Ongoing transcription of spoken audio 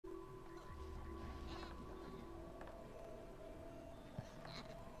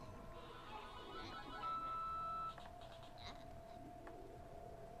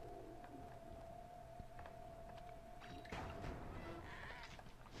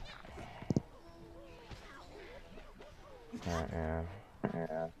Yeah.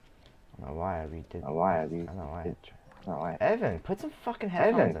 Yeah. I don't know why I redid. Why? I don't know why. I don't know why. Evan, put some fucking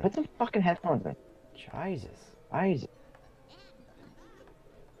headphones in. Put some fucking headphones in. Jesus. Eyes.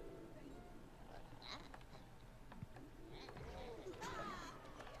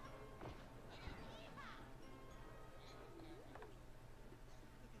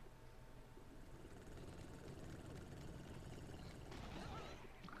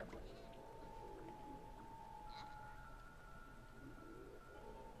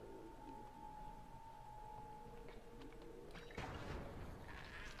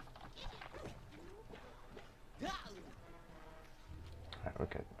 Alright, we're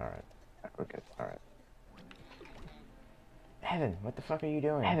good. Alright. We're good. All right. Evan, what the fuck are you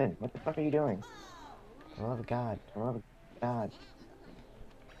doing? Evan, what the fuck are you doing? For the love of God. For the love of God.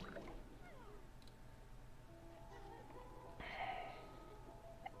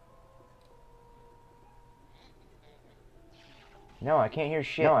 No, I can't hear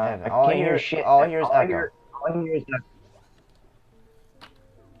shit, No, Evan. I All I can't hear hear is shit. all I hear is All I echo. hear is echo.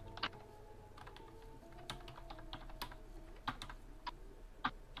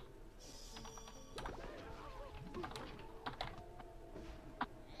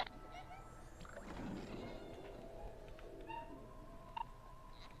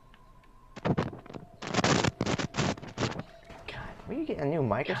 God, were you getting a new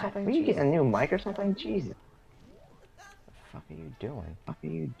mic or something? Were you Jesus. getting a new mic or something? Jesus. What the fuck are you doing? What are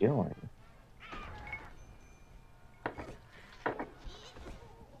you doing?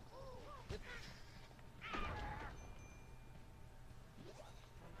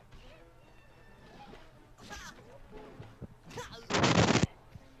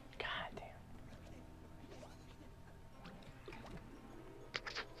 God damn.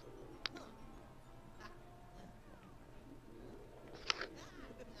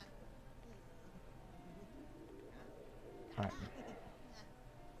 Alright.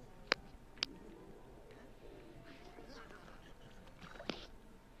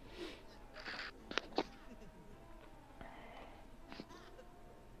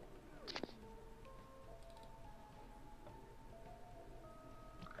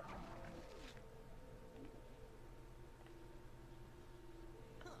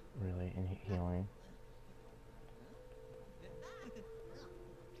 Really, in healing.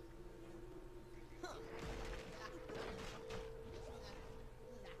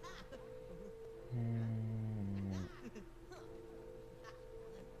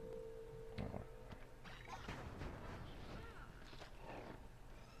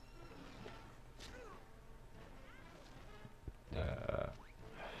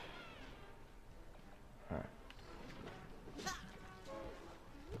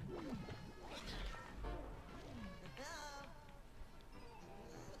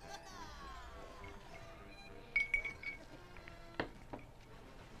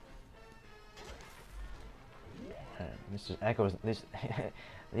 Mr. Echo's this. At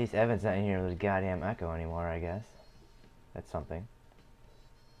least Evan's not in here with goddamn Echo anymore. I guess that's something.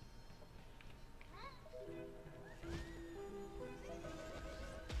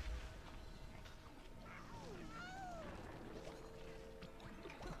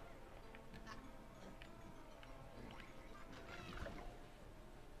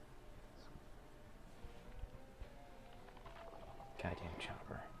 Goddamn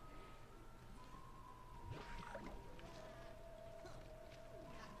chopper.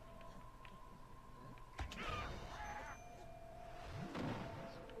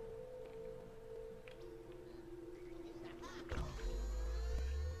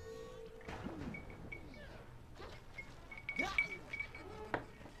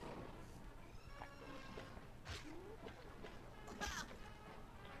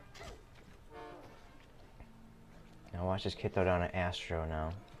 Now watch this kid throw down an Astro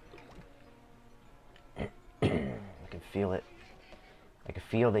now. I can feel it. I can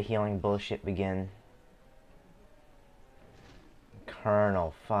feel the healing bullshit begin.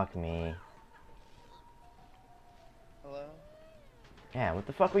 Colonel, fuck me. Hello? Yeah, what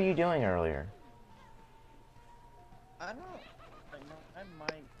the fuck were you doing earlier? I don't know. I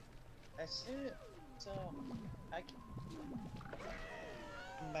might. I see it. So, I can.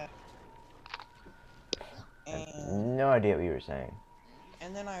 I'm back. I have And, no idea what you were saying.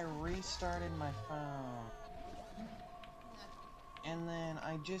 and then I restarted my phone. And then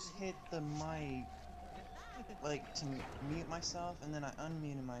I just hit the mic, like, to mute myself, and then I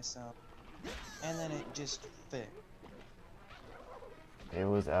unmuted myself. And then it just fit. It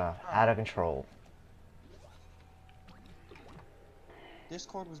was out of control.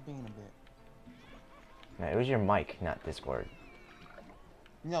 Discord was being a bit. No, it was your mic, not Discord.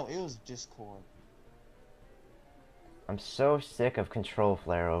 No, it was Discord. I'm so sick of control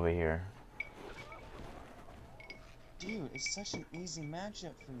flare over here. Dude, it's such an easy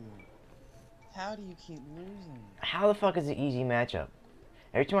matchup for you. How do you keep losing? How the fuck is it easy matchup?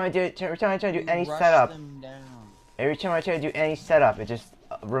 Every time I try to do You any rush setup, them down. every time I try to do any setup, it just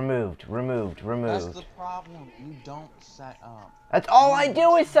removed. That's the problem. You don't set up. That's all I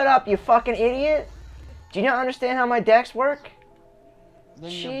do is set up, you fucking idiot! Do you not understand how my decks work? Then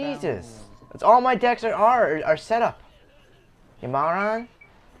you're bound to Jesus. lose. That's all my decks are set up. You moron?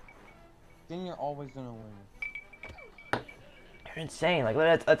 Then you're always gonna win. You're insane. Like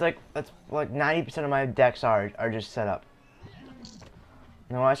that's like 90% of my decks are just set up.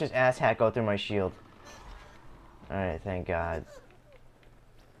 No, watch this ass hat go through my shield. Alright, thank God.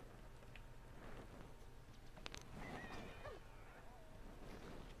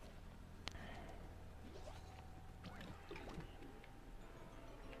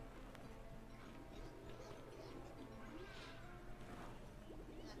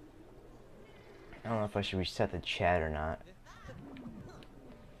 I don't know if I should reset the chat or not.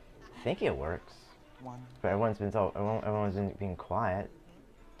 I think it works. But everyone's been being quiet.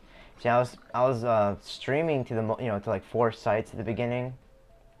 See, I was streaming to to like 4 sites at the beginning,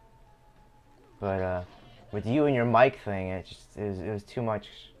 but with you and your mic thing, it was too much.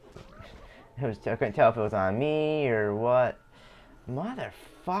 I couldn't tell if it was on me or what.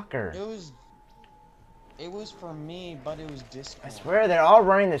 Motherfucker! It was for me, but it was Discord. I swear they're all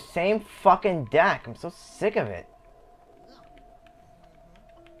running the same fucking deck. I'm so sick of it.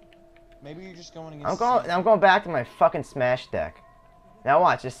 Maybe you're just going against. I'm going back to my fucking Smash deck. Now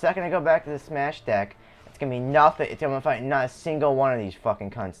watch, the second I go back to the Smash deck, it's gonna be nothing. It's gonna fight not a single one of these fucking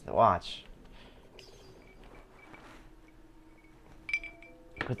cunts. Watch.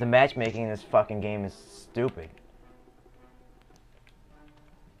 Because the matchmaking in this fucking game is stupid.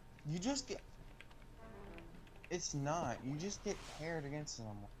 You just get. It's not. You just get paired against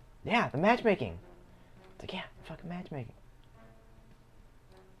someone. Yeah, the matchmaking. It's like, yeah, fucking matchmaking.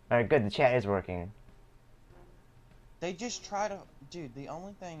 Alright, good, the chat is working. They just try to... Dude, the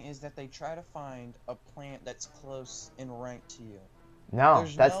only thing is that they try to find a plant that's close in rank to you. No,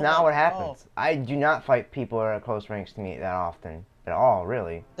 There's that's no, not like, what happens. I do not fight people that are at close ranks to me that often. At all,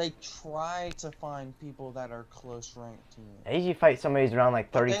 really. They try to find people that are close rank to you. I usually fight somebody who's around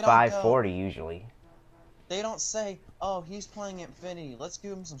like But they don't 35, go- 40 usually. They don't say, oh, he's playing Infinity, let's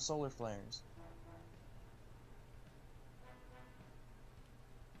give him some solar flares.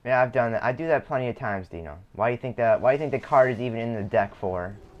 Yeah, I've done that. I do that plenty of times, Dino. Why do you think the card is even in the deck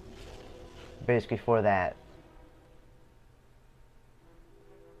for? Basically for that.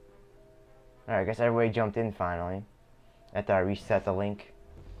 Alright, I guess everybody jumped in finally. After I reset the link.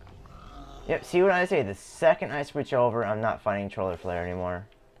 Yep, see what I say? The second I switch over, I'm not fighting Troller Flare anymore.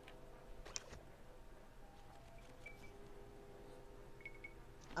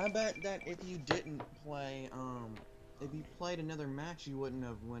 I bet that if you didn't play, if you played another match, you wouldn't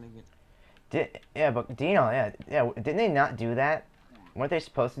have won again. Yeah, but Dino, yeah, didn't they not do that? Weren't they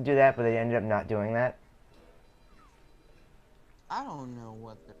supposed to do that, but they ended up not doing that? I don't know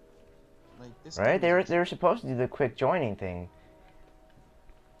what the... Like, this Right? game They were supposed to do the quick joining thing.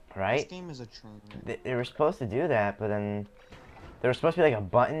 Right? This game is a train. They were supposed to do that, but then there was supposed to be like a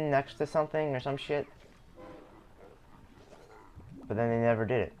button next to something or some shit. But then they never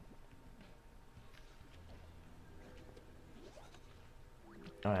did it.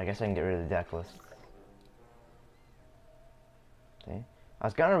 Alright, I guess I can get rid of the deck list. See? I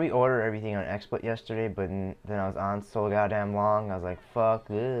was gonna reorder everything on XSplit yesterday, but then I was on so goddamn long, I was like, fuck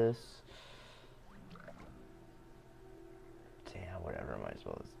this. Yeah, whatever, I might as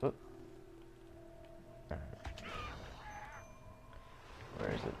well. Oop.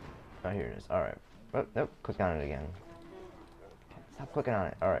 Where is it? Oh, here it is. Alright. Oh, nope, click on it again. Stop clicking on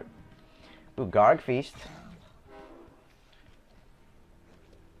it. Alright. Ooh, Garg Feast.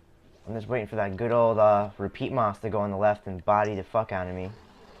 I'm just waiting for that good old repeat moss to go on the left and body the fuck out of me.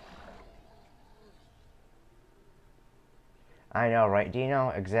 I know, right, Dino?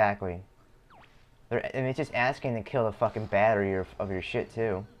 Exactly. And it's just asking to kill the fucking battery of your shit,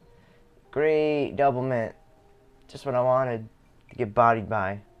 too. Great, double mint. Just what I wanted to get bodied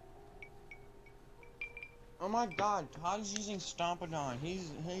by. Oh my god, Todd is using Stompodon.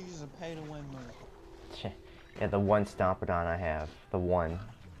 He's a pay-to-win move. Yeah, the one Stompodon I have. The one.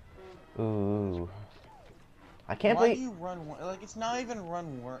 Ooh. I can't Why believe... do you run one? Like, it's not even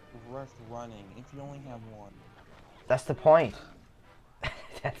worth running if you only have one. That's the point.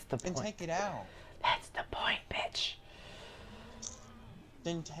 That's the Then point. take it out. That's the point, bitch.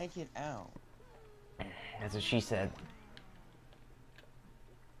 Then take it out. That's what she said.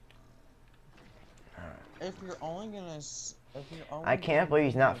 Alright. if you're only gonna, if you're only I can't gonna believe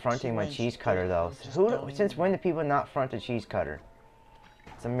he's give not me a fronting my 2-inch cheese cutter hit, though. just Who? don't Since even- when do people not front a cheese cutter?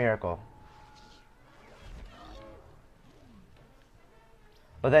 It's a miracle.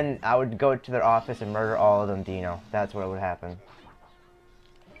 But then I would go to their office and murder all of them, Dino. That's what would happen.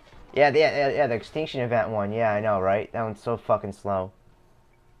 Yeah, the extinction event one. Yeah, I know, right? That one's so fucking slow.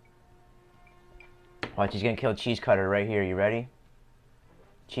 Watch, he's gonna kill cheese cutter right here. You ready?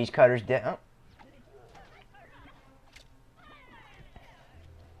 Cheese cutter's dead. Oh.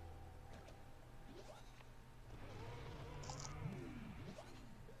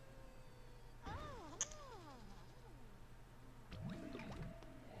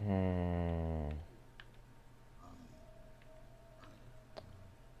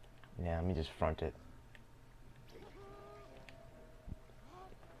 Yeah, let me just front it.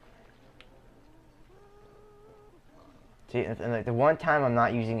 See, and like the one time I'm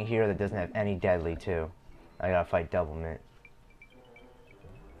not using a hero that doesn't have any deadly too. I gotta fight double mint.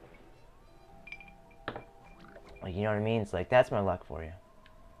 Like, you know what I mean? It's like, that's my luck for you.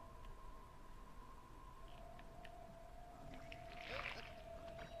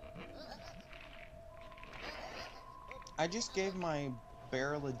 I just gave my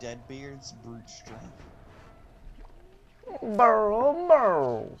barrel of Deadbeards brute strength.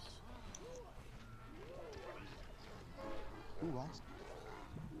 Burrows. Ooh, awesome.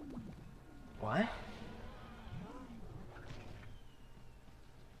 What?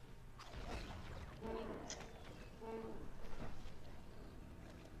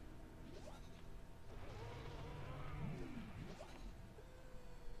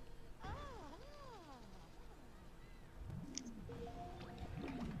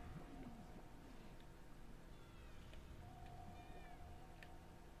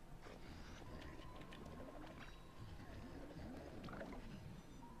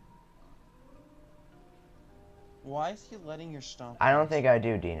 Why is he letting your stomp? I don't think I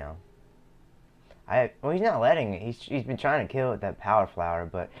do, Dino. Well, he's not letting it. He's been trying to kill it with that power flower,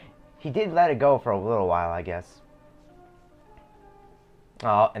 but he did let it go for a little while, I guess.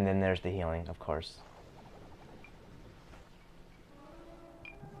 Oh, and then there's the healing, of course.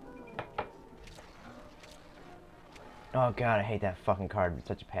 Oh god, I hate that fucking card with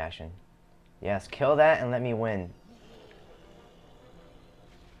such a passion. Yes, kill that and let me win.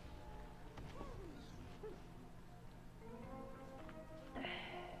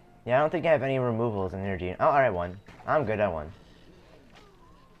 Yeah, I don't think I have any removals in there, Dino. Oh, alright, one. I'm good, I won.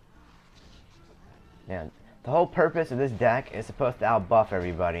 Yeah, the whole purpose of this deck is supposed to outbuff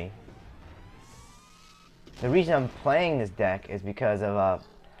everybody. The reason I'm playing this deck is because of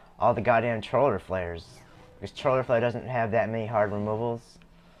all the goddamn Troller Flares. Because Troller Flare doesn't have that many hard removals.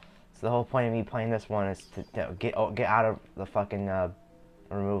 So the whole point of me playing this one is to get out of the fucking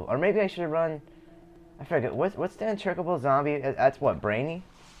removal. Or maybe I should run... I forget, what's the Untrickable Zombie? That's what, Brainy?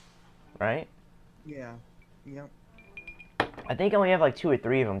 Right? Yeah. Yep. I think I only have like 2 or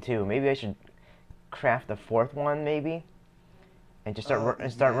 3 of them too. Maybe I should craft the 4th one, maybe, and just start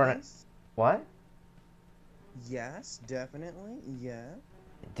running. What? Yes, definitely. Yeah.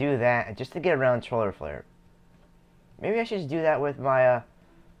 Do that just to get around Troller Flare. Maybe I should just do that with my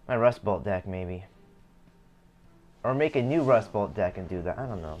my Rust Bolt deck, maybe, or make a new Rust Bolt deck and do that. I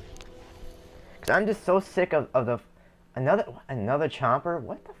don't know. Cause I'm just so sick of the another Chomper.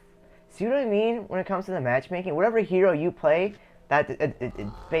 What the? See what I mean when it comes to the matchmaking? Whatever hero you play,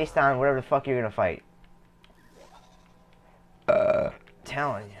 it's based on whatever the fuck you're gonna fight.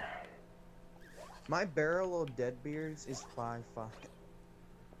 Telling you. My barrel of Deadbeards is 5-5.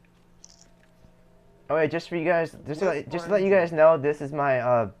 Oh wait, just for you guys, just to let you guys know, this is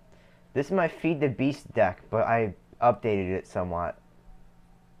my Feed the Beast deck, but I updated it somewhat.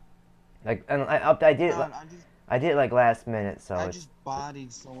 Like, and I did it. I did it like last minute, so I just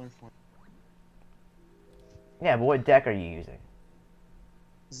bodied Solar Flame. Yeah, but what deck are you using?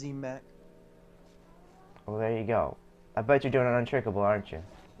 Z-Mech. Well, there you go. I bet you're doing an Untrickable, aren't you?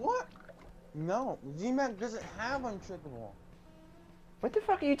 What? No, Z-Mech doesn't have Untrickable. What the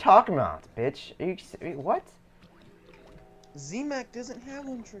fuck are you talking about, bitch? Are you what? Z-Mech doesn't have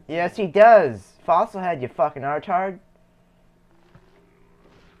Untrickable. Yes, he does. Fossil Head, you fucking artard.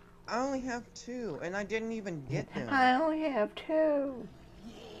 I only have 2, and I didn't even get them. I only have 2.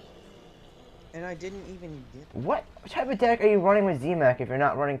 And I didn't even get them. What type of deck are you running with Z-Mech if you're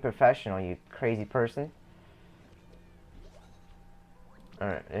not running professional, you crazy person?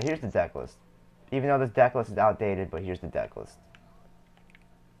 Alright, here's the deck list. Even though this deck list is outdated, but here's the deck list.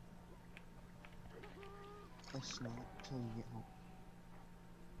 It's not till you get home.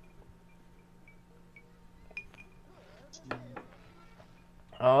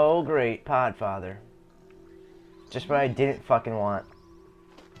 Oh, great, Podfather. Just what I didn't fucking want.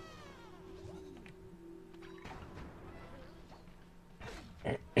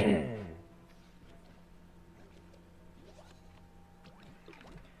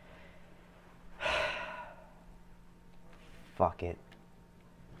 Fuck it.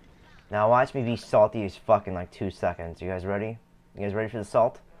 Now watch me be salty as fuck in like 2 seconds. You guys ready? You guys ready for the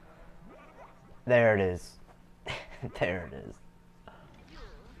salt? There it is. There it is.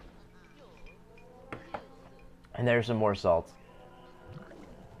 And there's some more salt.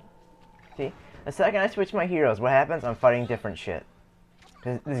 See? The second I switch my heroes, what happens? I'm fighting different shit.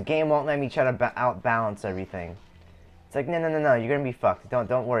 This game won't let me try to outbalance everything. It's like, no, no, no, no, you're gonna be fucked.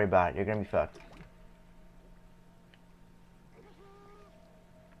 Don't worry about it. You're gonna be fucked.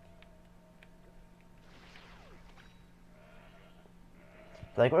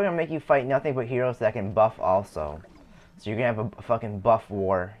 Like, we're gonna make you fight nothing but heroes that can buff also. So you're gonna have a fucking buff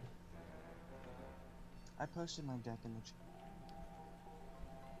war. I posted my deck in the chat.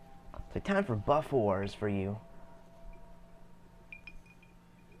 It's like time for buff wars for you.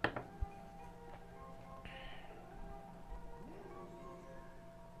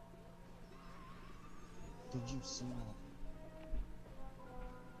 Did you see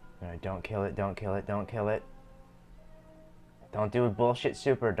that? Alright, don't kill it, don't kill it, don't kill it. Don't do a bullshit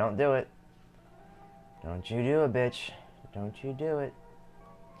super, don't do it. Don't you do it, bitch. Don't you do it.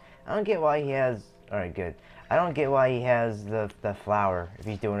 I don't get why he has... Alright, good. I don't get why he has the flower if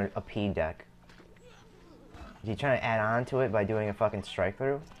he's doing a P deck. Is he trying to add on to it by doing a fucking strike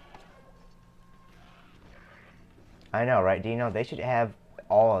through? I know, right, Dino? They should have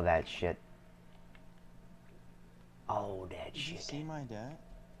all of that shit. All that Did shit. you see my deck?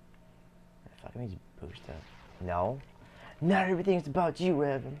 Fuck means boost up. No. Not everything's about you,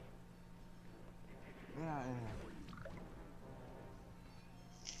 Evan. Yeah.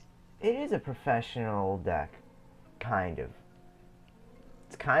 It is a professional deck. Kind of.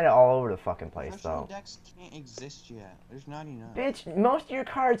 It's kind of all over the fucking place, Professional though. decks can't exist yet. There's not enough. Bitch, most of your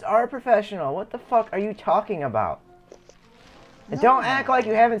cards are professional. What the fuck are you talking about? And No. don't act like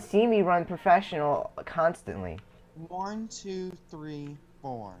you haven't seen me run professional constantly. 1, 2, 3,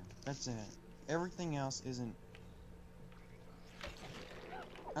 4. That's it. Everything else isn't.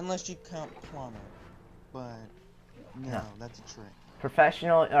 Unless you count Plumber. But no, that's a trick.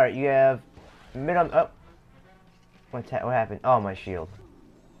 Professional. Alright, you have middle. Oh. What happened? Oh, my shield.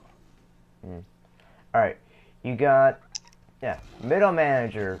 Alright. You got. Yeah. Middle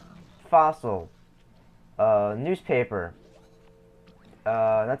manager. Fossil. Newspaper.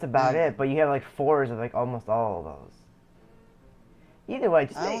 That's about it. But you have like 4s of like almost all of those. Either way,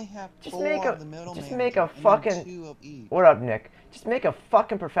 I only have just 4 make of the middle just manager, make a and then fucking. 2 of each. What up, Nick? Just make a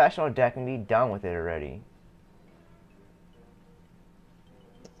fucking professional deck and be done with it already.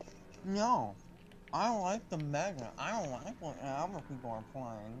 No. I don't like the Mega. I don't like what other people are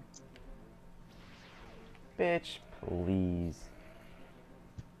playing. Bitch, please.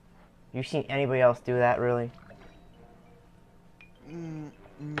 You seen anybody else do that, really?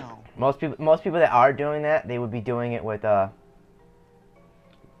 No. Most people that are doing that, they would be doing it with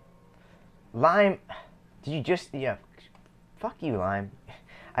Lime. Did you just fuck you, Lime.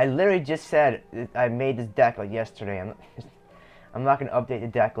 I literally just said I made this deck like yesterday. I'm not gonna update the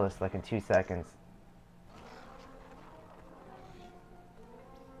deck list like in 2 seconds.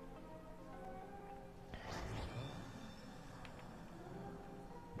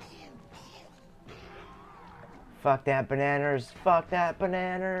 Fuck that bananas. Fuck that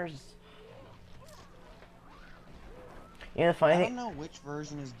bananas. You know the funny I thing? don't know which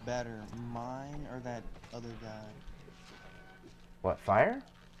version is better, mine or that other guy. What, fire?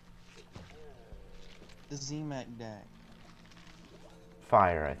 The Z-Mac deck.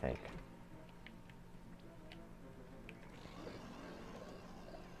 Fire, I think.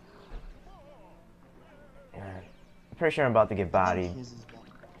 I'm pretty sure I'm about to get I think bodied, his is better.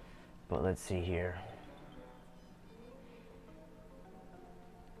 but let's see here.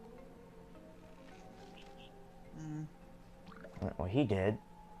 Well, he did.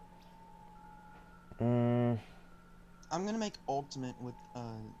 I'm gonna make ultimate with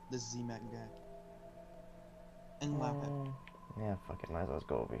the Z-Mac deck. And lap it. Yeah, fuck it. Might as well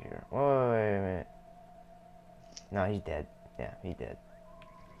go over here. Wait a minute. No, he's dead. Yeah, he did.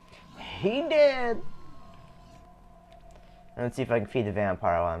 He did! Let's see if I can feed the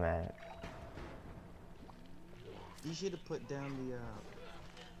vampire while I'm at it. You should have put down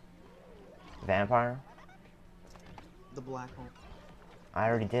Vampire? the black hole. I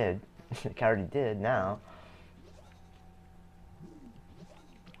already did. I already did now.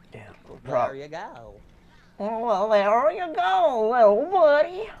 Yeah. There you go. Well, there you go, little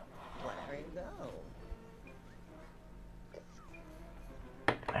buddy. There you go.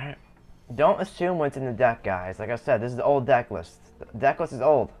 Don't assume what's in the deck, guys. Like I said, this is the old deck list. The deck list is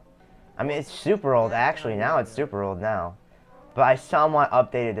old. I mean, it's super old, actually. Now it's super old now. But I somewhat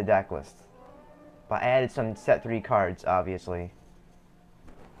updated the deck list. But I added some set 3 cards, obviously.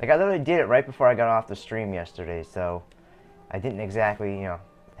 Like, I literally did it right before I got off the stream yesterday, so I didn't exactly, you know,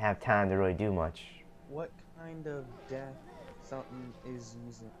 have time to really do much. What kind of death something is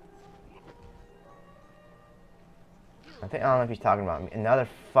using? I don't know if he's talking about me. Another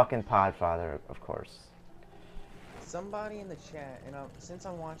fucking Podfather, of course. Somebody in the chat, and since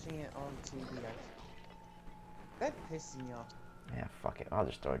I'm watching it on TV, that pisses me off. Yeah, fuck it. I'll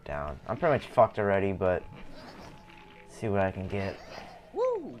just throw it down. I'm pretty much fucked already, but see what I can get.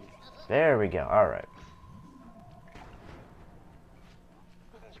 Woo! There we go. All right.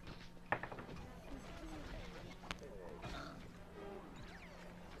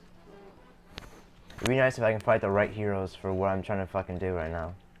 It'd be nice if I can fight the right heroes for what I'm trying to fucking do right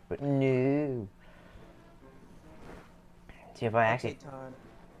now. But no. See if I actually... Okay,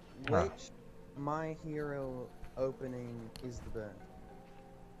 Todd, which My Hero opening is the best?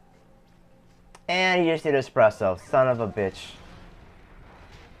 And he just did espresso. Son of a bitch.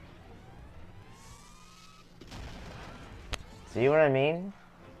 See what I mean?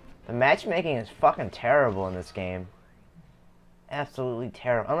 The matchmaking is fucking terrible in this game. Absolutely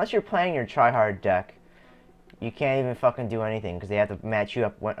terrible. Unless you're playing your tryhard deck, you can't even fucking do anything because they have to match you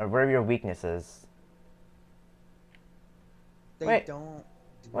up wherever your weakness is. They don't.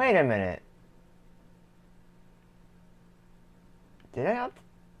 Wait a minute. Did I up?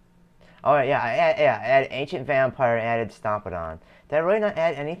 Oh yeah, I added Ancient Vampire and added Stompodon. Did I really not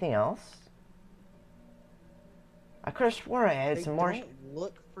add anything else? I could have swore I added some more. They don't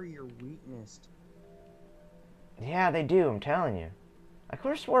look for your weakness. Yeah, they do, I'm telling you. I could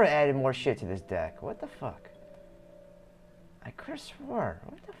have swore I added more shit to this deck. What the fuck? I could have swore.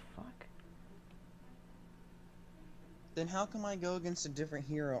 What the fuck? Then how come I go against a different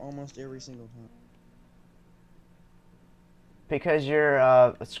hero almost every single time? Because you're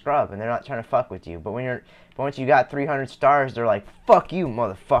a scrub and they're not trying to fuck with you. But once you got 300 stars, they're like, fuck you,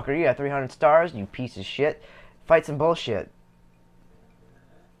 motherfucker. You got 300 stars, you piece of shit. Fight some bullshit.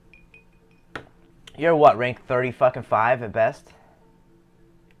 You're what, rank 30 fucking 5 at best?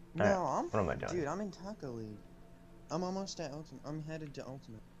 No, Right, what am I doing? Dude, I'm in Taco League. I'm almost at Ultimate. I'm headed to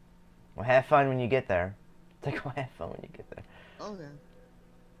Ultimate. Well, have fun when you get there. It's like, well, have fun when you get there. Okay.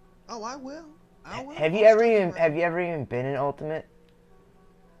 Oh, I will. I will. Have you ever even been in Ultimate?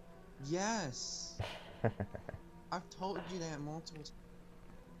 Yes. I've told you that multiple times.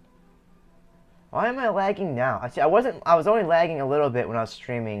 Why am I lagging now? I was only lagging a little bit when I was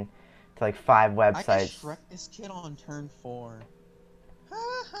streaming to like 5 I websites. can Shrek this kid on turn 4.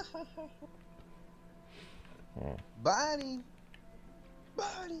 Buddy.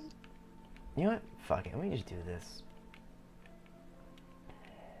 Buddy. You know what? Fuck it. Let me just do this.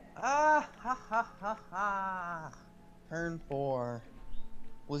 Ah ha ha ha ha. Turn 4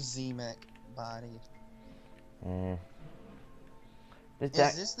 was Z-Mech body. Is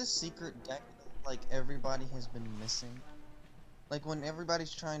this the secret deck that, like, everybody has been missing? Like, when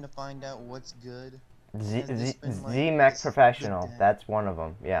everybody's trying to find out what's good? Z-Mech Professional. That's one of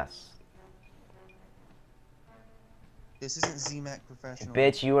them. Yes. This isn't Z-Mech Professional.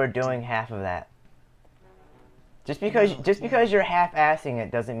 Bitch, you are doing half of that. Just because you're half-assing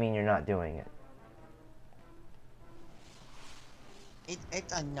it doesn't mean you're not doing it.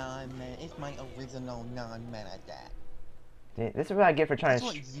 It's a non-mana. It's my original non-mana deck. This is what I get for trying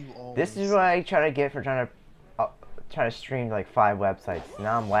That's to. what you always This is what I try to get for trying to stream like 5 websites.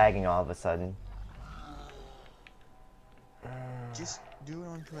 Now I'm lagging all of a sudden. Just do it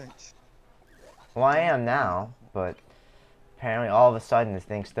on Twitch. Well, I am now, but apparently all of a sudden this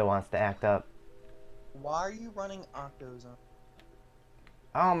thing still wants to act up. Why are you running Octos on?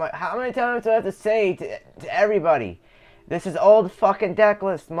 Oh my! How many times do I have to say to everybody? This is old fucking deck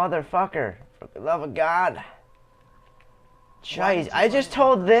list, motherfucker. For the love of God. Jeez, I just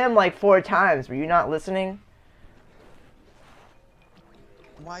told them like 4 times. Were you not listening?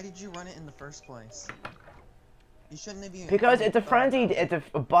 Why did you run it in the first place? You shouldn't have even. Because it's a frenzy. It's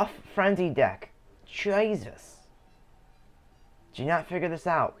a buff frenzy deck. Jesus. Did you not figure this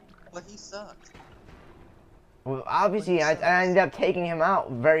out? But he sucked. Well, obviously, I ended up taking him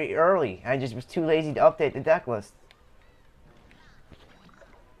out very early. I just was too lazy to update the deck list.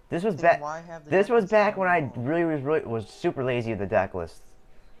 This was back. When I really was super lazy with the deck list.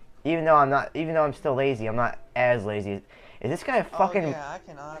 Even though I'm still lazy, I'm not as lazy. Is this guy a fucking? Oh, yeah, I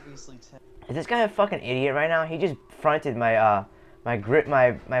can obviously tell. Is this guy a fucking idiot right now? He just fronted my my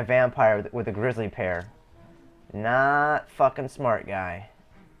vampire with a grizzly pair. Not fucking smart guy.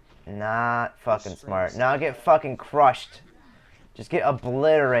 Not fucking smart. Now get fucking crushed. Just get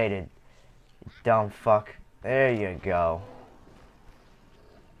obliterated. You dumb fuck. There you go.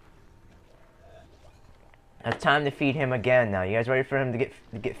 It's time to feed him again now. You guys ready for him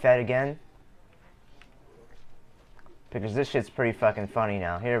to get fed again? Because this shit's pretty fucking funny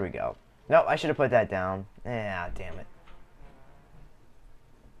now. Here we go. Nope, I should have put that down. Ah, damn it.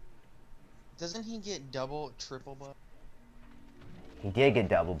 Doesn't he get double, triple buff? He did get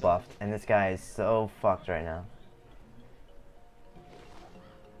double buffed, and this guy is so fucked right now.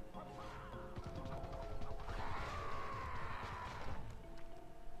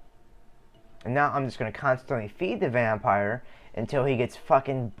 And now I'm just gonna constantly feed the vampire until he gets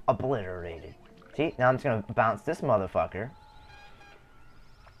fucking obliterated. See, now I'm just gonna bounce this motherfucker.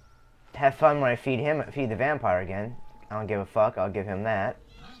 Have fun when I feed the vampire again. I don't give a fuck, I'll give him that.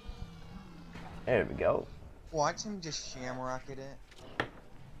 There we go. Watch him just shamrocket it.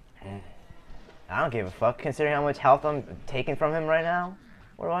 I don't give a fuck, considering how much health I'm taking from him right now.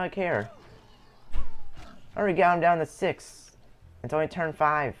 What do I care? I already got him down to 6. It's only turn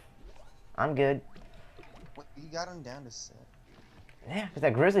 5. I'm good. What, you got him down to 6. Yeah, because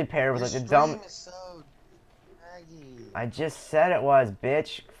that grizzly pair was Your like a dumb... stream is so laggy. I just said it was,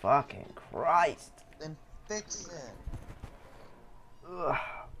 bitch. Fucking Christ. Then fix it. Ugh.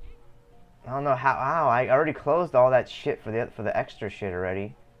 I don't know how. I already closed all that shit for the extra shit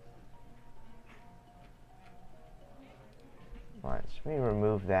already. Watch, let me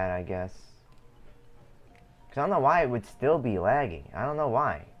remove that, I guess. Cause I don't know why it would still be lagging. I don't know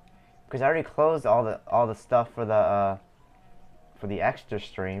why. Because I already closed all the stuff for the extra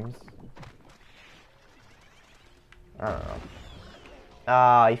streams. I don't know.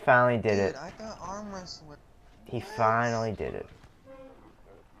 Ah, he finally did it. I got arm wrestling. He finally did it.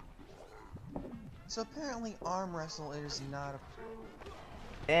 So apparently arm wrestle is not a...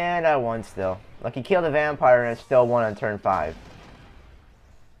 And I won still. Like, he killed a vampire and I still won on turn 5.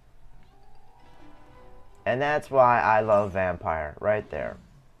 And that's why I love vampire, right there.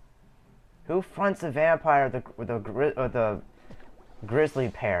 Who fronts a vampire with the grizzly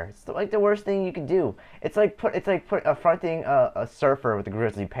pair? It's like the worst thing you can do. It's like fronting a surfer with a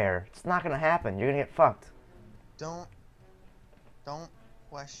grizzly pair. It's not gonna happen. You're gonna get fucked. Don't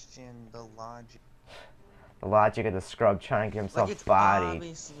question the logic. The logic of the scrub trying to get himself Like, it's bodied.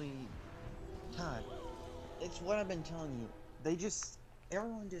 obviously... God, it's what I've been telling you.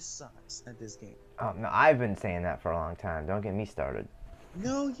 Everyone just sucks at this game. Oh no, I've been saying that for a long time. Don't get me started.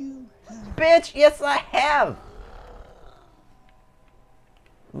 No, you haven't. Bitch, yes I have!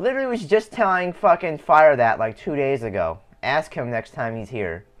 Literally was just telling fucking Fire that like 2 days ago. Ask him next time he's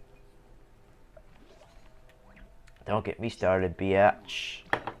here. Don't get me started, bitch.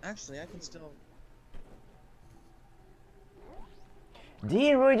 Actually, I can still... Did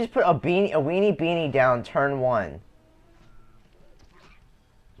he really just put a weenie beanie down turn 1?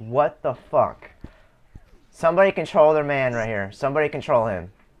 What the fuck? Somebody control their man right here. Somebody control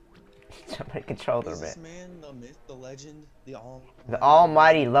him. Somebody control their Is man. this man the myth, the legend, the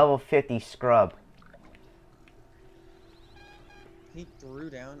almighty level 50 scrub. He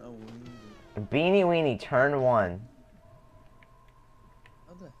threw down a weenie. Beanie weenie turn 1.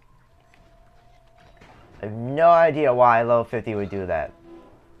 How the... I have no idea why level 50 would do that.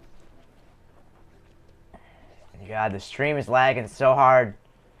 God, the stream is lagging so hard.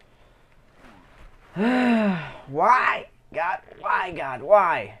 Why? God, why, God,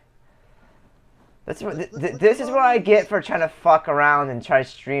 why? This is what I get for trying to fuck around and try to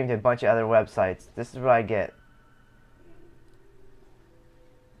stream to a bunch of other websites. This is what I get.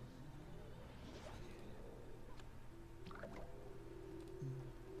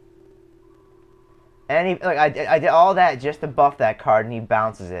 And he, like, I did all that just to buff that card, and he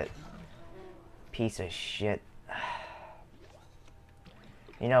bounces it. Piece of shit.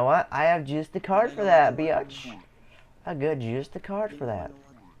 You know what? I have just the card for that, bitch. I got just the card for that.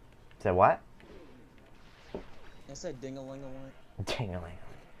 Said what? I said ding-a-ling-a-ling. Ding-a-ling.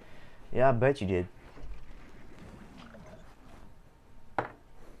 Yeah, I bet you did.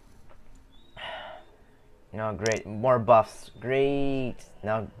 No, great. More buffs. Great.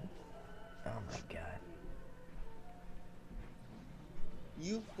 No. Oh my god.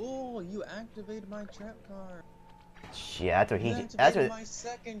 You fool! You activated my trap card. Shit, that's what he. You That's activated what. my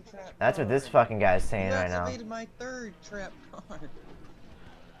second trap That's what this card. fucking guy's saying You right now. activated my third trap card.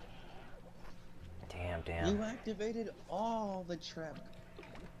 Damn. You activated all the trap.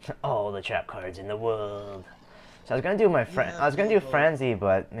 All the trap cards in the world. So I was gonna do my friend. Yeah, I was gonna do people. frenzy,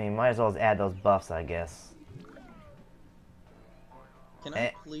 but I mean, might as well add those buffs, I guess. Can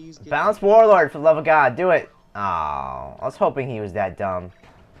I please get Bounce Warlord for the love of God, do it. Oh, I was hoping he was that dumb.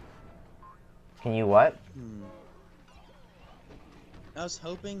 Can you what? I was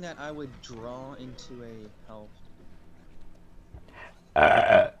hoping that I would draw into a health.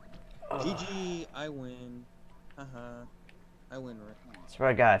 GG, I win. Haha. I win, right? Swear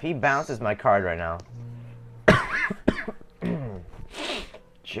to God, if he bounces my card right now.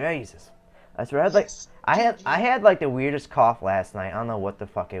 Jesus. I swear I had like the weirdest cough last night. I don't know what the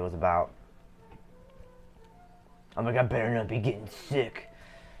fuck it was about. I'm like, I better not be getting sick.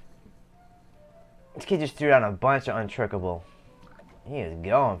 This kid just threw down a bunch of untrickable. He is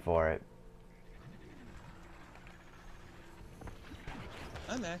going for it.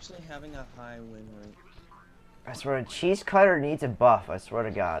 I'm actually having a high win rate. I swear, Cheese Cutter needs a buff. I swear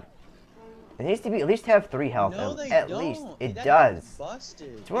to God. It needs to be at least have 3 health. No, they at don't. least it That does. guy's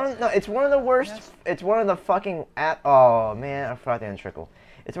busted. It's one of the worst. It's one of the fucking oh man, I forgot the untrickle.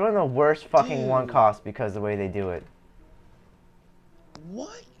 It's one of the worst fucking one costs because of the way they do it.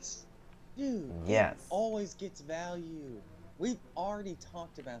 What? Dude. Yes. It always gets value. We've already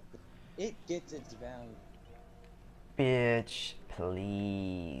talked about this. It gets its value. Bitch,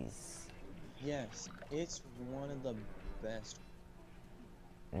 please. Yes, it's one of the best.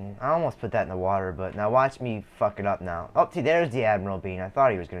 I almost put that in the water, but now watch me fuck it up now. Oh, see, there's the Admiral Bean. I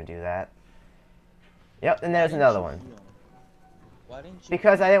thought he was gonna do that. Yep, and there's another one. Why didn't you?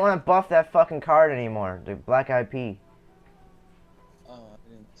 Because I didn't want to buff that fucking card anymore. The Black Eyed Pea. Oh, I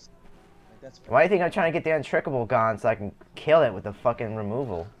didn't. That's fine. Why do you think I'm trying to get the untrickable gone so I can kill it with the fucking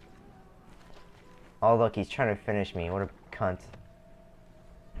removal? Oh look, he's trying to finish me. What a cunt.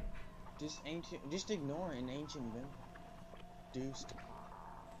 Just ignore an ancient vim. Deuced.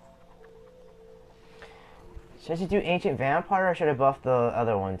 Should I just do Ancient Vampire or should I buff the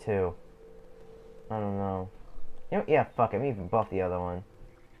other one too? I don't know. You know, yeah, fuck it. Let me even buff the other one.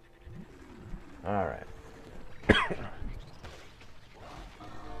 Alright.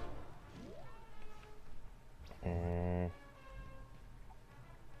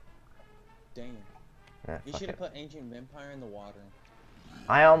 Damn. You should have put Ancient Vampire in the water.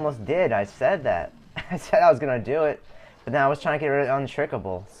 I almost did. I said that. I said I was gonna do it. But then I was trying to get rid of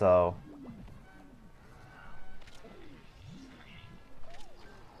Untrickable, so...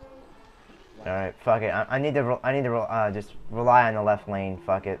 Alright, fuck it. I need to just rely on the left lane.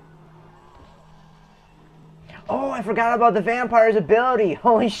 Fuck it. Oh, I forgot about the vampire's ability.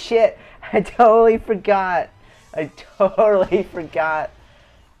 Holy shit. I totally forgot. I totally forgot.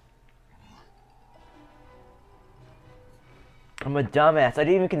 I'm a dumbass. I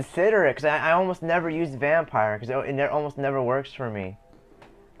didn't even consider it because I almost never use vampire because it almost never works for me.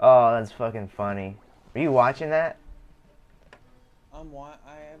 Oh, that's fucking funny. Are you watching that? I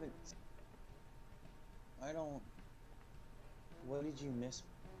haven't. I don't. What did you miss?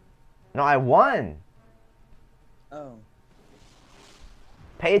 No, I won. Oh.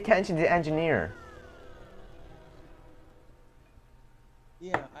 Pay attention to the engineer.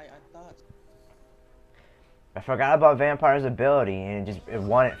 Yeah, I thought. I forgot about vampire's ability and it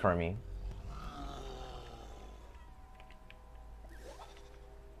won it for me.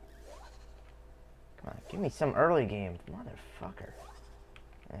 Come on, give me some early game, motherfucker.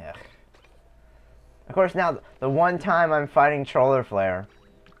 Ugh. Of course, now the one time I'm fighting Troller Flare,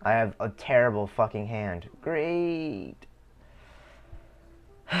 I have a terrible fucking hand. Great.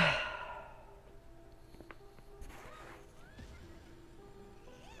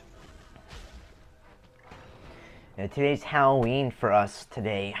 And today's Halloween for us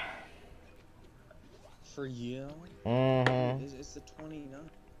today. For you? Mm-hmm. It's the 29th.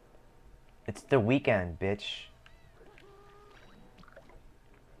 It's the weekend, bitch.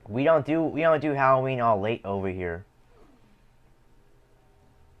 We don't do Halloween all late over here.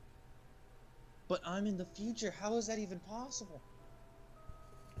 But I'm in the future. How is that even possible?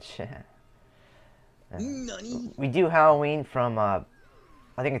 Nani? We do Halloween from I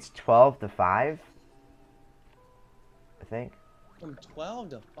think it's 12 to 5. I think. From 12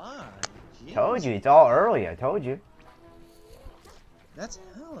 to 5? Jeez. Told you, it's all early. I told you. That's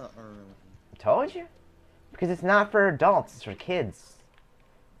hella early. Told you. Because it's not for adults, it's for kids.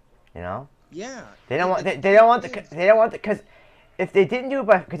 You know? Yeah. They don't want the because if they didn't do it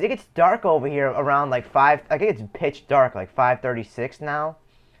because it gets dark over here around like 5, I think it's pitch dark like 5:36 now.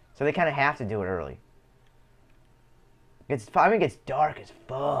 So they kind of have to do it early. It gets dark as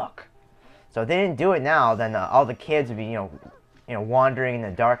fuck. So if they didn't do it now, then all the kids would be, you know, wandering in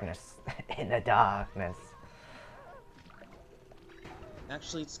the darkness, in the darkness.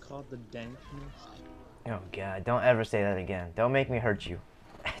 Actually, it's called the dankness. Oh God! Don't ever say that again. Don't make me hurt you.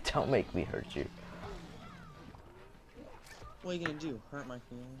 Don't make me hurt you. What are you gonna do? Hurt my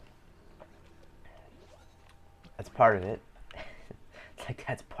feelings? That's part of it. It's like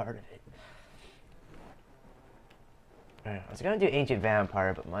that's part of it. Alright, I was gonna do Ancient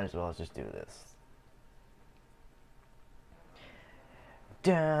Vampire, but might as well just do this.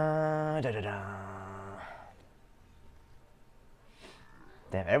 Da da da da.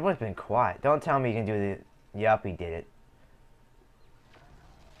 Damn, everyone's been quiet. Don't tell me you can do the. Yup, he did it.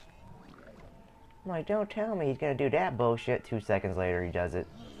 I'm like, don't tell me he's gonna do that bullshit. 2 seconds later, he does it.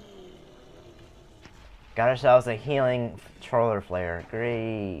 Got ourselves a healing troller flare.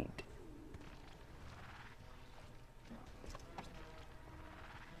 Great.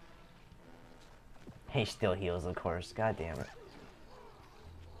 He still heals, of course. God damn it.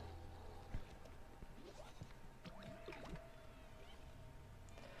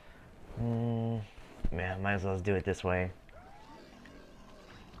 Man, might as well do it this way.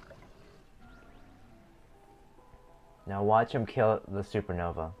 Now watch him kill the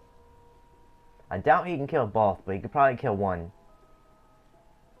supernova. I doubt he can kill both, but he could probably kill one.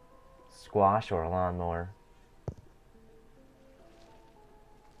 Squash or a lawnmower.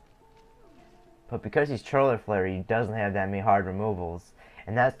 But because he's Troller Flare, he doesn't have that many hard removals.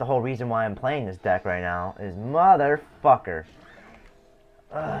 And that's the whole reason why I'm playing this deck right now, is motherfucker.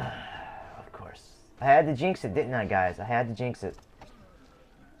 Of course. I had to jinx it, didn't I, guys? I had to jinx it.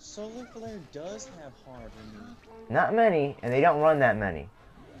 Solar Flare does have hard removal. Not many, and they don't run that many.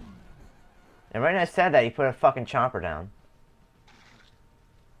 And right when I said that, he put a fucking chomper down.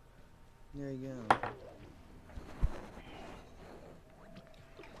 There you go.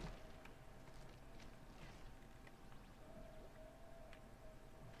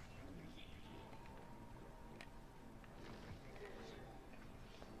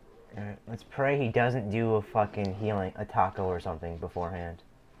 Alright, let's pray he doesn't do a fucking healing, a taco or something beforehand.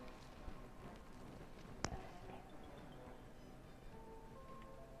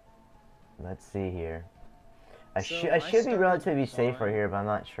 Let's see here. I should be relatively safe right here, but I'm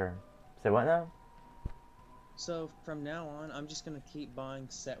not sure. So what now? So from now on, I'm just gonna keep buying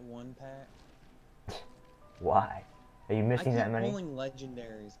set 1 pack. Why? Are you missing that many? I keep pulling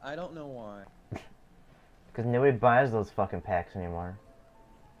legendaries. I don't know why. Because nobody buys those fucking packs anymore.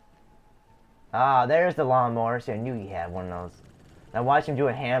 Ah, there's the lawnmower. See, I knew he had one of those. Now watch him do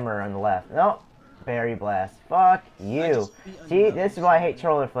a hammer on the left. Nope. Berry blast. Fuck you. See, this is why I hate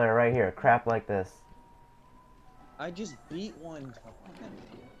Troller Flare right here. Crap like this. I just beat one.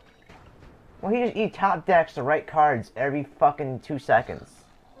 Well, he top decks the right cards every fucking 2 seconds.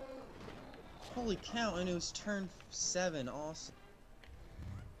 Holy cow, and it was turn 7, awesome.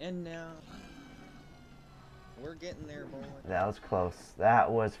 And now... we're getting there, boy. That was close. That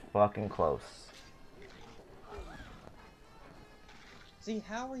was fucking close. See,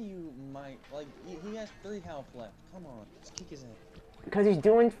 how are you, Mike? Like, he has 3 health left. Come on, just kick his ass. Because he's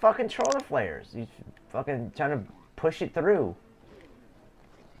doing fucking Troller Flares. He's fucking trying to push it through.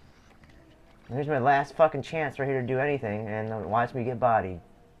 And here's my last fucking chance right here to do anything, and watch me get bodied.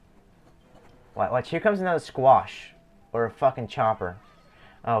 Watch, here comes another squash. Or a fucking chomper.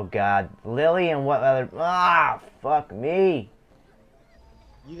 Oh god. Lily and what other... Ah, fuck me.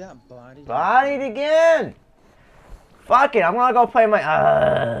 You got bodied? Bodied again! Fuck it, I'm gonna go play my...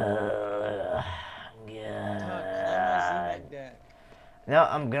 No,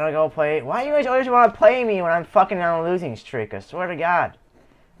 I'm gonna go play... Why do you guys always want to play me when I'm fucking on a losing streak? I swear to god.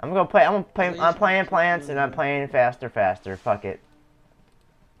 I'm playing plants and I'm playing faster. Fuck it.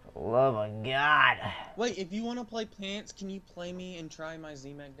 Love of god. Wait, if you want to play plants, can you play me and try my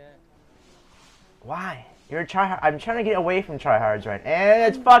Z-Mag deck? Why? You're a tryhard. I'm trying to get away from tryhards right. And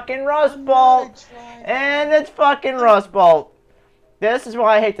it's fucking Rust Bolt. And it's fucking Rust Bolt. This is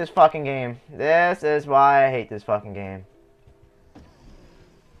why I hate this fucking game. This is why I hate this fucking game.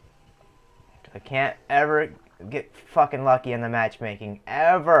 I can't ever get fucking lucky in the matchmaking.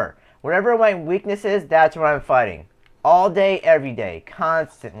 Ever. Whatever my weakness is, that's what I'm fighting. All day, every day.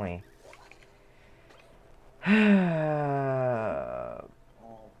 Constantly. Yeah,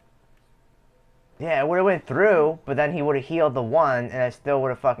 it would have went through, but then he would have healed the one, and I still would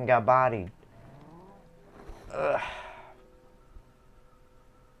have fucking got bodied. Ugh.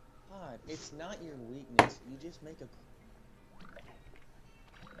 God, it's not your weakness. You just make a...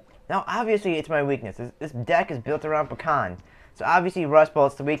 Now, obviously, it's my weakness. This deck is built around Pecan. So, obviously, Rust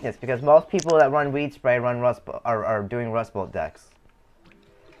Bolt's the weakness, because most people that run Weed Spray run are doing Rust Bolt decks.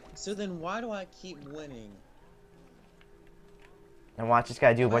 So then why do I keep winning? And watch this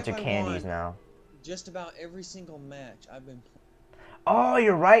guy do a bunch of candies now. Just about every single match I've been playing. Oh,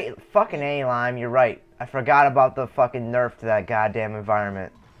 you're right. Fucking A-Lime, you're right. I forgot about the fucking nerf to that goddamn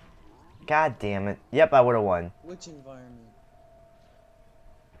environment. God damn it. Yep, I would have won. Which environment?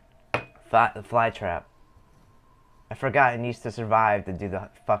 The fly trap. I forgot it needs to survive to do the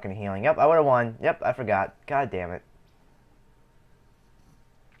fucking healing. Yep, I would have won. Yep, I forgot. God damn it.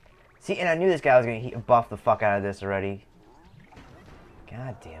 See, and I knew this guy was gonna buff the fuck out of this already.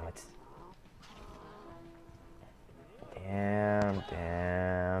 God damn it.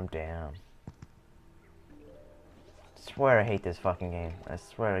 Damn. Swear I hate this fucking game. I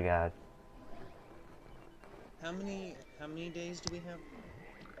swear to God. How many days do we have?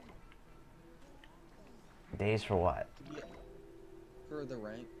 Days for what? Yeah. For the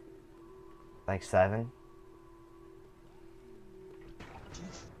rank. Like 7?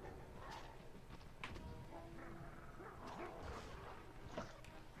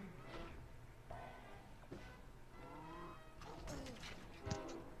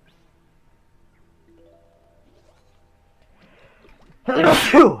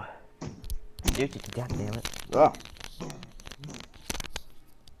 Dude, God damn it. Ugh.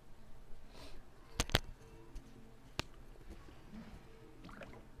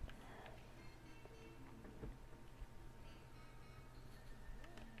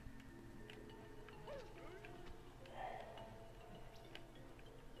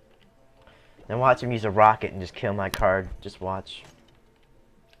 Then watch him use a rocket and just kill my card. Just watch.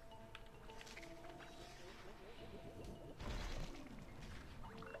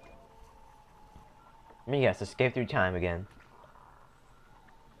 Let me guess, escape through time again.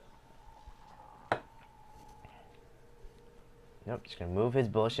 Nope, just gonna move his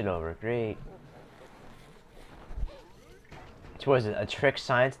bullshit over. Great. Which was it? A trick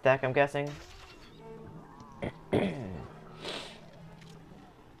science deck, I'm guessing? You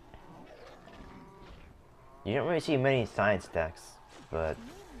don't really see many science decks, but...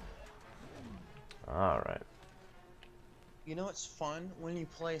 Alright. You know what's fun? When you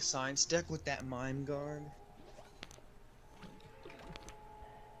play a science deck with that mime guard.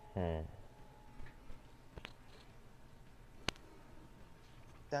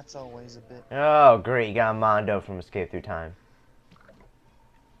 That's always a bit... Oh, great, you got Mondo from Escape Through Time.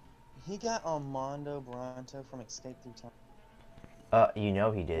 He got Armando Bronto from Escape Through Time. You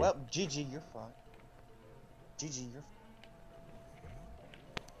know he did. Well, GG, you're fucked. GG, you're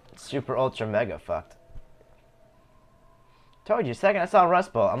Super ultra mega fucked. Told you, second I saw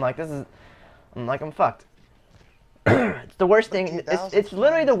Rust Bowl, I'm like, I'm fucked. It's the worst thing, it's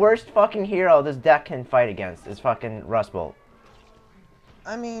literally the worst fucking hero this deck can fight against, is fucking Rust Bowl.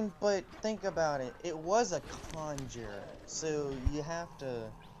 I mean, but think about it. It was a conjurer, so you have to...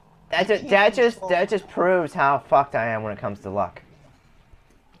 That just proves how fucked I am when it comes to luck.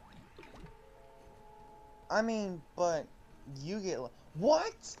 I mean, but you get...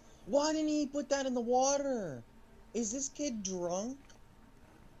 What? Why didn't he put that in the water? Is this kid drunk?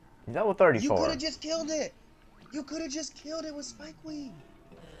 He's level 34. You could have just killed it. You could have just killed it with Spikeweed.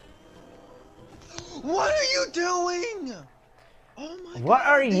 What are you doing? Oh my God. What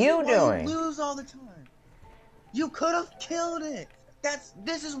are you doing? You lose all the time. You could have killed it.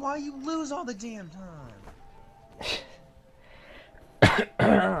 This is why you lose all the damn time.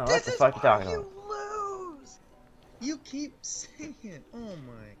 What the fuck are you talking about? You lose. You keep saying it. Oh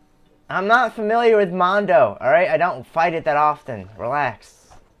my. I'm not familiar with Mondo, alright? I don't fight it that often. Relax.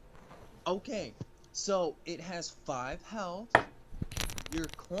 Okay, so it has 5 health. Your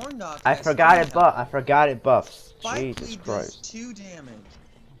corn dog I has forgot 3 it buff. I forgot it buffs. Spike Jesus Weed does Christ. 2 damage.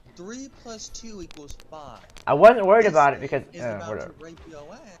 3 plus 2 equals 5. I wasn't worried This about it thing because is about whatever. to rape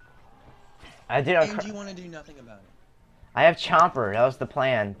your ass, I did. and you want to do nothing about it. I have Chomper. That was the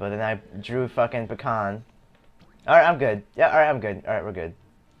plan, but then I drew fucking Pecan. All right, I'm good. Yeah, all right, I'm good. All right, we're good.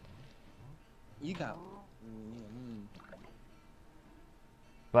 You got.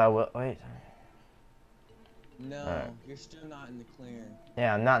 But I will wait. No, Alright. you're still not in the clear.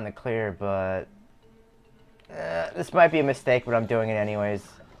 Yeah, I'm not in the clear, but this might be a mistake, but I'm doing it anyways.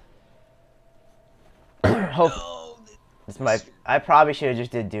 Hope No, this might. I probably should have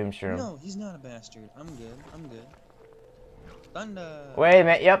just did Doomshroom. no, he's not a bastard. I'm good. I'm good. Thunder. Wait a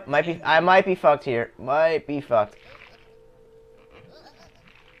minute. Yep, might be. I might be fucked here. Might be fucked.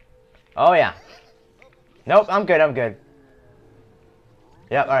 Oh yeah. Nope, I'm good. I'm good.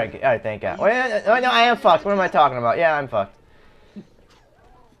 Yep. All right. All right. Thank God. Wait, no, I am fucked. What am I talking about? Yeah, I'm fucked. You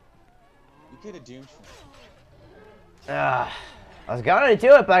could have doomed. I was gonna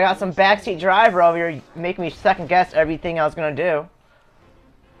do it, but I got some backseat driver over here making me second guess everything I was gonna do.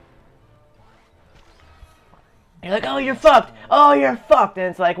 You're like, oh, you're fucked. Oh, you're fucked. And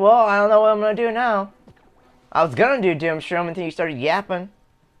it's like, well, I don't know what I'm gonna do now. I was gonna do Doomshroom until you started yapping.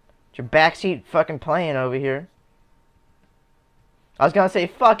 Your backseat fucking playing over here. I was gonna say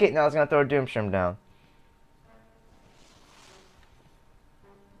fuck it, and I was gonna throw Doomshroom down.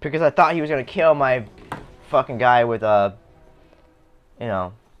 Because I thought he was gonna kill my fucking guy with you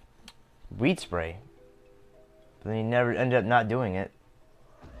know, weed spray. But then he never ended up not doing it.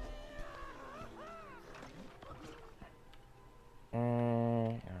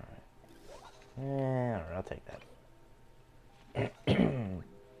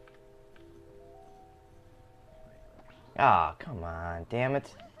 Come on, damn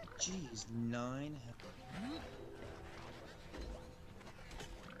it. Jeez, 9.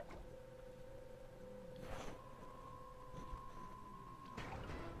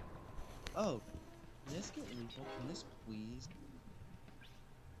 Oh, can this get lethal? Can this please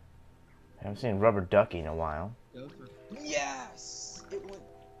I haven't seen Rubber Ducky in a while. go for? Yes! It went.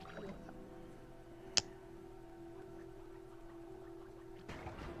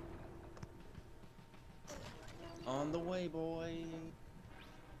 On the way, boy.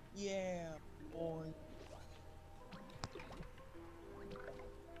 Yeah, boy.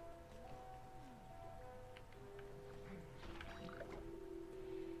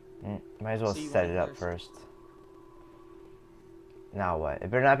 Might as well So you set want it up first? first. Now what? It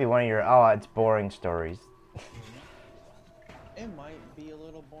better not be one of your, oh, it's boring stories. It might be a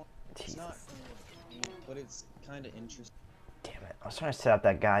little boring. It's not, but it's kind of interesting. Damn it. I was trying to set up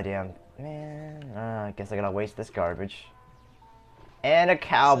that goddamn, man. I guess I gotta waste this garbage. And a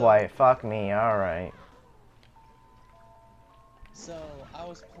cowboy. Fuck me. Alright. So I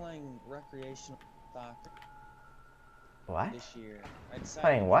was playing recreational soccer What? this year. I decided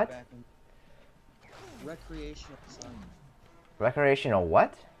Playing to get what? back in recreational soccer. Recreational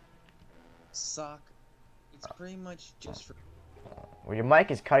what? Soccer. It's pretty much just for. Well, your mic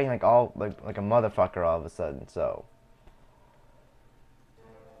is cutting like all, like a motherfucker all of a sudden, so.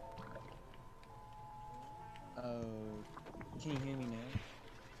 Oh, can you hear me now?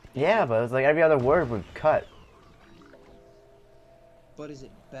 Yeah, but it's like every other word would cut. But is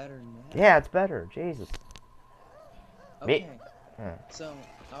it better now? Yeah, it's better. Jesus. Okay. Yeah. So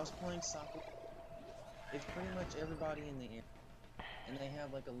I was playing soccer. It's pretty much everybody in the air, and they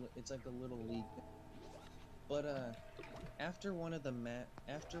have like it's like a little league. But after one of the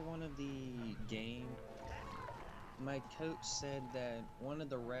game, my coach said that one of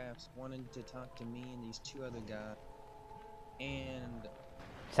the refs wanted to talk to me and these two other guys, and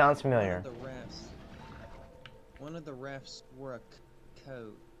Sounds familiar. one of the refs wore a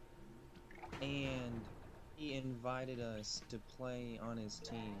coat, and he invited us to play on his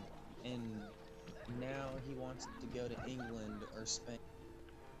team, and now he wants to go to England or Spain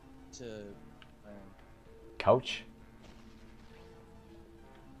to Coach?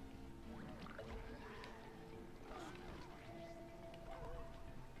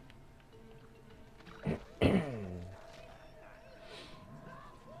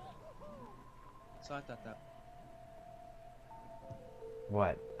 so I thought that.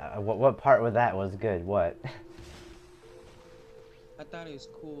 What? What part of that was good? What? I thought it was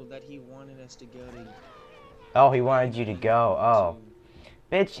cool that he wanted us to go to. Oh, he wanted you to go. Oh.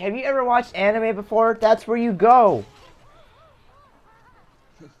 Bitch, have you ever watched anime before? That's where you go.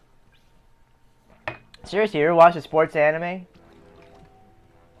 Seriously, you ever watched a sports anime?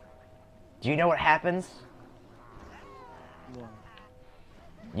 Do you know what happens? What?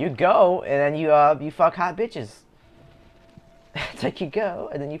 You go, and then you fuck hot bitches. It's like you go,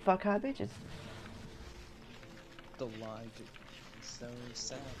 and then you fuck hot bitches. The logic is so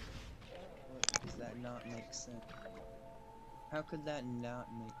sad. Does that not make sense? How could that not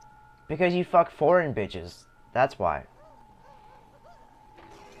make sense? Because you fuck foreign bitches. That's why.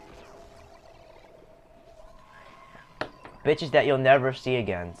 Bitches that you'll never see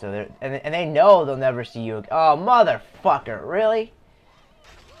again. So they're and they know they'll never see you. Oh, motherfucker! Really?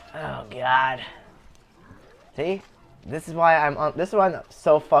 Oh God. See? This is why I'm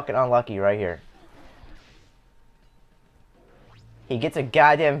so fucking unlucky right here. He gets a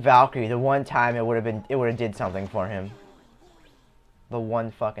goddamn Valkyrie the one time it would have did something for him. The one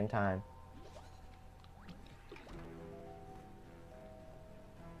fucking time.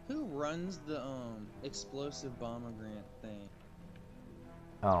 Who runs the explosive pomegranate thing?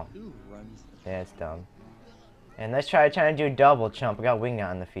 Oh, Who runs the yeah, it's dumb. And let's try to do a double jump. I got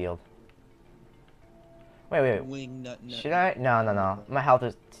Wingnut in the field. Wait. wing nut? Should I? No. My health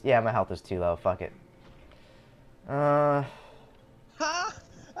is too low. Fuck it. Ha!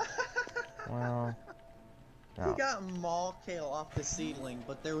 Well. He No. got Malkale off the seedling,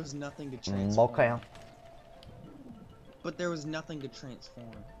 but there was nothing to transform. Okay. But there was nothing to transform.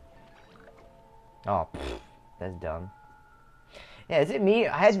 Oh, pfft, that's dumb. Yeah, is it me?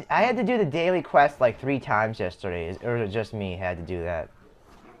 I had to do the daily quest like 3 times yesterday. Or is it just me had to do that?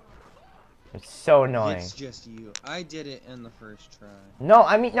 It's so annoying. It's just you. I did it in the first try. No,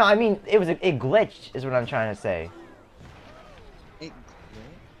 I mean it glitched is what I'm trying to say. It glitched?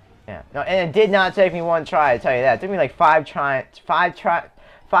 Yeah. No, and it did not take me 1 try, I tell you that. It took me like 5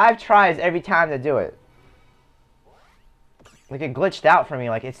 tries every time to do it. like it glitched out for me.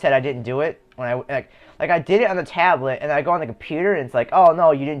 Like it said I didn't do it when I like I did it on the tablet, and I go on the computer, and it's like, oh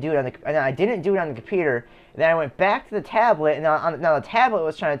no, you didn't do it on the. And then I didn't do it on the computer, and then I went back to the tablet, and now the tablet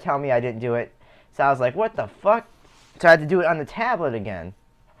was trying to tell me I didn't do it. So I was like, what the fuck? So I had to do it on the tablet again.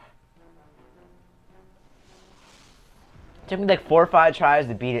 It took me like 4 or 5 tries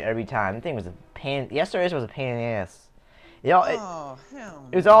to beat it every time. The thing was a pain. Yesterday's was a pain in the ass. Oh, hell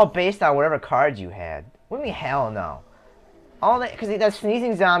It was all based on whatever cards you had. What do you mean, hell no? All that, because that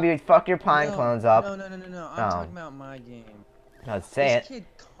sneezing zombie would fuck your pine clones up. No. I'm talking about my game. Let's say This kid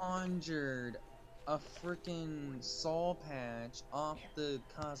conjured a freaking soul patch off the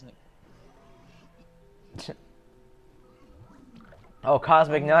cosmic. Oh,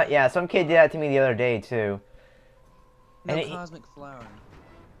 Cosmic Nut? Yeah, some kid did that to me the other day, too. No, And cosmic flower.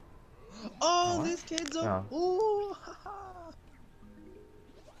 Oh, What? this kid's a. No. Ooh, haha.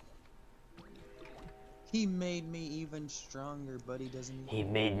 He made me even stronger, but he doesn't. He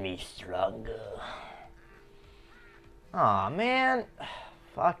made me stronger. Aw, man.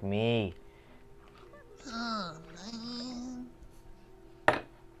 Fuck me. Oh, man.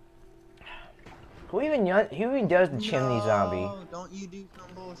 Who even does the chimney zombie? No, don't you do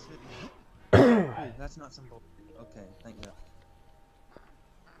some bullshit. Ooh, that's not some bullshit. Okay, thank God.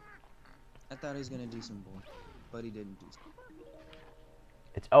 I thought he was gonna do some bullshit, but he didn't do some.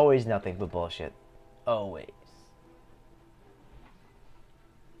 It's always nothing but bullshit. Always.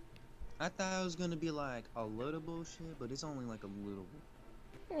 I thought it was gonna be like a load of bullshit, but it's only like a little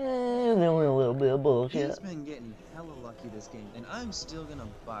bit. Only a little bit of bullshit. He's been getting hella lucky this game, and I'm still gonna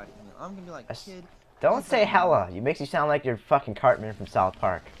body him. I'm gonna be like, kid. Don't say hella. It makes you sound like you're fucking Cartman from South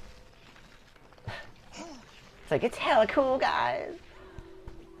Park. It's like, it's hella cool, guys.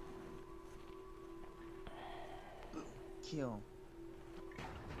 Kill.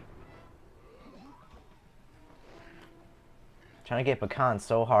 Trying to get pecan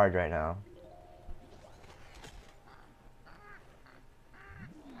so hard right now.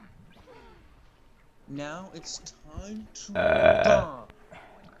 Now it's time to die.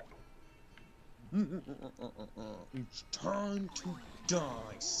 It's time to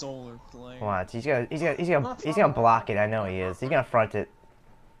die, Solar Flare. Watch, he's gonna block it. I know he is. He's gonna front it,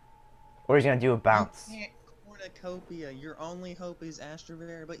 or he's gonna do a bounce. You can't cornucopia. Your only hope is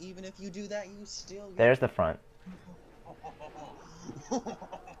Astrovare, but even if you do that, you still get... There's the front.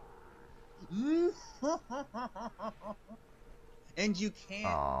 And you can't.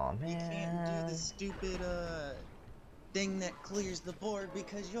 Aw, You can't do man. the stupid thing that clears the board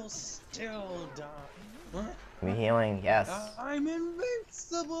because you'll still die. Huh? Me healing, yes. I'm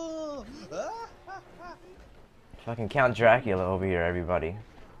invincible. Fucking Count Dracula over here, everybody.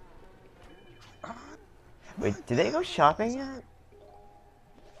 Wait, did they go shopping yet?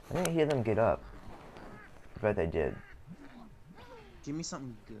 I didn't hear them get up. I bet they did. Give me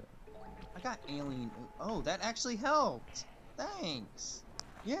something good. I got alien. Oh, that actually helped. Thanks.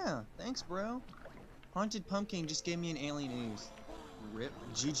 Yeah, thanks, bro. Haunted Pumpkin just gave me an alien ooze. Rip.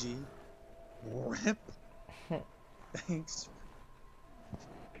 GG. Rip. Thanks.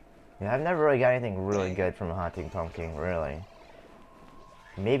 Yeah, I've never really got anything really good from a Haunting Pumpkin, really.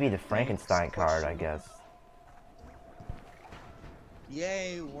 Maybe the Frankenstein card, I guess.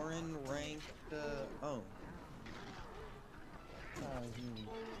 Yay, we're in rank, oh.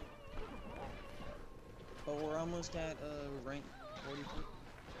 But we're almost at, rank 42.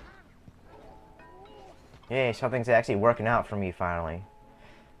 Yay, something's actually working out for me, finally.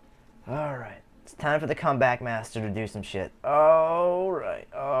 Alright. It's time for the Comeback Master to do some shit. Alright,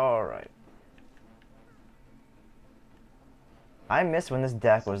 alright. I miss when this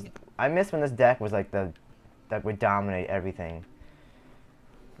deck was like that would dominate everything.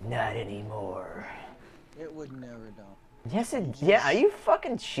 Not anymore. It would never die. Yes, yeah. Are you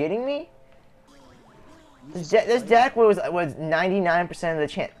fucking shitting me? This deck was 99% of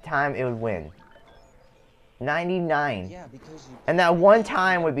the time it would win. 99. Yeah, because you And that one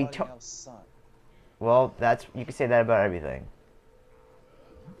time would be everybody else sucked. well. You can say that about everything.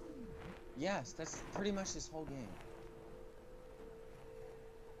 Yes, that's pretty much this whole game.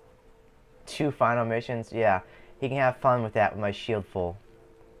 2 final missions. Yeah, he can have fun with that with my shield full.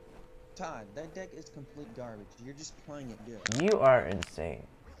 Todd, that deck is complete garbage. You're just playing it good. You are insane.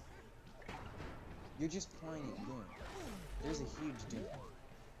 You're just playing it good. There's a huge difference.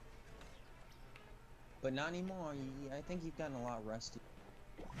 But not anymore. I think you've gotten a lot rusty.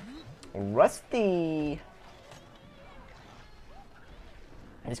 Rusty.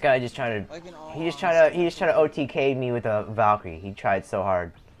 This guy just trying to. Like in all He just tried to OTK me with a Valkyrie. He tried so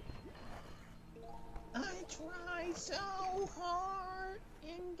hard. I try so hard.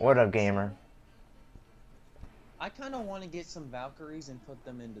 What up, gamer? I kind of want to get some Valkyries and put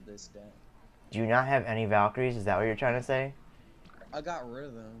them into this deck. Do you not have any Valkyries? Is that what you're trying to say? I got rid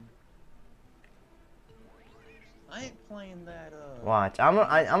of them. I ain't playing that. Watch. I'm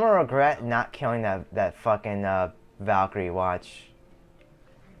gonna regret not killing that fucking Valkyrie. Watch.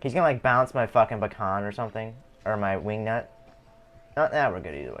 He's gonna like bounce my fucking Bakan or something, or my Wingnut. Not that we're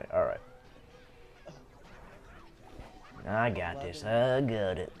good either way. All right. I got this. I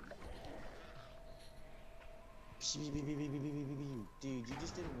got it. Dude, you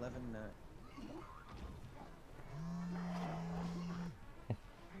just did 11 nut.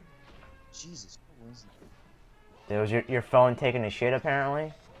 Jesus, what was it? It was your phone taking a shit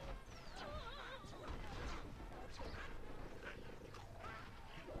apparently.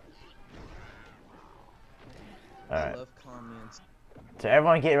 I Alright. love comments. So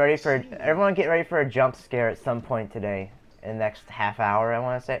everyone get ready for a jump scare at some point today. In the next half hour, I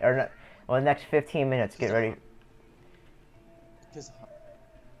want to say, or not, well, the next 15 minutes. Get ready. Cause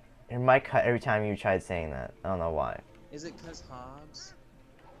Your mic cut every time you tried saying that. I don't know why. is it cause Hobbs?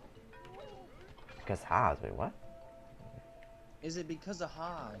 Because Hobbs. Wait, what? Is it because of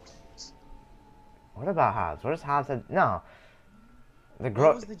Hobbs? What about Hobbs? What does Hobbs have? No. The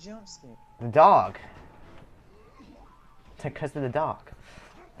What was the jump scare? The dog. It's because of the dog.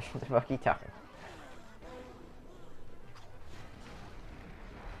 What the fuck are you talking?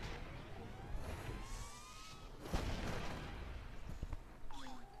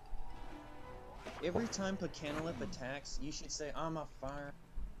 Every time Pecanolip attacks, you should say, I'm a fire.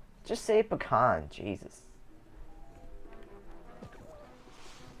 Just say pecan. Jesus.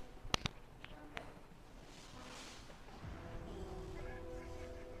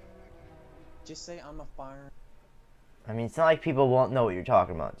 Just say, I'm a fire. I mean, it's not like people won't know what you're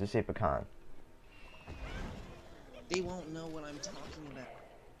talking about. Just say pecan. They won't know what I'm talking about.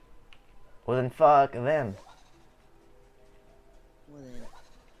 Well then fuck them. What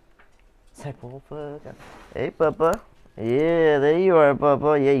It's like, well, fuck. Hey, Papa. Yeah, there you are,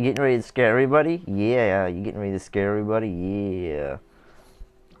 Papa. Yeah, you getting ready to scare everybody? Yeah, you getting ready to scare everybody? Yeah.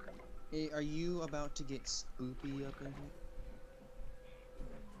 Hey, are you about to get spoopy up in here?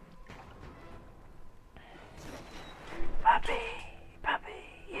 Puppy,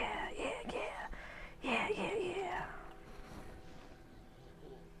 yeah.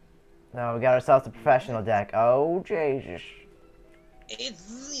 No, we got ourselves a professional deck. Oh, Jesus.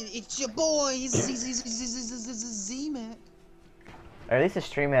 It's your boy, Z-Mac. Or at least the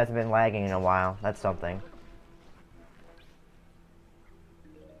stream hasn't been lagging in a while. That's something.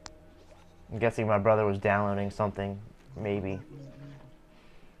 I'm guessing my brother was downloading something. Maybe.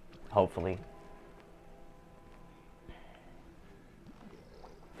 Hopefully.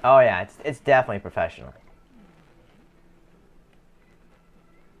 Oh yeah, it's definitely professional.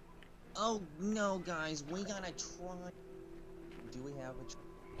 Oh no, guys, we gotta try. Do we have a try?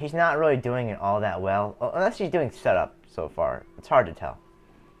 He's not really doing it all that well. Unless he's doing setup so far. It's hard to tell.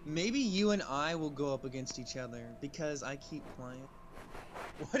 Maybe you and I will go up against each other because I keep playing.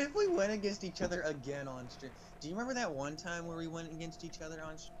 What if we went against each other again on stream? Do you remember that one time where we went against each other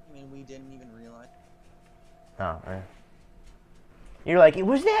on stream and we didn't even realize? Oh, yeah. You're like,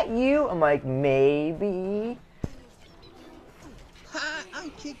 was that you? I'm like, maybe. Ha! I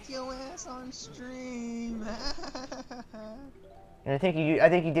kicked your ass on stream. And I think you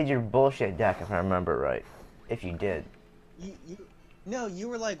did your bullshit deck if I remember right. If you did. No, you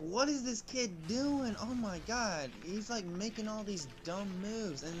were like, what is this kid doing? Oh my god, he's like making all these dumb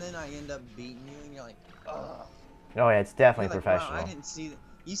moves, and then I end up beating you, and you're like, ugh. Oh yeah, it's definitely You're like, professional. wow, I didn't see that.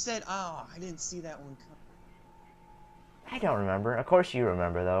 You said, oh, I didn't see that one coming. I don't remember. Of course you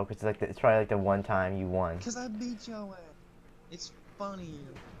remember though, because it's probably like the one time you won. Cause I beat your ass. It's funny.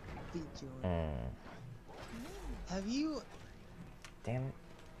 I beat your ass. Have you? Damn it.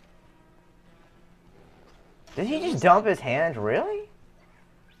 Did he just dump his hand? Really?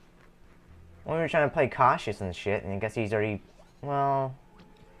 When we were trying to play cautious and shit, and I guess he's already, well,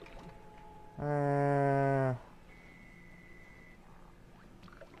 yeah,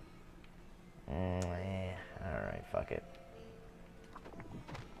 alright, fuck it.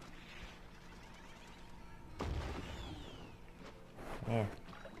 Yeah.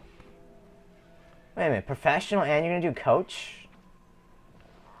 Wait a minute, professional and you're gonna do coach?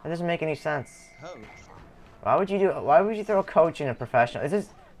 That doesn't make any sense. Coach. Why would you throw a coach in a professional? Is this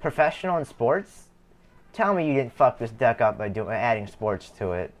professional in sports? Tell me you didn't fuck this deck up by adding sports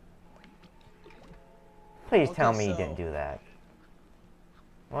to it. Please tell me you didn't do that.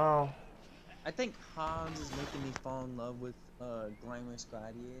 Well, I think Hobbs is making me fall in love with Glamorous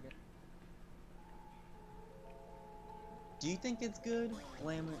Gladiator. Do you think it's good?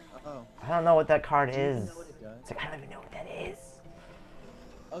 Oh. I don't know what that card Do you even is. know what it does? It's like, I don't even know what that is.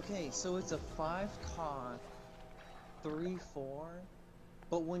 Okay, so it's a 5 cost, 3/4,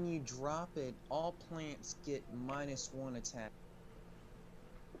 but when you drop it, all plants get -1 attack.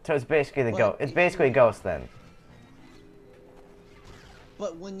 So it's basically the But ghost. It's if basically you- Ghost then.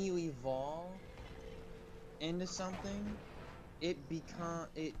 But when you evolve into something, it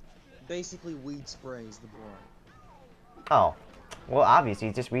basically weed sprays the board. Oh. Well, obviously,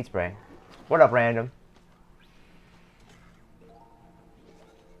 it's just Weed Spray. What up, Random?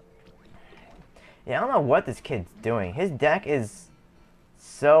 Yeah, I don't know what this kid's doing. His deck is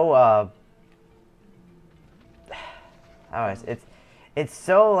so, it's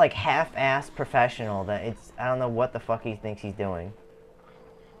so, like, half-assed professional that I don't know what the fuck he thinks he's doing.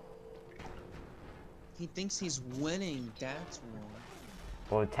 He thinks he's winning, that's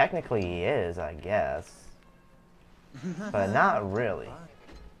Well, technically he is, I guess. why. But not really.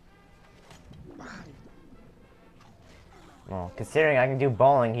 Well, considering I can do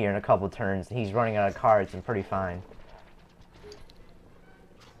bowling here in a couple turns, and he's running out of cards, I'm pretty fine.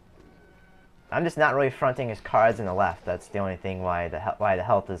 I'm just not really fronting his cards in the left. That's the only thing why the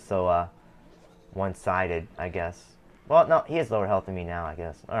health is so one-sided, I guess. Well, no, he has lower health than me now, I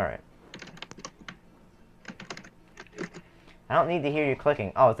guess. All right. I don't need to hear you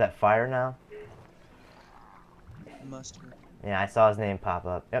clicking. Oh, is that fire now? Must be. Yeah, I saw his name pop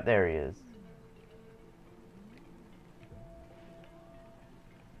up. Yep, there he is.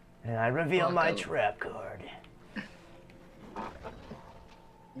 And I reveal my trap card.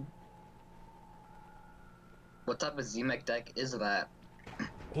 What type of Z-Mech deck is that?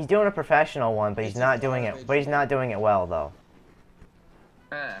 He's doing a professional one, but he's It's a not doing it. garbage But he's not one. doing it well, though.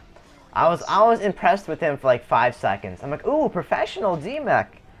 Eh. I was impressed with him for like 5 seconds. I'm like, ooh, professional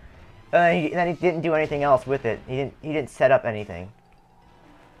Z-Mech. And then he didn't do anything else with it. He didn't set up anything.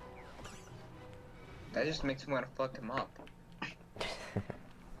 That just makes me want to fuck him up.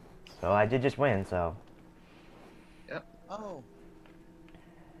 So I did just win. So Oh.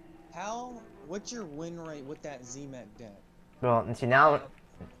 What's your win rate with that Z-Mech deck? well, and see now.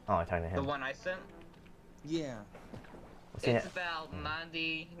 Oh, I'm talking to The him. one I sent? Yeah. See, It's about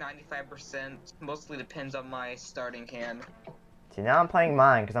 90-95%. Mostly depends on my starting hand. see, now I'm playing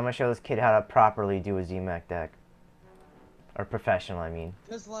mine because I'm gonna show this kid how to properly do a Z-Mech deck. Or professional, I mean.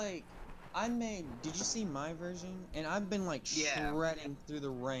 Cause like, did you see my version? And I've been like Yeah. shredding through the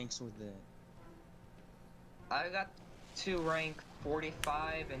ranks with it. I got to rank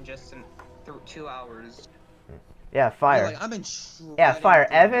 45 in just 2 hours. Yeah, fire. Like, I've been shredding Yeah, fire.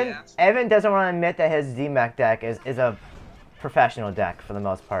 through Evan. Yeah. Evan doesn't want to admit that his Z-Mech deck is a professional deck for the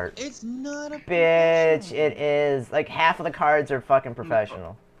most part. It's not a Bitch, professional. it is. Like half of the cards are fucking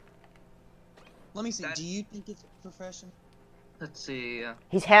professional. Let me see. That- Do you think it's professional? Let's see.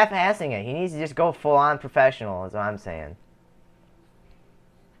 He's half-assing it. He needs to just go full-on professional, is what I'm saying.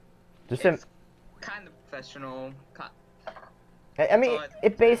 Just It's kind of professional. I mean, so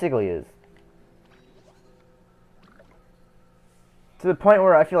it basically is. To the point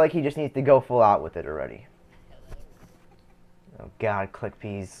where I feel like he just needs to go full out with it already. Oh god, click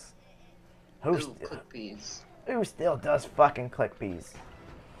peas. Ooh, clickpeas. Who still does fucking click peas?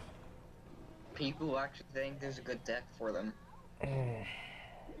 People who actually think there's a good deck for them.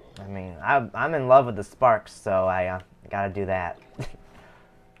 I mean, I'm in love with the Sparks, so I gotta do that.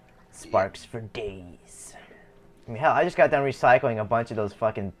 Sparks for days. I mean, hell, I just got done recycling a bunch of those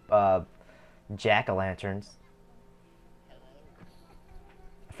fucking jack-o'-lanterns.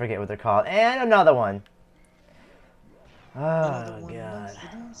 I forget what they're called. And another one. Another Oh one god. bites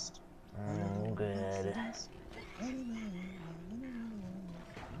the dust. Oh good.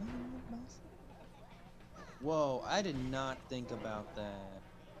 Whoa, I did not think about that.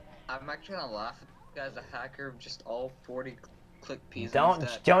 I'm actually gonna laugh at you guys, a hacker of just all 40 clickpeas. in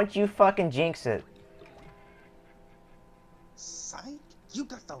his deck. Don't you fucking jinx it. Psych? You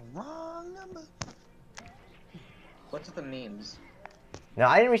got the wrong number. What's with the memes? No,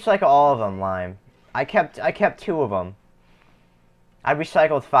 I didn't recycle all of them, Lime. I kept 2 of them. I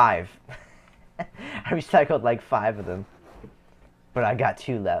recycled 5. I recycled like 5 of them. But I got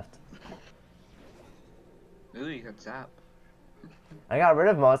 2 left. Ooh, you got zap. I got rid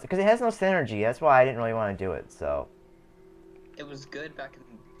of most because it has no synergy. That's why I didn't really want to do it. So It was good back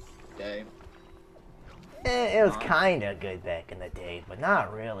in the day. it was kind of good back in the day, but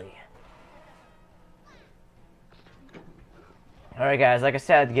not really. All right, guys. Like I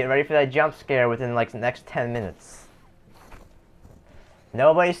said, get ready for that jump scare within like the next 10 minutes.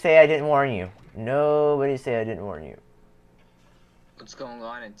 Nobody say I didn't warn you. Nobody say I didn't warn you. What's going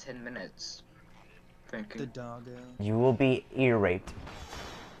on in 10 minutes? The thinking. doggo. You will be ear raped.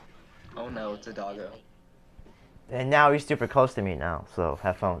 Oh no, it's a doggo. And now he's super close to me now, so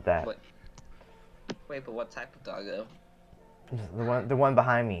have fun with that. What? Wait, but what type of doggo? The one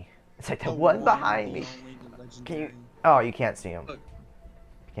behind me. It's like the one behind me. Can you? Legendary. Oh, you can't see him. Look.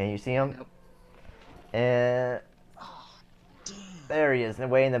 Can you see him? Nope. And Oh, damn. there he is,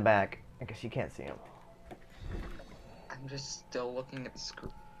 way in the back. I guess you can't see him. I'm just still looking at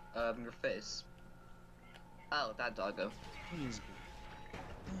the your face. Oh, that doggo. Please.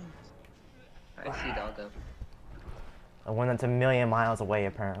 I see doggo. A one that's a million miles away,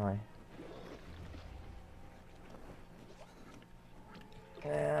 apparently.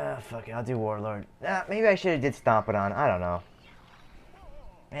 Fuck it, I'll do Warlord. Maybe I should have did Stompodon. I don't know.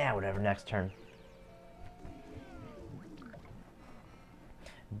 Yeah, whatever. Next turn.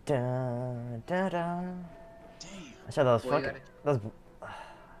 Da da da. Damn. I saw those Well, you fucking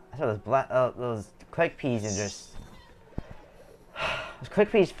I saw those black those click peas and just those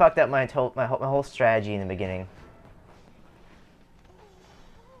click peas fucked up my whole strategy in the beginning.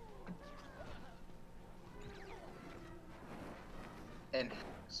 And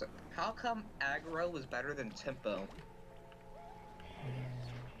so, how come aggro was better than tempo?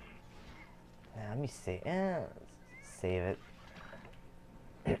 Let me see. Save it.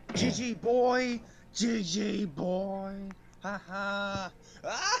 GG boy! GG boy! Haha!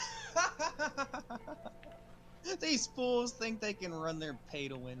 These fools think they can run their pay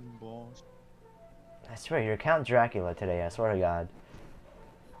to win bullshit. I swear, you're Count Dracula today. I swear to God.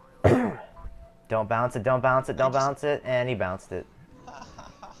 Don't bounce it. Don't bounce it. Don't bounce it. And he bounced it.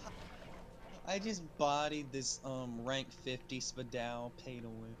 I just bodied this rank 50 Spadal pay to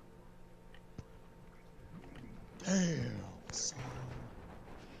win. Damn, son.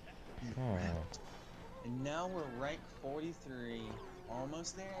 You wrecked. And now we're rank 43.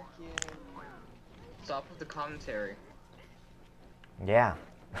 Almost there, kid. Stop with the commentary. Yeah.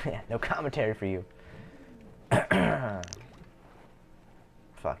 No commentary for you. Fuck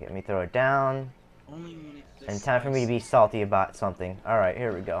it. Let me throw it down. Only when it's And time for me to be salty about something. Alright,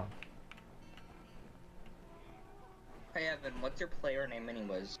 here we go. Hey Evan, what's your player name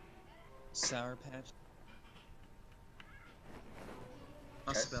anyways? Sour Patch.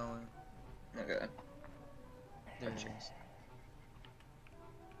 I'll Okay. spell it. Okay. There it Gotcha. is.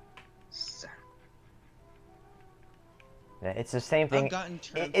 Yeah, it's the same thing. I've gotten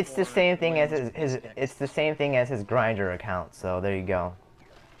turned It's the for same thing as wins his with it's the same thing as his grinder account. So there you go.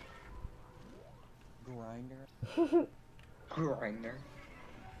 Grinder. Grinder.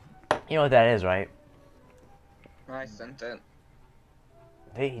 You know what that is, right? I sent it.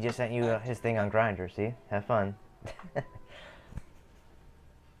 Hey, he just sent you his thing on Grinder. See, have fun.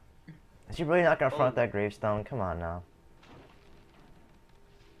 Is he really not gonna front that gravestone? Come on now.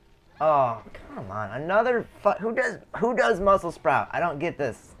 Oh, come on! Another who does Muscle Sprout? I don't get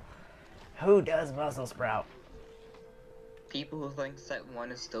this. Who does Muscle Sprout? People who think set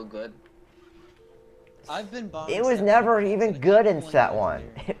 1 is still good. I've been bombing. It was set never one even since good in playing set 1.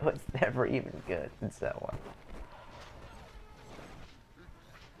 Legendary. It was never even good in set 1.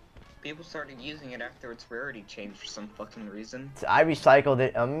 People started using it after its rarity changed for some fucking reason. So I recycled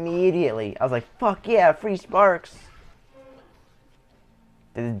it immediately. I was like, fuck yeah, free sparks.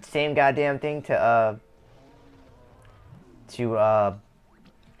 Did the same goddamn thing to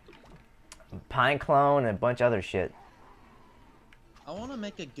Pine Clone and a bunch of other shit. I want to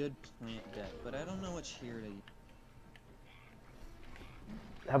make a good plant deck, but I don't know which here to use.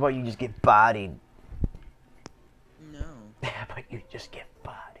 How about you just get bodied? No. How about you just get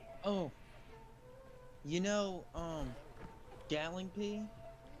bodied? Oh. You know, Gatling Pea?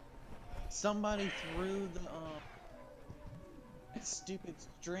 Somebody threw the, stupid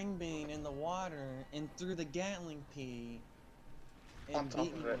string bean in the water and threw the Gatling Pea On and top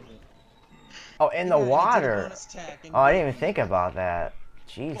beat of me it. with it. Oh, in Yeah, the he did a water. bonus attack and Oh, I beat didn't even me. think about that.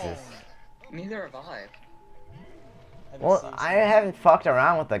 Jesus. Neither have I. Have you Well, seriously- I haven't fucked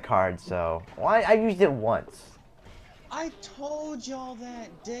around with the card, so why? I used it once. I told y'all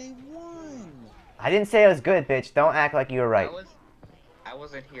that day one. I didn't say it was good, bitch. Don't act like you were right. I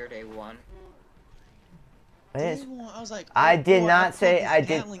wasn't here day 1. I Day didn't, one, I was like, I oh, did boy, not fucked say this I did-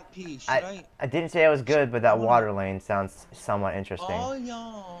 Gatling Pea. Should I? I didn't say it was good, but that Hold on. water lane sounds somewhat interesting. All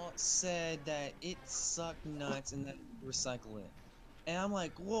y'all said that it sucked nuts and that recycle it. And I'm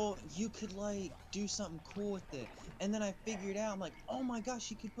like, well, you could like do something cool with it. And then I figured out, I'm like, oh my gosh,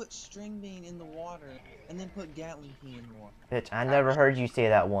 you could put string bean in the water and then put Gatling Pea in the water. Bitch, I never heard you say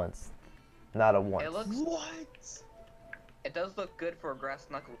that once. Not a once. It looks. What? It does look good for a grass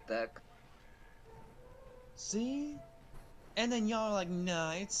knuckle deck. See? And then y'all are like,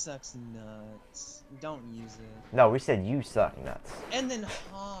 nah, it sucks nuts. Don't use it. No, we said you suck nuts. And then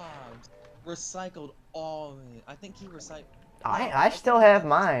Hobbs recycled all of it. I think he recycled. I still have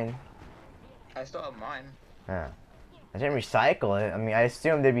mine. I still have mine. Yeah. I didn't recycle it. I mean, I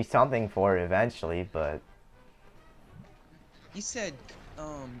assumed there'd be something for it eventually, but You said,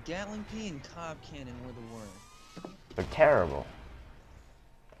 Gatling Pea and Cobb Cannon were the worst. they're terrible.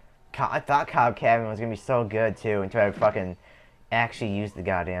 I thought Cobb Cannon was gonna be so good too until I fucking actually used the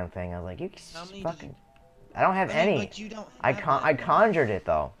goddamn thing. I was like, you How many did fucking. you? I don't have I mean, any. but you don't I have I that. conjured it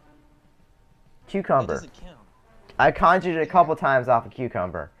though. That Cucumber. doesn't count. I conjured it a couple times off a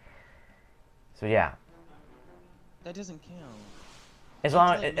cucumber. So yeah, That doesn't count. as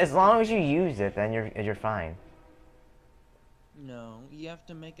That's long like as you use it, then you're fine. No, you have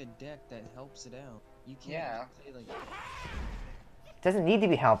to make a deck that helps it out. You can't Yeah. say like, It doesn't need to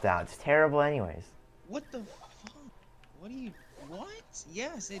be helped out. It's terrible anyways. what the fuck? What do you? What?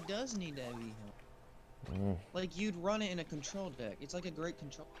 Yes, it does need to be helped. Mm, Like you'd run it in a control deck. It's like a great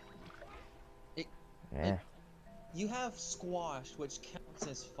control. yeah. You have squash, which counts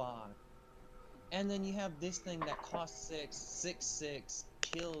as 5. And then you have this thing that costs 6, 6,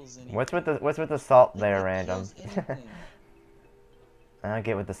 kills anything. What's with the salt Like, there, it random? kills anything. I don't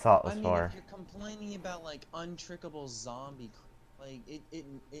get what the salt was I mean, for. if you're complaining about like untrickable zombie, like it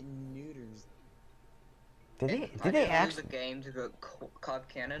neuters. Did I they didn't lose actually? a game to the Cobb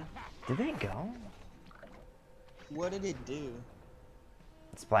Cannon. Did they go? What did it do?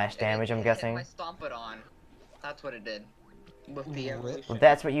 Splash damage, It I'm hit guessing. My Stompodon. That's what it did. With the Rip. evolution. Well,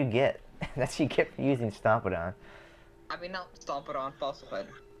 that's what you get. That's what you get for using Stompodon. I mean, not Stompodon, Fossilhead.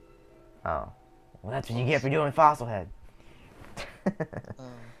 Oh. Well, that's what you get for doing Fossil Head.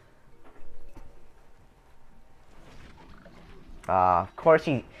 Of course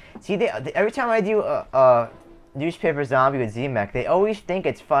he. See, every time I do a newspaper zombie with Z-Mech, they always think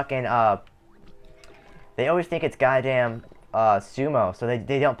it's fucking They always think it's goddamn sumo, so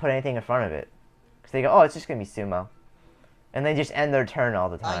they don't put anything in front of it. Cause they go, oh, it's just gonna be sumo, and they just end their turn all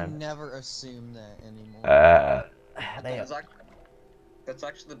the I time. never assume that anymore. They, That's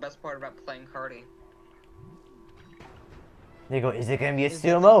actually the best part about playing Hardy. they go, is it gonna be a Is that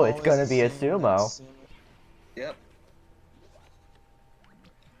they sumo? It's always gonna be a assume that sumo. Yep.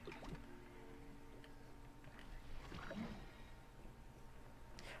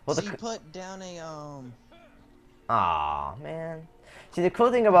 Well, So you put down a Aw, man. See, the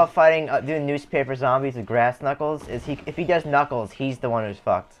cool thing about fighting, doing newspaper zombies with grass knuckles is if he does knuckles, he's the one who's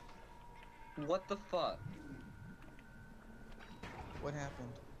fucked. What the fuck? What happened?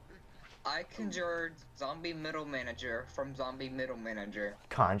 I conjured Zombie Middle Manager from Zombie Middle Manager.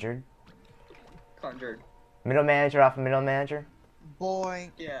 Conjured. Conjured. Middle manager off of middle manager.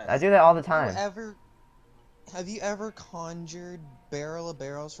 Boy, Yes. I do that all the have time. you ever conjured Barrel of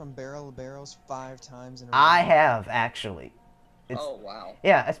Barrels from Barrel of Barrels 5 times in a row? I have, actually. It's, Oh, wow.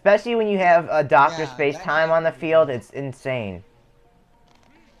 yeah, especially when you have a Dr. Yeah, Space that Time on the happened. field, it's insane.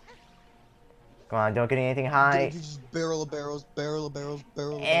 Come on, don't get anything high. You just Barrel of Barrels, Barrel of Barrels,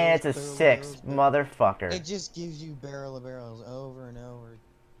 Barrel of And it's Barrels, a Barrel of 6, Barrels, motherfucker. It just gives you Barrel of Barrels over and over.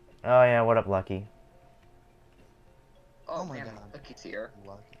 Oh yeah, what up, Lucky? Oh, Oh my man, God. Lucky's here.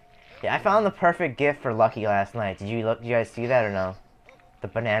 Lucky. Yeah, I found the perfect gift for Lucky last night. Did you guys see that or no? The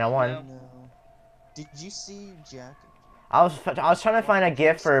banana one? No. No. Did you see Jack? I was trying to find a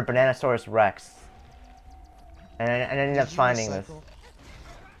gift for Bananosaurus Rex. And I ended up Did you finding this. recycle-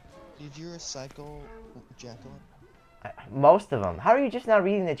 Did you recycle Jacqueline? Most of them. How are you just not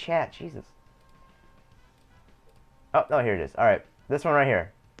reading the chat? Jesus. Oh, no, here it is. Alright. This one right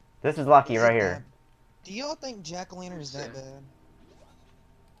here. This is Lucky Is right it here. bad? Do y'all think Jack-o'-lantern is that Same. bad?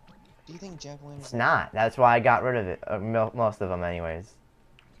 Do you think Jack-o'-lantern It's not. That's why I got rid of it. Most of them, anyways.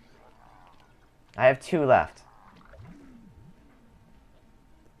 I have 2 left.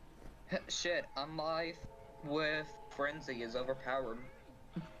 Shit, Unlife with Frenzy is overpowered.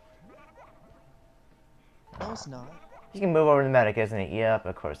 No, it's not. You can move over to the medic, isn't it? Yep,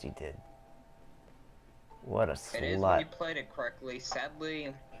 of course he did. What a It is when slut. you played it correctly.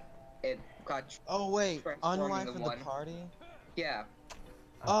 Sadly, it got... Oh wait, Transforming Unlife the of the one. Party? Yeah.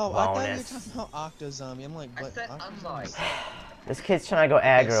 Oh, I thought you were Bonus. talking about Octozombie. I'm like, I what? said Octozombie? Unlife. This kid's trying to go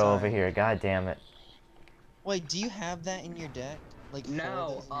aggro sorry. over here. God damn it. Wait, do you have that in your deck? Like four of No,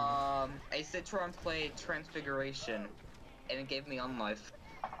 those in your deck? a Citron played Transfiguration, and it gave me Unlife.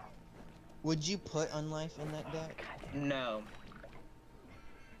 Would you put Unlife in that deck? No.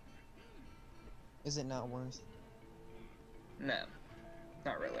 Is it not worth? No.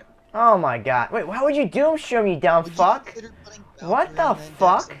 Not really. Oh my god. Wait, why would you doom show me, dumb Would you fuck? consider putting What Valkyrie the in that deck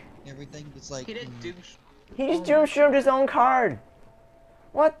fuck? so everything is like. He didn't do... He just doom shroomed his own card.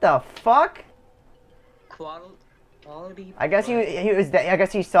 What the fuck? Quality. I guess he was. I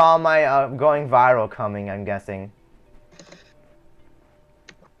guess he saw my going viral coming. I'm guessing.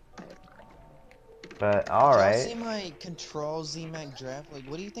 But all Did y'all right. see my Control Z-Mac draft? Like,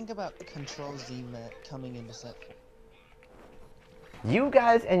 what do you think about Control Z-Mac coming into set 4? You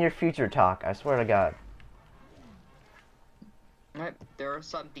guys and your future talk. I swear to God. Right, there are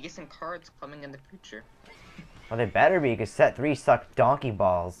some decent cards coming in the future. Well, they better be, because set 3 sucked donkey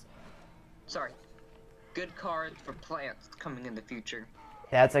balls. Sorry. Good cards for plants coming in the future.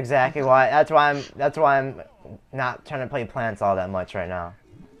 That's exactly why. That's why I'm not trying to play plants all that much right now.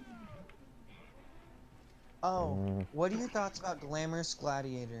 Oh, what are your thoughts about Glamorous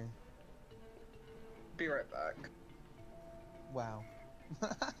Gladiator? Be right back. Wow.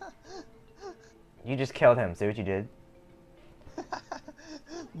 You just killed him. See what you did?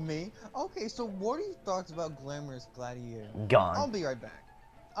 Me? Okay, so what are your thoughts about Glamorous Gladiator? I'll Gone. be right back.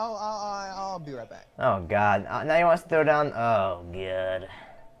 I'll be right back. Oh God. Now he wants to throw down. Oh God.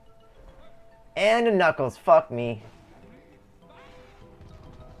 And a Knuckles. Fuck me.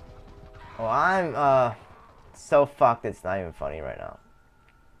 Well, I'm so fucked. It's not even funny right now.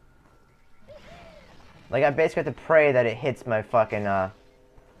 Like, I basically have to pray that it hits my fucking that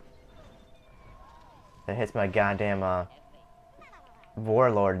hits my goddamn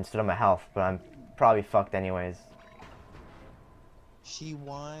warlord instead of my health, but I'm probably fucked anyways. She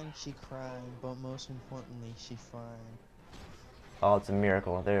whined, she cried, but most importantly, she fried. Oh, it's a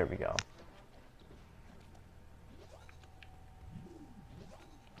miracle. There we go.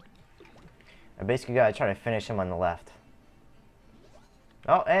 I basically gotta try to finish him on the left.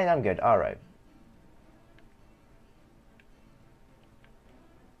 Oh, and I'm good. Alright.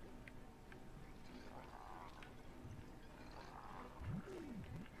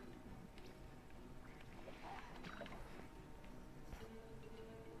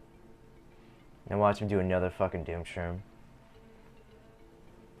 And watch him do another fucking Doom Shroom.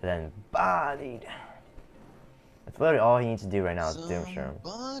 Then bodied. That's literally all he needs to do right now is Doom Shroom.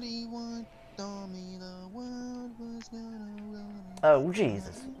 Somebody once told me the world was gonna run. Oh,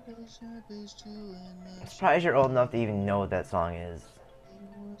 Jesus. I'm surprised you're old enough to even know what that song is.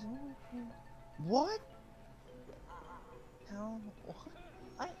 What? How? What?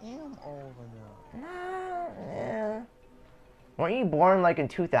 I am old enough. Yeah. Weren't you born like in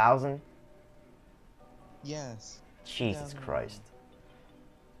 2000? Yes. Jesus 2001. Christ.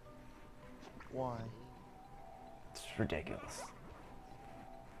 Why? It's ridiculous.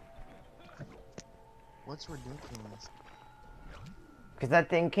 What's ridiculous? Because that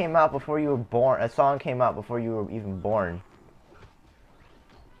thing came out before you were born. A song came out before you were even born.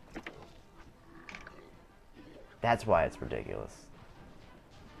 That's why it's ridiculous.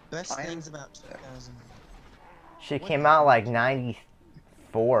 Best I am- things about 2000. Shit What came the- out like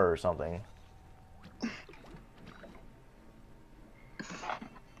 94 or something.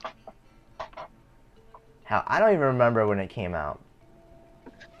 Hell, I don't even remember when it came out.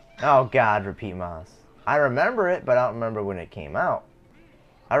 Oh God, Repeat Moss. I remember it, but I don't remember when it came out.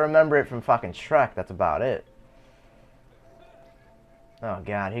 I remember it from fucking Shrek, that's about it. Oh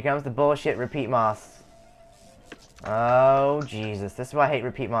God, here comes the bullshit Repeat Moss. Oh Jesus, this is why I hate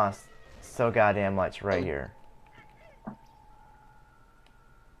Repeat Moss so goddamn much right here.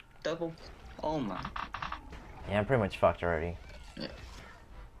 Double. Oh my. Yeah, I'm pretty much fucked already.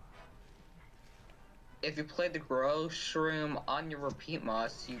 If you played the Grow Shroom on your Repeat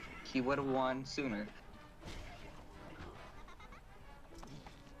Moss, he would have won sooner.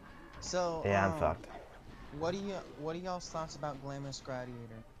 So, Yeah, I'm fucked. What are y'all's thoughts about Glamorous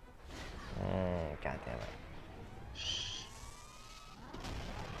Gladiator? God damn it. Shh.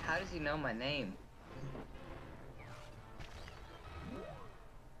 How does he know my name?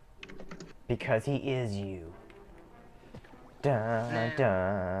 Because he is you. Dun, Nah.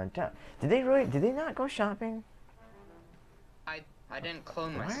 dun, dun. Did they not go shopping? I didn't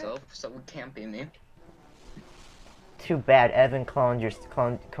clone What? myself, so it can't be me. Too bad Evan cloned you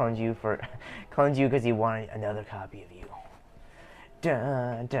cloned you because he wanted another copy of you.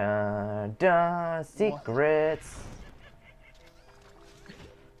 Dun dun dun, secrets.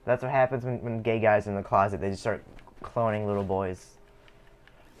 That's what happens when gay guys are in the closet. They just start cloning little boys.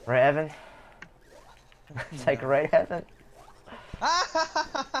 Right, Evan? It's like, right, Evan?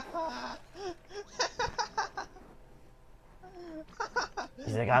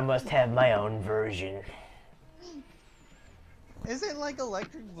 He's like, I must have my own version. Isn't like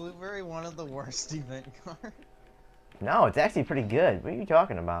Electric Blueberry one of the worst event cards? No, it's actually pretty good. What are you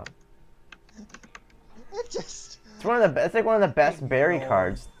talking about? It just It's one of the. It's like one of the best berry Ignore.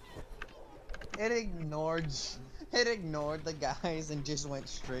 cards. It ignored. It ignored the guys and just went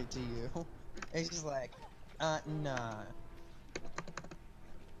straight to you. It's just like, nah.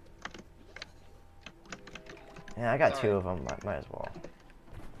 Yeah, I got Sorry. two of them. Might as well.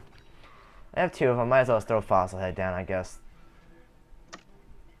 I have two of them. Might as well throw Fossil Head down, I guess.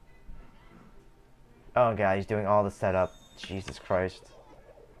 Oh god, he's doing all the setup. Jesus Christ.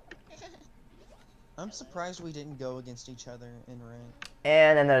 I'm surprised we didn't go against each other in rank.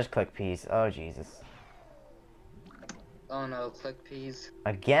 And then there's Click Peas. Oh Jesus. Oh no, click peas.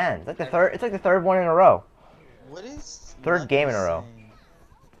 Again. It's like the third. It's like the third one in a row. What is Third Lucky game in a row. saying?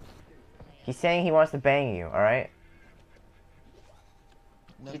 He's saying he wants to bang you. All right.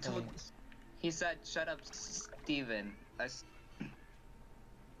 No He told- thanks. He said, "Shut up, Steven."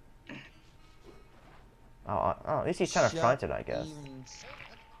 Oh, at least he's trying to Shut front it, I guess. even-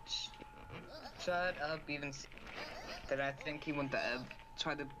 Shut up, even. Then I think he went to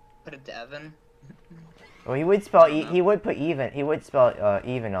tried to put it to Evan. Well, he would spell. He would put even. He would spell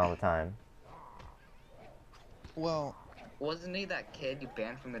even all the time. Well, Wasn't he that kid you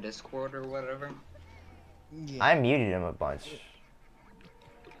banned from the Discord or whatever? yeah. I muted him a bunch.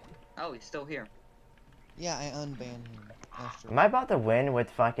 Oh, he's still here. Yeah, I unbanned him after. Am I about to win with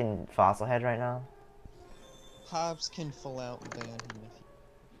fucking Fossil Head right now? Hobbs can full out ban him if he...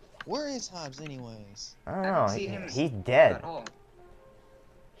 Where is Hobbs anyways? I don't I know. haven't seen him He's dead. At all.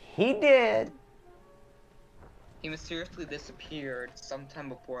 He did. He mysteriously disappeared sometime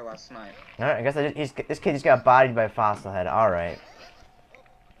before last night. Alright, I guess this kid just got bodied by Fossil Head. Alright.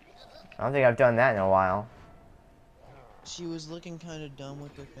 I don't think I've done that in a while. She was looking kind of dumb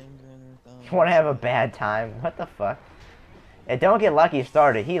with her finger and her thumb. You want to have a bad time? What the fuck? Yeah, don't get Lucky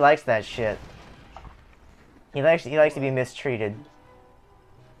started. He likes that shit. He likes to be mistreated.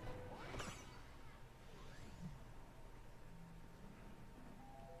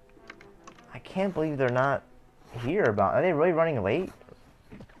 I can't believe they're not here about. Are they really running late?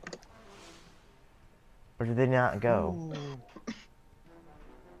 Or did they not go? Ooh. I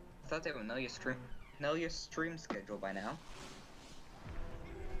thought they would know your stream schedule by now.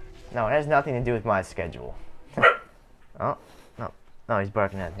 No, it has nothing to do with my schedule. Oh, no. No, he's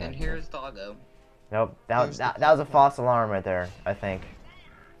barking at me. And here's Doggo. Nope, Here's the that was a false alarm right there, I think.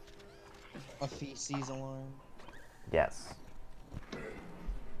 A feces alarm. Yes.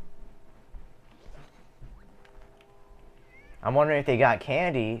 I'm wondering if they got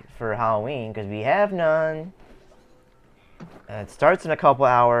candy for Halloween, because we have none. It starts in a couple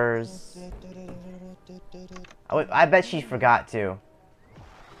hours. I bet she forgot to.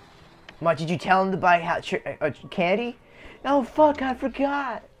 What, did you tell him to buy candy? No, fuck, I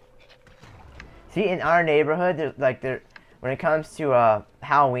forgot. See, in our neighborhood, when it comes to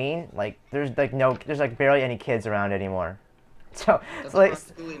Halloween, there's barely any kids around anymore. So That's it's like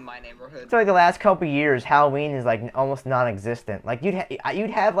practically my neighborhood. so like the last couple years, Halloween is like almost non-existent. Like you'd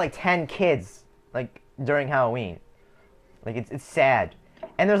have like 10 kids like during Halloween. Like it's sad,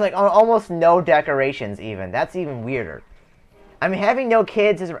 and there's like almost no decorations even. That's even weirder. I mean, having no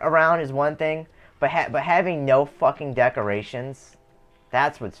kids around is one thing, but having no fucking decorations,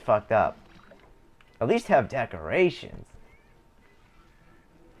 that's what's fucked up. At least have decorations.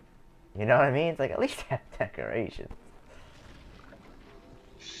 You know what I mean? It's like at least have decorations.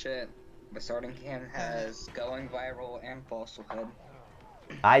 Shit. The starting can has going viral and fossil head.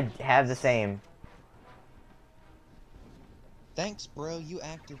 I have the same. Thanks, bro. You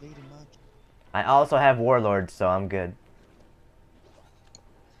activated my. I also have Warlord, so I'm good.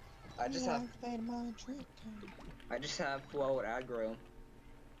 I just You have activated my trick. flow aggro.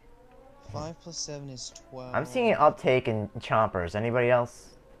 5 + 7 is 12. I'm seeing an uptake in Chompers. Anybody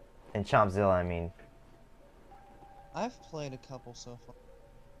else? In Chompzilla, I mean. I've played a couple so far.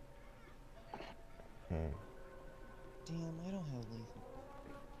 Damn, I don't have lethal.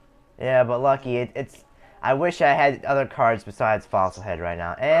 Yeah, but Lucky, it's... I wish I had other cards besides Fossil Head right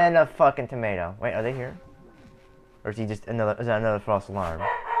now. And a fucking tomato. Wait, are they here? Or is he just another... Is that another false alarm?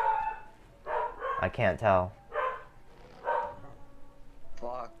 I can't tell.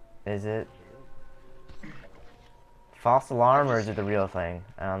 Fuck. Is it... false alarm or is it the real thing?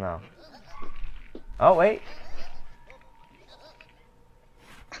 I don't know. Oh, wait.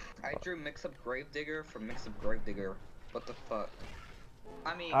 I drew Mix-Up Gravedigger from Mix-Up Gravedigger. What the fuck?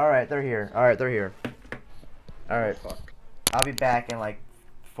 I mean... Alright, they're here. Alright, they're here. Alright. Fuck. I'll be back in like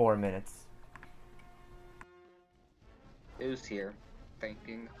 4 minutes. Who's here?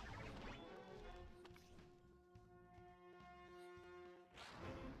 Thinking.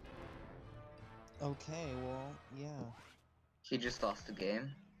 Okay, well, yeah. He just lost the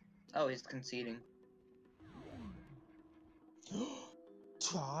game. Oh, he's conceding.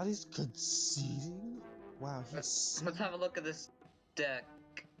 Todd is conceding? Wow, he's Let's have a look at this deck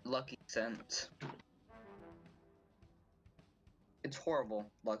Lucky sent. It's horrible,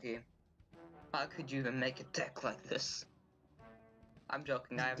 Lucky. How could you even make a deck like this? I'm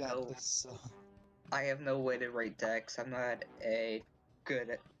joking. I got this. have no way to rate decks. I'm not a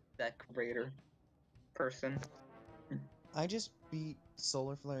good deck rater person. I just beat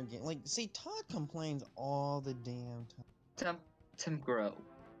Solar Flare again. Like, see, Todd complains all the damn time. Tim Grow.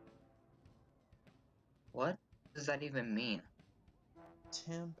 What does that even mean?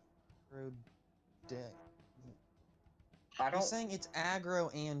 Temp aggro deck. I don't. He's saying it's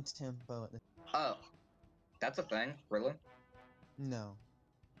aggro and tempo. Oh, that's a thing, really? No,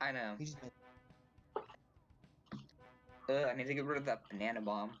 I know. he just made. I need to get rid of that banana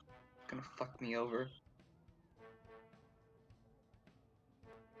bomb. It's gonna fuck me over.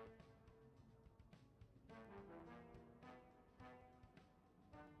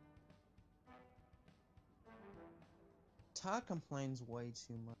 Todd complains way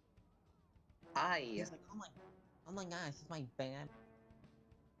too much. He's like, oh my gosh, it's my bad.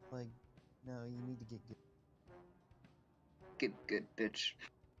 Like, no, you need to get good. Get good, bitch.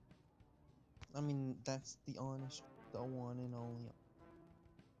 I mean, that's the honest, the one and only.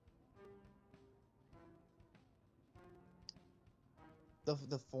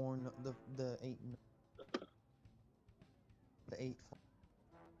 The four, the eight, the 8.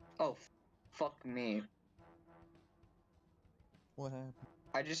 Oh, fuck me. What happened?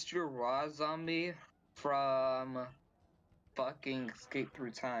 I just drew a raw zombie from fucking Escape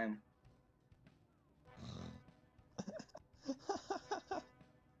Through Time.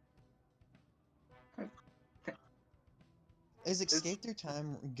 Is Escape Through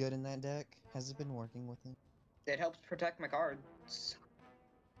Time good in that deck? Has it been working with it? It helps protect my cards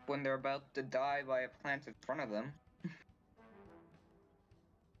when they're about to die by a plant in front of them.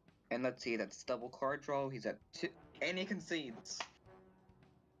 And let's see, that's double card draw. He's at 2, and he concedes.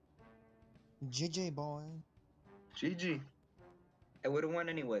 JJ boy. GG. I would have won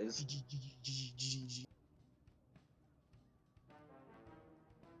anyways. GG.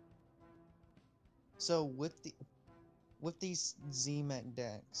 So with these ZMech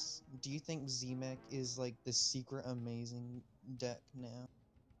decks, do you think ZMech is like the secret amazing deck now?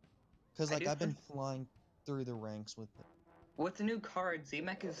 Because like I've been flying through the ranks with it. With the new card,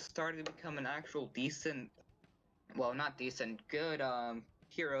 ZMech has started to become an actual decent, well, not decent, good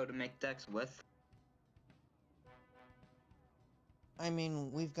hero to make decks with. I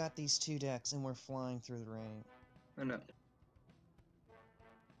mean, we've got these 2 decks and we're flying through the rank. I know.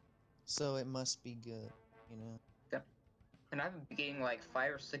 So it must be good, you know? Yep. And I've been getting like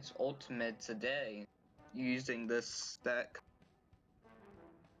 5 or 6 ultimates a day using this deck.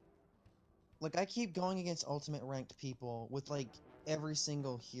 Like, I keep going against ultimate ranked people with, like, every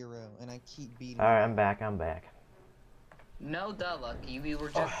single hero, and I keep beating them. Alright, I'm back. No duh, Lucky, we were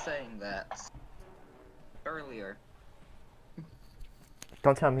just saying that earlier.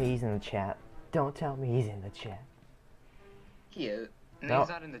 Don't tell me he's in the chat. Don't tell me he's in the chat. He is. No, No. he's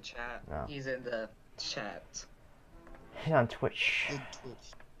not in the chat. No. He's in the chat. He's on Twitch. Good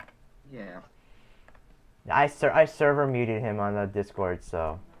Twitch. Yeah. I server muted him on the Discord,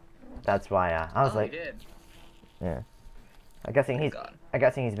 so that's why I was like, he did. yeah. I'm guessing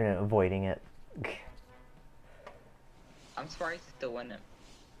he's been avoiding it. I'm surprised he's still winning.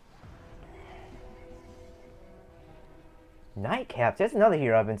 Nightcaps. There's another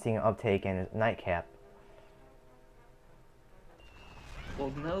hero I've been seeing uptake in, is Nightcap.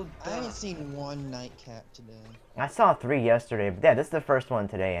 Well, no I duh. haven't seen one Nightcap today. I saw 3 yesterday, but yeah, this is the first one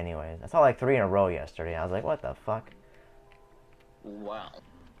today anyways. I saw like 3 in a row yesterday. I was like, what the fuck? Wow.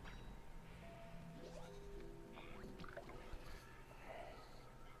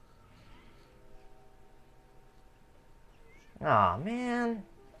 Aw, man.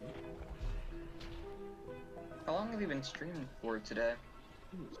 How long have you been streaming for today?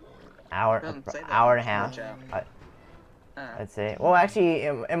 Hour Doesn't say that and a in the half. chat. I'd say. Well, actually,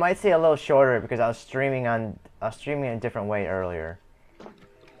 it might say a little shorter because I was streaming in a different way earlier.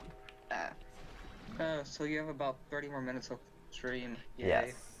 So you have about 30 more minutes of stream. Yay.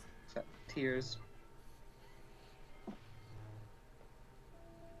 Yes. So, tears.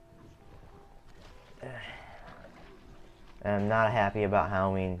 I'm not happy about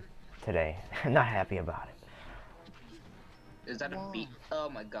Halloween today. I'm not happy about it. Is that a beat? Oh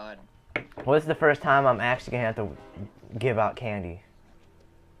my god. Well, this is the first time I'm actually gonna have to give out candy.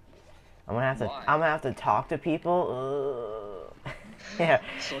 I'm gonna have to. Why? I'm gonna have to talk to people. Yeah.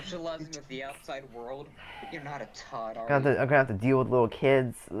 Socializing with the outside world? You're not a Todd, are I'm you? gonna have to deal with little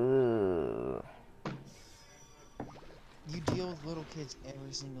kids. Ugh. You deal with little kids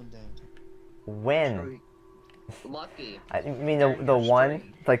every single day. When? Lucky. I mean During the your one,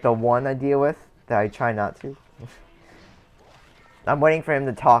 stream. like the one I deal with that I try not to. I'm waiting for him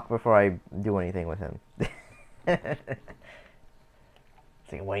to talk before I do anything with him. It's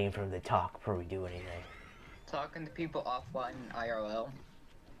like waiting for him to talk before we do anything. Talking to people offline in IRL.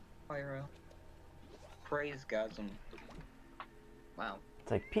 IRL. Praise Gasm. Wow.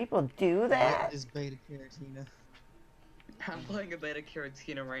 It's like people do What that. is beta carotene? I'm playing a beta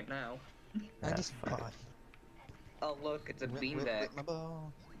Caratina right now. I Yeah, just fuck. bought. Oh look, it's a bean deck. My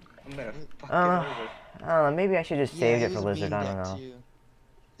ball. I'm gonna fuck Uh, it over. I don't know, maybe I should just save Yeah, it for was a Lizard, bean I don't deck,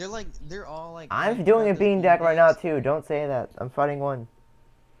 know. too. They're all like. I'm hyped doing a about those bean deck right now decks. too, don't say that. I'm fighting one.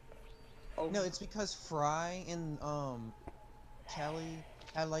 Oh, No, it's because Fry and Kelly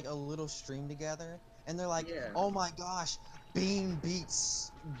had like a little stream together, and they're like, Yeah. "Oh my gosh, Bean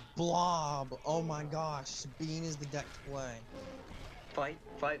beats Blob. Oh my gosh, Bean is the deck to play."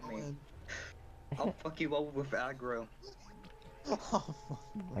 fight me. And- I'll fuck you over with aggro. oh,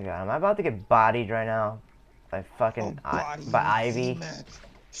 My god, am I about to get bodied right now? By fucking body by Ivy? Z-Mac.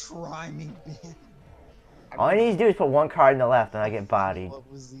 Try me, Bean. All I need to do is put one card in the left and I get bodied. What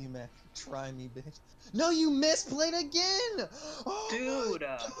was Z-Mac? Try me, bitch. No, you misplayed again. Oh my Dude,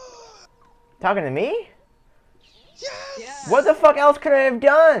 God. Talking to me? Yes. Yeah. What the fuck else could I have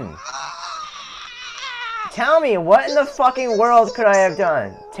done? Tell me, what in the fucking world could I have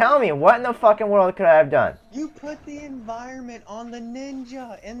done? Tell me, what in the fucking world could I have done? You put the environment on the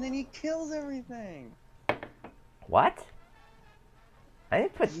ninja, and then he kills everything. What? I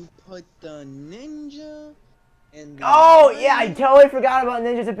didn't put... You put the ninja and the Oh, yeah, I totally forgot about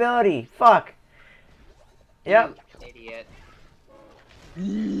Ninja's ability. Fuck. Yep. You idiot.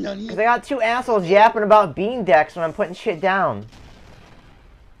 Nani? Because I got two assholes yapping about bean decks when I'm putting shit down.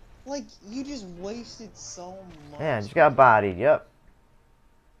 Like, you just wasted so much. Yeah, just got bodied, yep.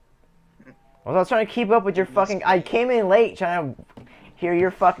 Well, I was trying to keep up with your fucking... I came in late trying to hear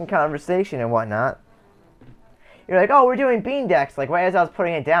your fucking conversation and whatnot. You're like, oh, we're doing bean decks. Like, right as I was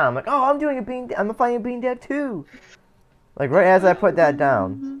putting it down, I'm like, oh, I'm playing a bean deck too. Like, right as I put that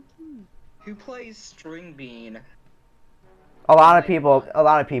down. Who plays String Bean? A lot of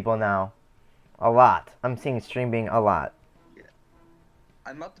people now. A lot. I'm seeing stream being a lot.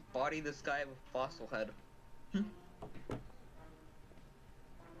 I'm about to body this guy with Fossil Head.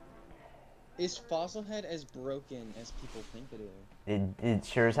 Is Fossilhead as broken as people think it is? It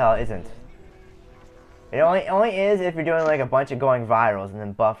sure as hell isn't. It only is if you're doing like a bunch of going virals and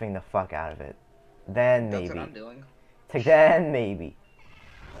then buffing the fuck out of it. Then That's maybe. what I'm doing. It's like, then maybe.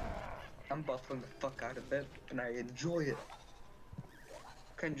 I'm buffing the fuck out of it, and I enjoy it.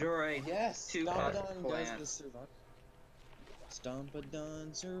 Conjure Yes, two Stompadon cost does plant. the survive.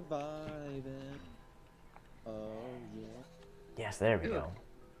 Stompadon surviving. Oh yeah. Yes, there we go.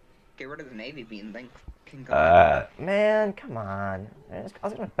 Get rid of the Navy Bean, then can go. Man, come on. I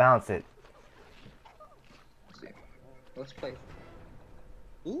was gonna bounce it. Let's play.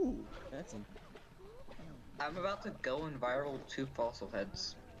 Ooh, that's in. I'm about to go in viral with 2 Fossil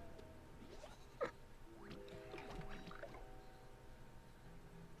Heads.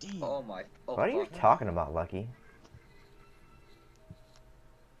 Damn. Oh my. Oh, What are you fuck. talking about, Lucky?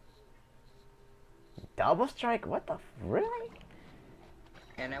 Double strike? What the really?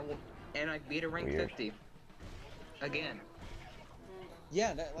 And I beat a rank Weird. 50. Again.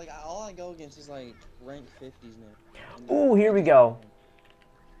 Yeah, that, like all I go against is like rank 50s now. Ooh, here we go.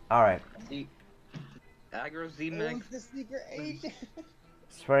 Alright. The aggro Oh, Z-Meg. the secret agent.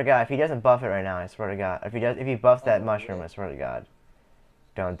 Swear to God, if he doesn't buff it right now, I swear to God. If he buffs that Oh, mushroom, yeah. I swear to God.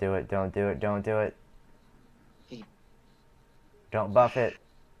 Don't do it, don't do it, don't do it. He- Don't buff it.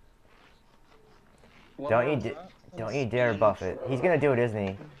 Don't you Well, Don't you dare buff it. He's gonna do it, isn't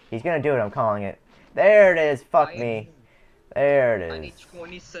he? He's gonna do it, I'm calling it. There it is, fuck me. There I it need is.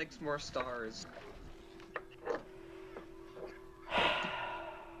 26 more stars.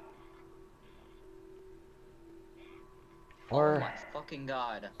 Oh Or my fucking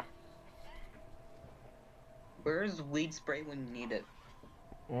god. Where's weed spray when you need it?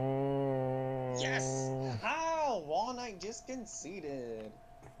 Yes. How? Wall Knight just conceded.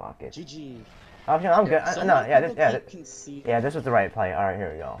 Fuck it. GG. I'm good. So No, many yeah, people yeah, keep conceding. yeah, this was the right play. Alright,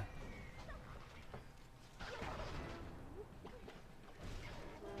 here we go.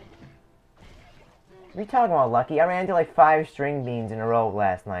 What are you talking about, Lucky? I ran into like 5 string beans in a row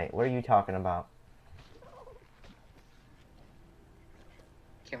last night. What are you talking about?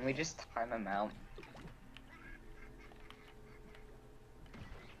 Can we just time him out?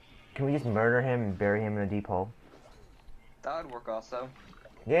 Can we just murder him and bury him in a deep hole? That would work also.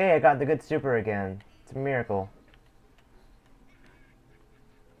 Yeah, I got the good super again. It's a miracle.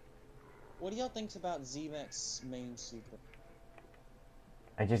 What do y'all think about Z-Mac's main super?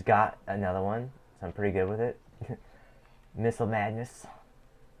 I just got another one, so I'm pretty good with it. Missile Madness.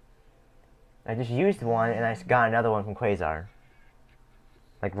 I just used one, and I got another one from Quasar.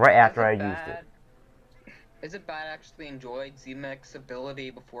 Like, right after I used it. Is it bad I actually enjoyed Z-Mech's ability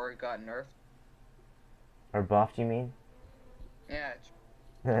before it got nerfed? Or buffed, you mean? Yeah,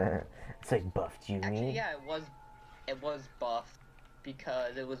 It's like buffed, you actually, mean? yeah, it was buffed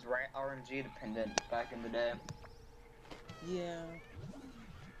because it was RNG dependent back in the day. Yeah.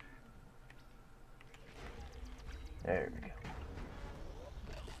 There we go.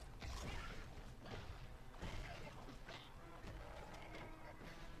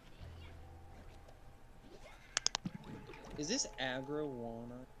 Is this aggro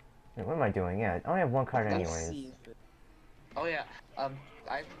Walnut? Wait, what am I doing? Yeah, I only have one card Let's anyways. see if it... Oh yeah,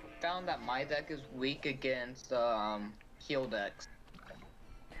 I found that my deck is weak against heal decks.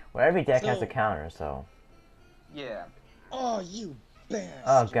 Well, every deck has So- a counter, so. Yeah. Oh, you bastard!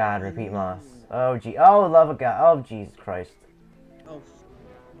 Oh god, repeat moss. Oh gee. Oh, love of God. Oh Jesus Christ. Oh,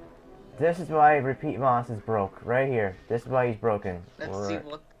 This is why repeat moss is broke. Right here. This is why he's broken. Let's see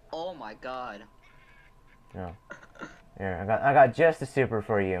what. Oh my God. No. Here, I got just a super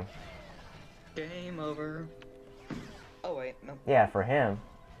for you. Game over. Oh wait, no. Yeah, for him.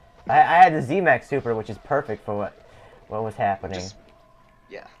 I had the Z-Max super, which is perfect for what was happening.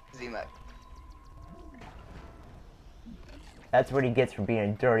 Yeah, Z-Mech. That's what he gets for being a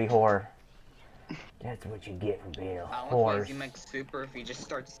dirty whore. That's what you get for being a I want to play horse. Z-Mech super if he just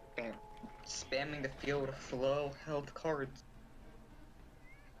starts spamming the field of low health cards.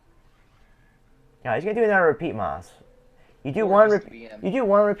 Yeah, he's gonna do another repeat moss. You do Or one just repeat. VM. You do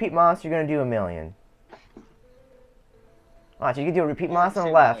one repeat moss, you're gonna do a million. Watch, you can do a repeat Or moss on the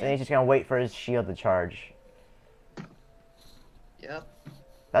 2 left, and million. he's just gonna wait for his shield to charge. Yep.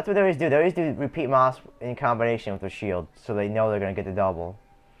 That's what they always do. They always do repeat moss in combination with their shield, so they know they're gonna get the double.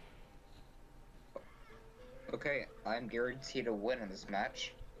 Okay, I'm guaranteed to win in this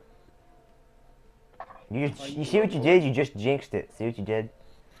match. You see what you did? You just jinxed it. See what you did?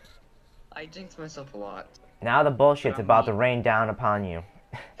 I jinx myself a lot. Now the bullshit's I'm about to mean. rain down upon you.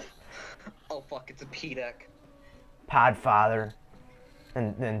 Oh fuck, it's a P deck. Podfather.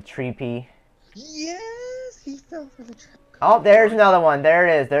 And then Tree P. yes! He fell for the trap. Oh, there's another one. There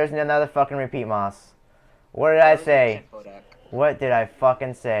it is. There's another fucking repeat moss. What did I Or say? Tempo deck. What did I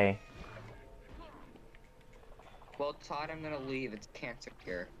fucking say? Well, Todd, I'm gonna leave. It's cancer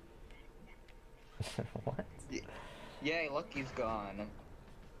cure. What? Yay, Lucky's gone.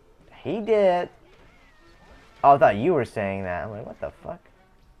 He did. Oh, I thought you were saying that. I'm like, what the fuck?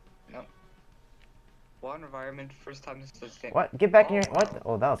 One environment, first time this is thing. What? Get back in your... Oh, What? wow.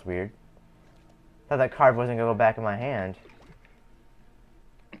 Oh, that was weird. Thought that card wasn't gonna go back in my hand.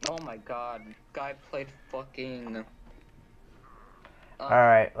 Oh my god, guy played fucking.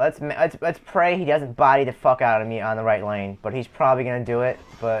 Alright, let's pray he doesn't body the fuck out of me on the right lane. But he's probably gonna do it,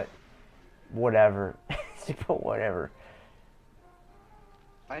 but... Whatever. But whatever.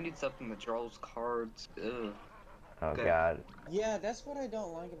 I need something that draws cards. Ugh. Oh Okay. god. Yeah, that's what I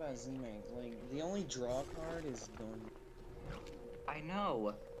don't like about Z-Mac. Like, the only draw card is going... I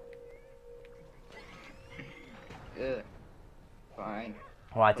know. Ugh. Fine.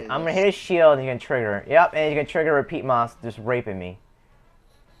 Watch, I'm gonna hit his shield and he's gonna trigger. Yep, and he's gonna trigger repeat moss just raping me.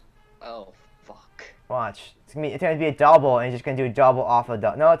 Oh, fuck. Watch. It's gonna be a double and he's just gonna do a double off a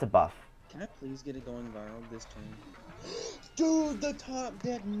double. No, it's a buff. Can I please get it going viral this turn? Dude, the top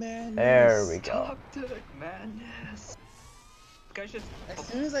deck madness! There we go. Top deck madness. Guys just. As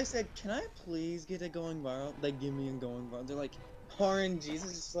soon as I said, can I please get it going viral? They give me a going viral. They're like, RNGs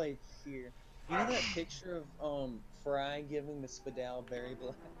is just like, here. You know that picture of, Fry giving the Spadal berry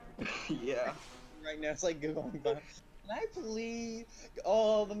black? Yeah. Right now it's like going viral. Can I please?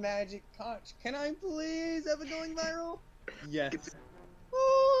 Oh, the magic conch. Can I please have it going viral? Yes.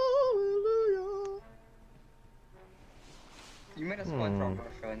 Hallelujah. You made us play from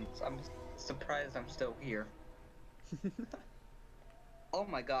our friends. I'm surprised I'm still here. Oh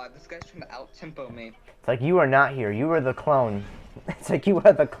my god, this guy's trying to out-tempo me. It's like you are not here. You are the clone. It's like you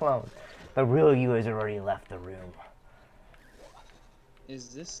are the clone. The real you has already left the room. Is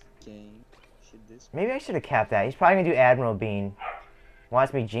this game? Should this? Maybe I should have capped that. He's probably gonna do Admiral Bean.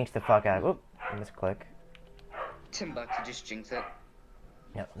 Wants me to jinx the fuck out of it. Oop, I misclick. Timbuktu just jinx it.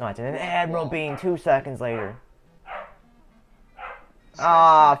 Yep, no, it's an Admiral Bean 2 seconds later. This guy's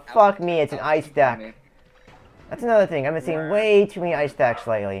Ah, trying to fuck me, it's an ice out-tempo deck. me. That's another thing. I've been seeing way too many ice decks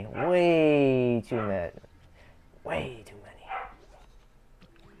lately. Way too many. Way too many.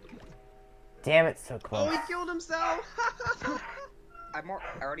 Damn it, so Oh, close. he killed himself!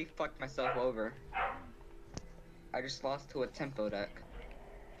 I already fucked myself over. I just lost to a tempo deck.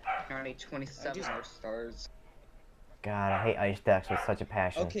 I need 27 more stars. God, I hate ice decks with such a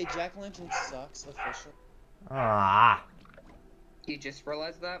passion. Okay, Jack-o'-lantern sucks official. Ah. You just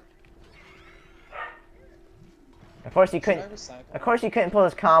realized that? Of course you Should I couldn't. recycle? Of course you couldn't pull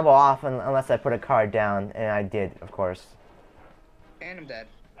this combo off unless I put a card down, and I did, of course. And I'm dead.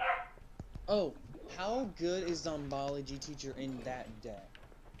 Oh, how good is Zombology Teacher in that deck?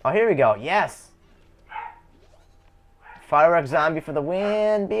 Oh, here we go. Yes. Firework zombie for the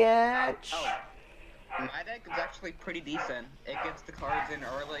win, bitch. Oh. My deck is actually pretty decent. It gets the cards in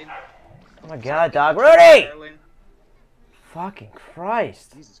early. Oh my God, dog, Rudy! Early. Fucking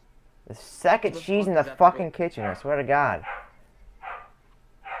Christ. Jesus. The second The cheese in fuck the is that fucking for? kitchen, I swear to God.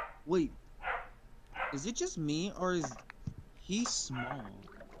 Wait, is it just me or is he small?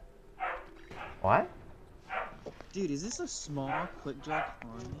 What? Dude, is this a small quick draw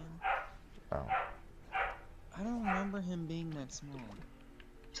Carmen? Oh. I don't remember him being that small.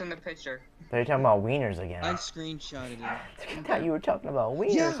 It's in the picture. They're talking about wieners again. I screenshotted it. I thought you were talking about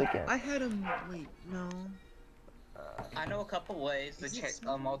wieners again. I had him. Wait, no. I know a couple ways to Is it check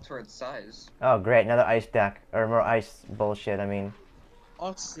small? alter its size. Oh, great. Another ice deck. Or more ice bullshit, I mean.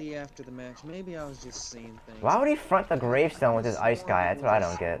 I'll see after the match. Maybe I was just seeing things. Why would he front the gravestone with his ice guy? That's what I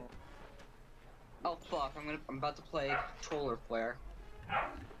don't get. Oh fuck! I'm about to play Troller Flare.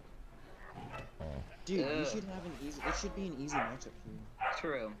 Dude, you Ugh. should have an easy. It should be an easy matchup for you.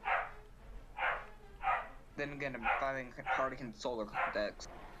 True. Then again, I'm finding hard against solar decks.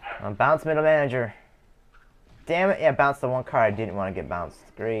 Bounce middle manager. Damn it. Yeah, bounce the one card I didn't want to get bounced.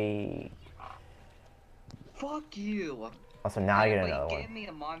 Great. Fuck you! Also, now I get Wait, another give one. me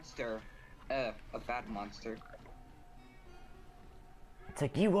a monster. A bad monster. It's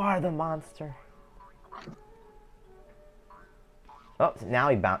like, you are the monster. Oh, so now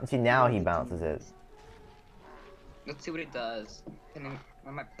he bounces. See, now he bounces it. Let's see what it does.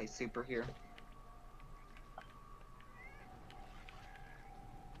 I might play super here.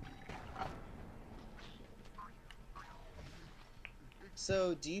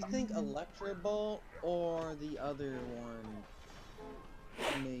 So, do you think Electrobolt or the other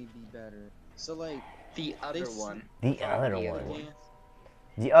one may be better? So, like, The other s- one. The other The other one. one.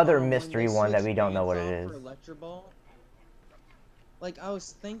 The other when mystery they one that switched we don't know what it hands is. off for Electrobolt, like, I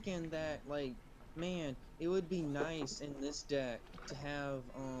was thinking that, like, man, it would be nice in this deck to have,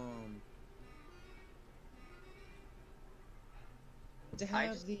 I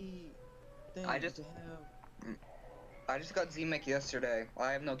just- the thing, I just- to have, I just got Z-Mech yesterday.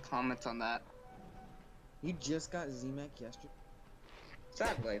 I have no comments on that. you just got Z-Mech yesterday?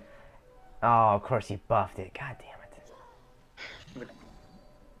 Sadly. Oh, of course he buffed it. God damn it.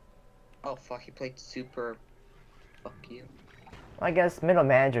 Oh fuck, he played super. Fuck you. I guess middle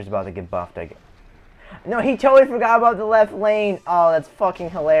manager's about to get buffed again. No, he totally forgot about the left lane. Oh, that's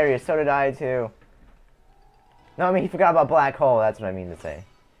fucking hilarious. So did I too. No, I mean he forgot about black hole. That's what I mean to say.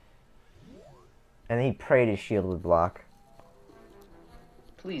 And then he prayed his shield would block.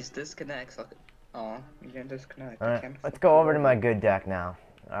 Please disconnect. Fuck it. Oh, you didn't disconnect. All I right, can't let's fuck go you over to my good deck now.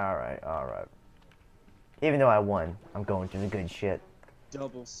 All right, all right. Even though I won, I'm going through the good shit.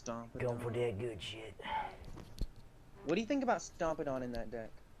 Double Stompidon. Going for that good shit. What do you think about Stompidon in that deck?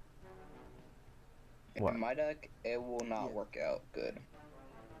 What? In my deck, it will not Yeah. work out good.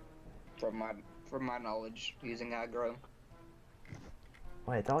 From my knowledge, using aggro.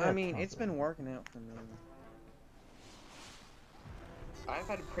 Wait, it's all I that mean, pump. it's been working out for me. I've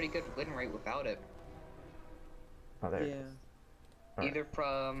had a pretty good win rate without it. Oh, there it Yeah. is. Alright. Either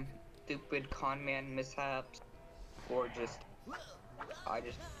from stupid conman mishaps, or just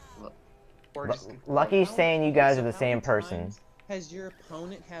or Lu- just Lucky's How- saying you guys so are the how same many person. times Has your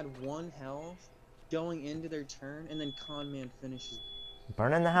opponent had 1 health going into their turn, and then Conman finishes?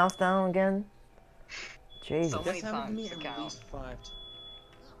 Burning the house down again? Jesus. So That's many happened to me times to at count. least 5 times.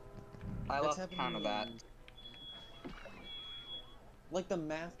 I That's lost happened count to of me that. Like, the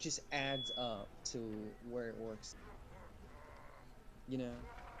math just adds up to where it works. You know?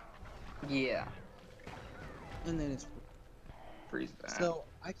 Yeah, And then it's... freeze that. So,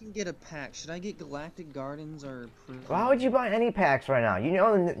 I can get a pack. Should I get Galactic Gardens or... Why would you buy any packs right now? You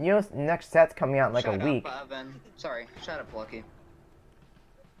know the next set's coming out in like Shut a week. up, Evan. Sorry, shut up, Lucky.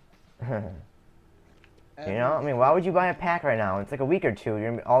 You know, I mean, why would you buy a pack right now? It's like a week or two.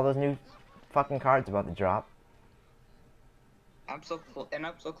 You're gonna be all those new fucking cards about to drop. I'm so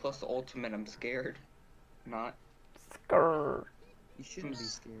close to ultimate. I'm scared. Not Skrrr. You shouldn't be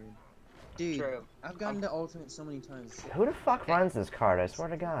scared. Dude, true. I've gotten to Ultimate so many times. Who the fuck runs this card? I swear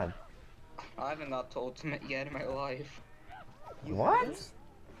to God. I haven't got to ultimate yet in my life. You What? haven't?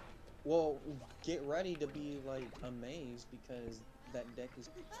 Well, get ready to be like amazed because that deck is.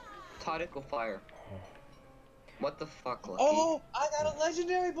 Tactical fire. What the fuck, Lucky? Oh, I got a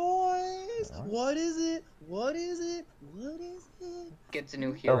legendary, boys! What? What is it? What is it? What is it? Gets a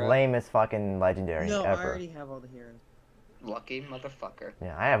new The hero. lamest fucking legendary No, I ever. already have all the heroes. Lucky motherfucker.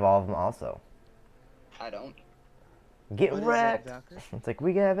 Yeah, I have all of them also. I don't. Get What is it, wrecked. Valkyrie? It's like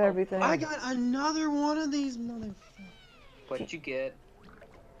we have everything. I got another one of these motherfuckers. What'd you get?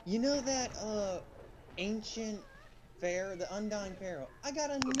 You know that ancient pharaoh, the undying pharaoh? I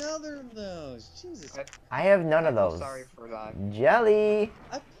got another of those. Jesus, I have none of I feel those. sorry for that. Jelly.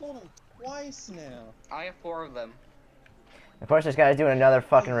 I've pulled them twice now. I have 4 of them. Of course, this guy's doing another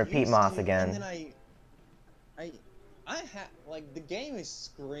fucking I repeat used moss to, again. And then I had like the game is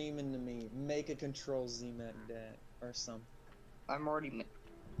screaming to me, make a control ZMAC deck or something. I'm already.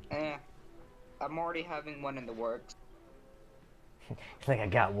 I'm already having one in the works. It's like I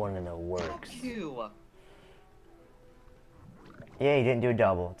got one in the works. Fuck you! Yeah, you didn't do a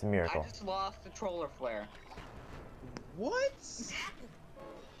double. It's a I miracle. just lost the Troller Flare. What?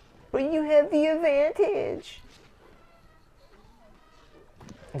 But you have the advantage.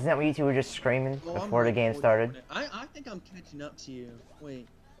 Isn't that what you two were just screaming Oh, I'm before the ranked game 44 started? now. I think I'm catching up to you. Wait,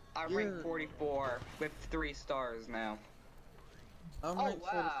 I'm You're- ranked 44 with 3 stars now. I'm Oh, ranked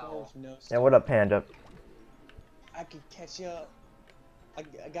 44 wow. with no Yeah, stars. what up, Panda? I could catch up. I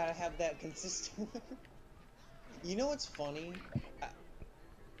gotta have that consistent. You know what's funny?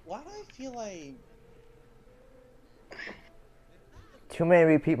 Why do I feel like? Too many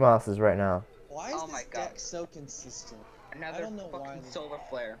repeat mosses right now. Why is Oh my this God. deck so consistent? Another don't know why fucking they- Solar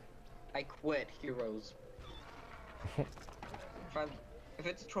Flare. I quit Heroes. If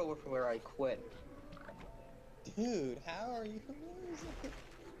it's a Troller Flare, I quit. Dude, how are you losing?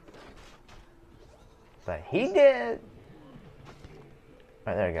 But he did.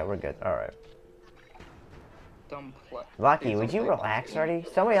 Alright, there you go. We're good. Alright. Dumb play. Lucky, would you relax already?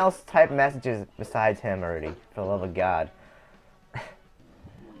 Somebody else type messages besides him already. For the love of God.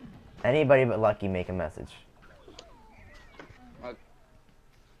 Anybody but Lucky make a message.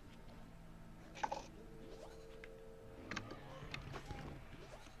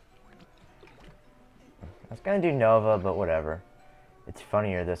 I was gonna do Nova, but whatever. It's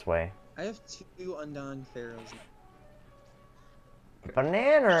funnier this way. I have 2 undying pharaohs.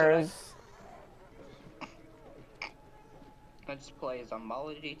 Bananas! I just play as a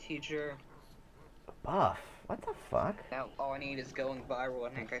zombology teacher. Buff. What the fuck? Now all I need is going viral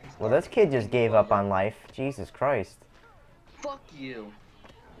and I can Well, start this kid just getting gave up over. on life. Jesus Christ. Fuck you.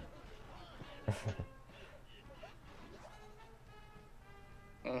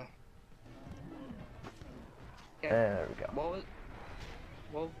 Eh. Yeah. There we go. What was?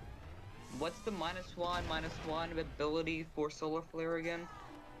 Well, what's the -1/-1 ability for Solar Flare again?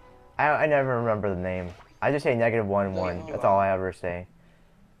 I never remember the name. I just say -1/1. That's all I ever say.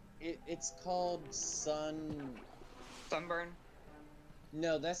 It's called Sun. Sunburn.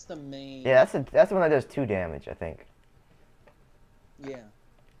 No, that's the main. Yeah, that's the one that does 2 damage, I think. Yeah.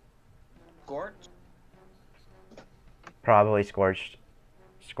 Scorch. Probably Scorched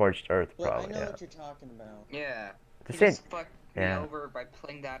Earth, Well, probably, I know yeah. what you're talking about. Yeah. The He same- just fucked me yeah. over by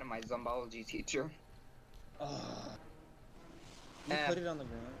playing that in my zombology teacher. Ugh. You Eh. put it on the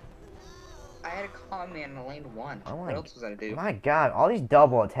ground. I had a con man in lane 1. Oh What my- else was I to do? My God, all these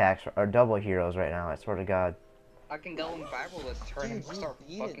double attacks are double heroes right now, I swear to God. I can go in viral this turn and Dude, you start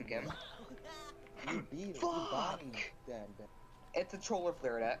beat fucking it. him. You beat it. You Fuck. bodied that deck. It's a Troller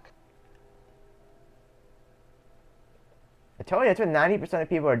Flare deck. I told you, that's what 90% of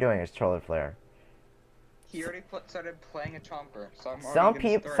people are doing is Troller Flare. He already started playing a Chomper, so I'm already Some gonna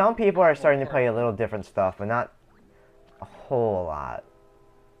people, start some people are more starting to play a careful. little different stuff, but not a whole lot.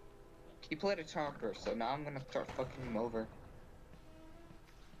 He played a Chomper, so now I'm gonna start fucking him over.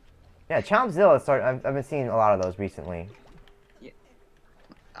 Yeah, Chompzilla I've been seeing a lot of those recently. I'm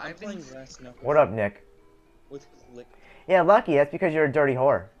I've been playing Brass Knuckles What up, Nick? with Click. Yeah, Lucky, that's because you're a dirty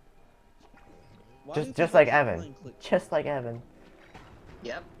whore. Why do you Just think like I keep Evan. playing Click? Just like Evan.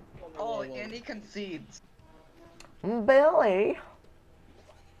 Yep. Whoa, Oh, whoa, whoa. and he concedes. Billy!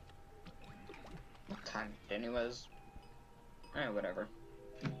 What time anyways? Whatever.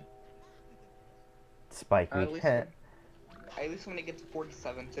 Spike At week. least, Heh. at least when he gets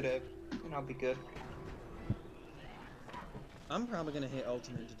 47 today, then I'll be good. I'm probably gonna hit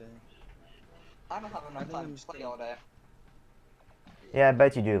Ultimate today. I don't have I enough think time I'm to play still- all day. Yeah, I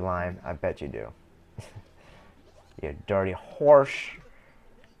bet you do, Lime. I bet you do. You dirty horse.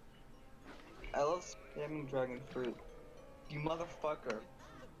 I love spamming dragon fruit. You motherfucker.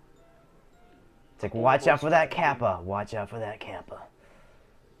 It's like, watch out for that Kappa. Watch out for that Kappa.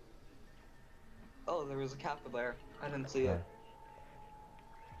 Oh, there was a Kappa there. I didn't see it.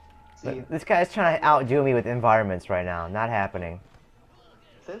 But See, this guy's trying to outdo me with environments right now. Not happening.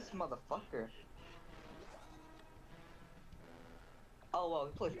 this motherfucker. Oh, well,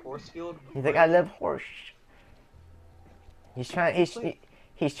 he plays Force Field. He's like, I love horse. He's trying.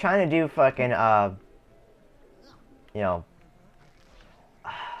 He's trying to do fucking you know.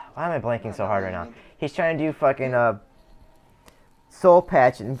 Why am I blanking so hard right now? He's trying to do fucking soul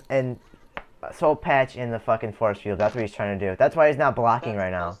patch and soul patch in the fucking force field. That's what he's trying to do. That's why he's not blocking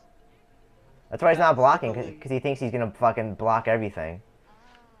right now. That's why he's not blocking, because he thinks he's gonna fucking block everything.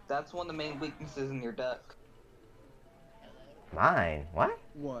 That's one of the main weaknesses in your deck. Mine? What?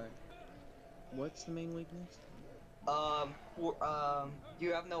 What? What's the main weakness?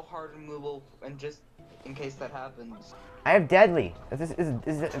 You have no hard removal, and just in case that happens. I have deadly. This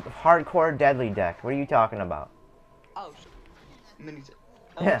is a hardcore deadly deck. What are you talking about? Oh, mini.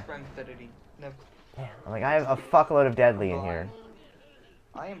 Oh, Yeah. it's Prime Affinity. No, Yeah, I'm like, I have a fuckload of deadly in here.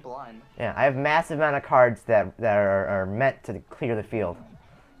 I am blind. Yeah, I have massive amount of cards that are meant to clear the field.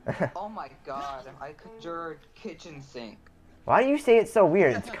 Oh my god, I conjured kitchen sink. Why do you say it so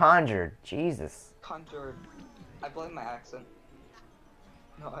weird? It's conjured. Jesus. Conjured. I blame my accent.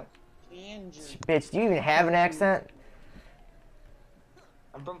 No, Bitch, do you even have an accent?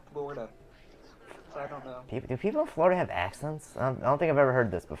 I'm from Florida, so I don't know. Do people in Florida have accents? I don't think I've ever heard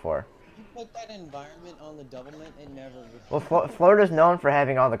this before. You put that environment on the doublemint, it never. Well, Florida's known for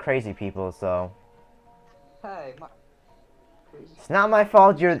having all the crazy people, so Hey, my. it's not my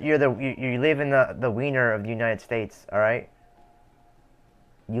fault. You live in the wiener of the United States. All right.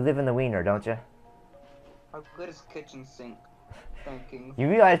 You live in the wiener, don't you? How good is kitchen sink? Thinking. You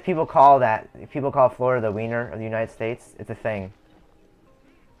realize people call Florida the wiener of the United States? It's a thing.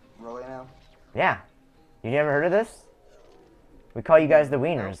 Really now? Yeah. You never heard of this? We call you guys the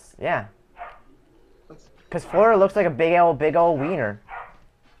wieners. Yeah. Cause Florida looks like a big old wiener.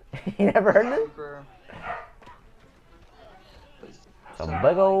 You never heard of it? Super. It's a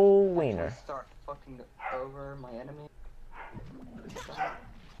big old wiener. Start fucking over my enemy.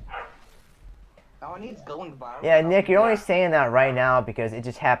 All I need is going viral. Yeah, Nick, you're only saying that right now because it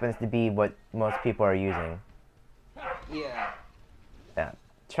just happens to be what most people are using. Yeah. Yeah.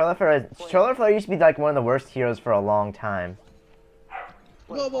 Charlotte Flair used to be like one of the worst heroes for a long time.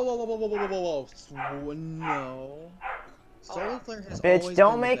 Whoa, whoa, whoa, whoa, whoa, whoa, whoa, whoa, whoa, no. Solar Flare has Bitch, always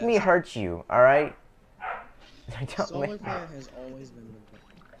don't been the make me best. hurt you, alright? Solar Flare has always been the best.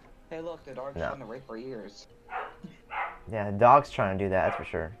 Hey, look, the dog's No. trying to rape our ears. Yeah, the dog's trying to do that, that's for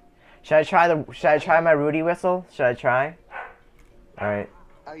sure. Should I try my Rudy whistle? Should I try? Alright.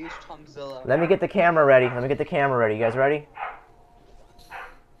 I use Tomzilla. Let me get the camera ready. You guys ready?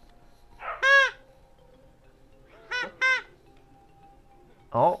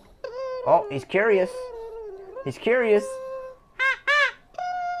 Oh. Oh, he's curious. He's curious.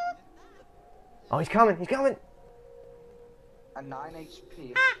 Oh, he's coming. A 9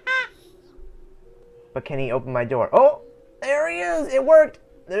 HP. But can he open my door? Oh, there he is. It worked.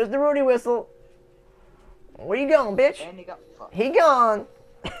 There's the Rudy whistle. Where you going, bitch? And he got fucked. He gone.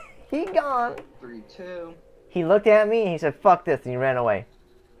 He gone. 3-2. He looked at me and he said, fuck this, and he ran away.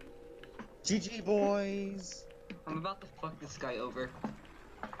 GG, boys. I'm about to fuck this guy over.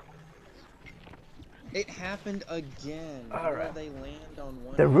 It happened again. All Where right. they land on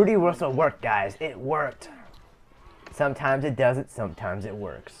one. The Rudy whistle worked, guys. It worked. Sometimes it doesn't, sometimes it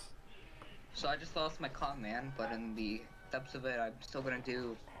works. So I just lost my command, but in the depths of it, I'm still gonna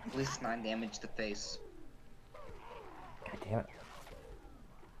do at least 9 damage to face. God damn it.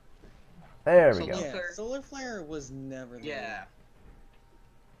 There we So go. Yeah, Flare- Solar Flare was never the Yeah.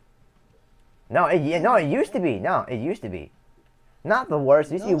 No, it used to be. No, it used to be. Not the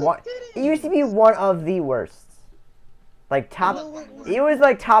worst. It used to be No, one. it It didn't. used to be one of the worst. Like top. No, it wasn't. It was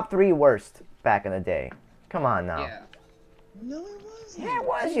like top 3 worst back in the day. Come on now. Yeah. No, it wasn't. Yeah, it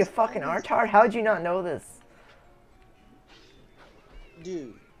was. You fucking artard. How'd you not know this?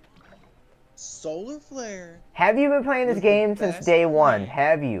 Dude. Solar Flare. Have you been playing this Was the game since best day one? thing.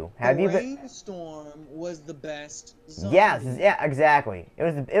 Have you? Have you been? Brainstorm was the best. Zombie. Yes. Yeah. Exactly. It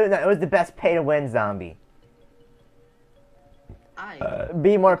was the best pay to win zombie.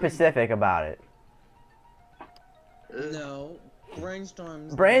 Be more specific about it. No.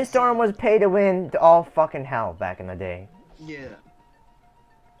 Brainstorm's. Brainstorm was pay to win to all fucking hell back in the day. Yeah.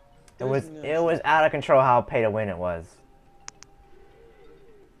 It was out of control how pay to win it was.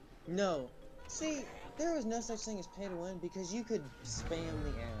 No. See, there was no such thing as pay to win because you could spam the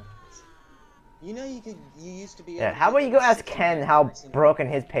ads. You know you used to be able Yeah, to how get, about you like, go ask 60 Ken back how every single- broken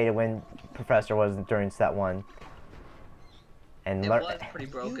his pay-to-win professor was during set 1. And It learn. was pretty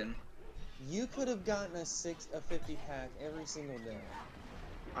broken. You could have gotten a 50 pack every single day.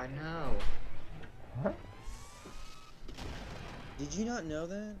 I know. What? Did you not know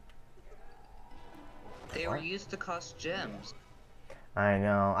that? They were What? used to cost gems. I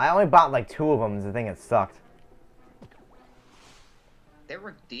know. I only bought like 2 of them. Is the thing that sucked. They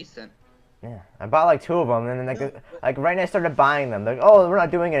were decent. Yeah, I bought like 2 of them, and then like, No, like right when I started buying them, like, oh, we're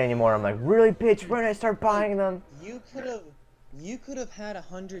not doing it anymore. I'm like, really, bitch? Right when I start buying them. You could have had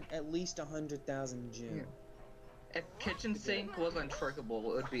at least 100,000 gems. If kitchen sink wasn't trickable,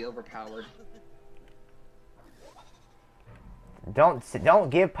 it would be overpowered. Don't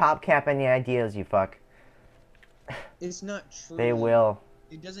give PopCap any ideas, you fuck. It's not true. They will.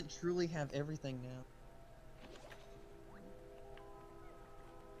 It doesn't truly have everything now.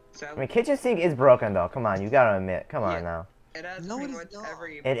 So I mean, kitchen sink is broken though. Come on, you gotta admit. Come on Yeah. now. it has No, pretty it much is not.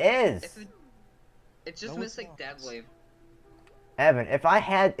 every. It is. It's just No, it's missing not. deadly. Evan,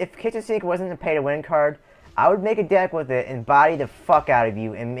 if kitchen sink wasn't a pay-to-win card, I would make a deck with it and body the fuck out of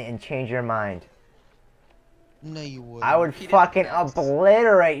you and change your mind. No, you wouldn't. I would He did fucking best.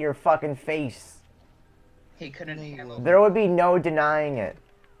 obliterate your fucking face. He couldn't No, you handle wouldn't. There would be no denying it.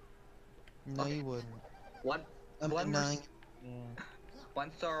 No, you wouldn't. one. I'm One denying. was- Yeah.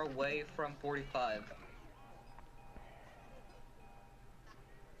 1 star away from 45.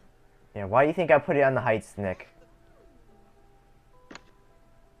 Yeah, why do you think I put it on the heights, Nick?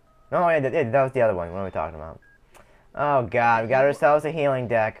 No, yeah, that was the other one. What are we talking about? Oh god, we got ourselves a healing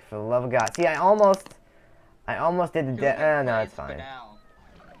deck. For the love of God. See, I almost did the Who deck. even No, plays it's fine. Spadal?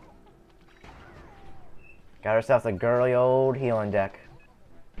 Got ourselves a girly old healing deck.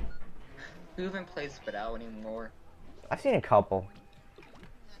 Who even plays Spadal anymore? I've seen a couple.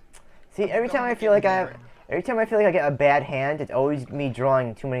 See, every time I feel like I get a bad hand, it's always me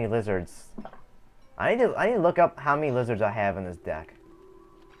drawing too many lizards. I need to look up how many lizards I have in this deck.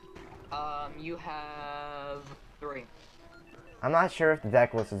 You have 3. I'm not sure if the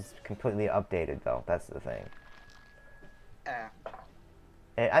deck list is completely updated though. That's the thing.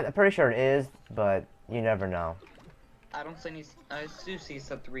 I'm pretty sure it is, but you never know. I don't see any. I do see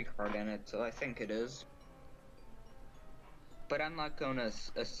sub 3 card in it, so I think it is. But I'm not gonna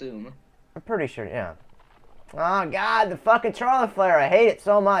assume. I'm pretty sure, yeah. Oh god, the fucking Charlie Flare! I hate it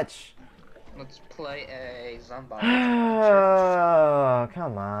so much. Let's play a Zombie. Oh,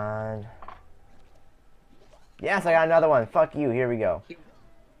 come on. Yes, I got another one. Fuck you. Here we go.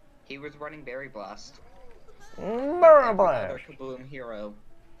 He was running Berry Blast. Berry Every Blast. other Kaboom hero.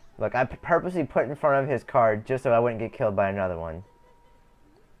 Look, I purposely put in front of his card just so I wouldn't get killed by another one.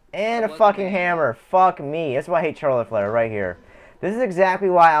 And a Wasn't fucking it? hammer. Fuck me. That's why I hate Charlie Flare right here. This is exactly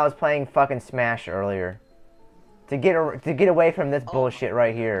why I was playing fucking Smash earlier. To get away from this bullshit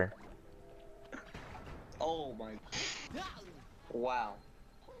right here. Oh my. Wow.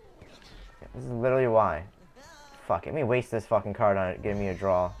 This is literally why. Fuck, let me waste this fucking card on it, give me a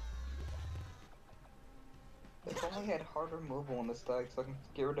draw. If only I had hard removal in this deck so I can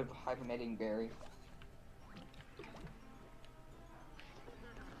get rid of Hibernating Berry.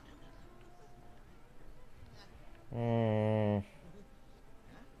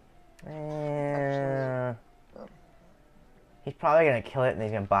 He's probably gonna kill it and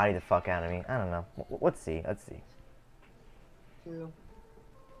he's gonna body the fuck out of me. I don't know. Let's see. Let's see.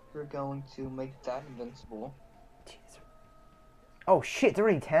 You're going to make that invincible. Jeez. Oh shit, it's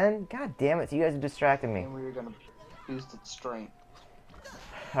already 10? God damn it, you guys are distracting me. And we're gonna boost its strength.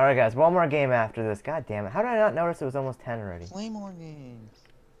 Alright guys, one more game after this. God damn it. How did I not notice it was almost 10 already? Play more games.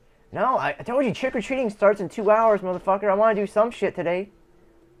 No, I told you trick-or-treating starts in 2 hours, motherfucker. I wanna do some shit today.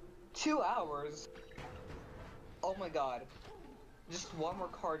 2 hours? Oh my god. Just one more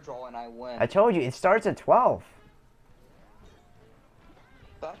card draw and I win. I told you, it starts at 12.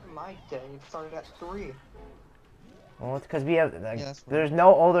 Back in my day, it started at 3. Well, it's because we have, like, Yeah, that's there's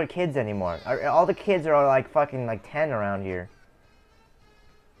no older kids anymore. All the kids are like fucking like 10 around here.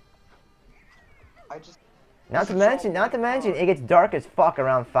 I just... Not to This is mention, all one card. it gets dark as fuck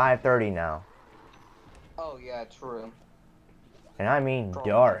around 5:30 now. Oh yeah, true. And I mean Draw.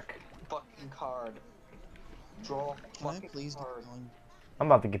 dark. Fucking card. Draw Can I fucking please get card. going? I'm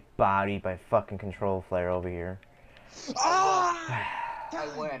about to get bodied by fucking Control Flare over here. I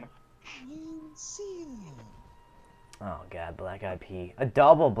win. I didn't see that. Oh god, Black Eyed Pea. A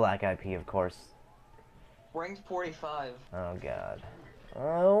double Black Eyed Pea, of course. Rank 45. Oh god.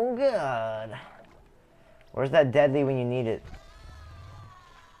 Oh god. Where's that deadly when you need it?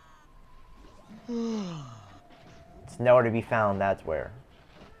 It's nowhere to be found, that's where.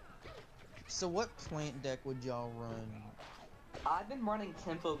 So what plant deck would y'all run? I've been running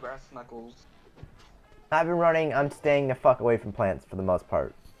Tempo Grass Knuckles. I've been running. I'm staying the fuck away from plants for the most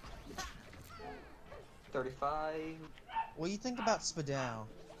part. 35. What do you think about Spadao?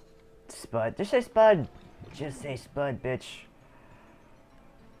 Spud. Just say Spud. Just say Spud, bitch.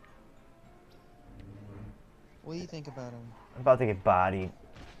 What do you think about him? I'm about to get bodied.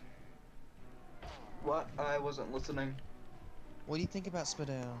 What? I wasn't listening. What do you think about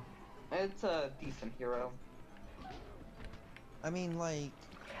Spadao? It's a decent hero. I mean, like,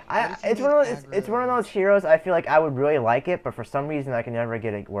 what if you It's made it's one of aggro? those heroes I feel like I would really like it, but for some reason I can never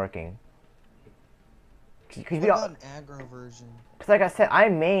get it working. What about an aggro version? Cause like I said, I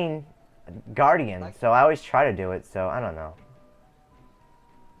main Guardian, so I always try to do it. So I don't know.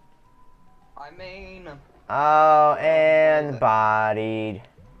 I mean, Oh, and bodied.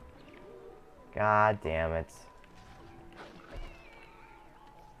 God damn it.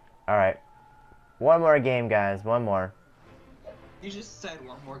 Alright. One more game, guys. One more. you just said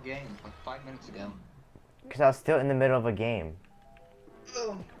one more game like 5 minutes ago. Because I was still in the middle of a game.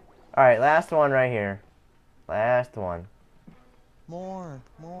 Alright, last one right here. Last one. More.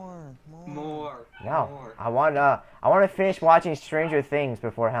 More. No. More. I want to finish watching Stranger Things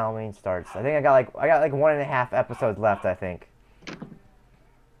before Halloween starts. I think I got like 1.5 episodes left, I think.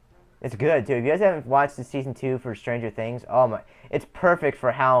 It's good too. If you guys haven't watched the season 2 for Stranger Things, oh my, it's perfect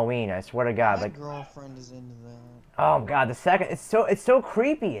for Halloween. I swear to God. My Like, girlfriend is into that. oh God, the second, it's so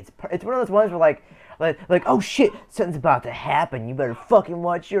creepy. It's one of those ones where like oh shit, something's about to happen. You better fucking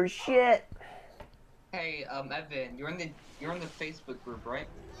watch your shit. Hey, Evan, you're in the Facebook group, right?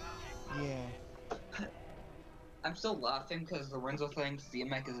 Yeah. I'm still laughing because Lorenzo thinks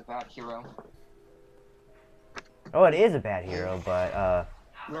DMX is a bad hero. Oh, it is a bad hero, but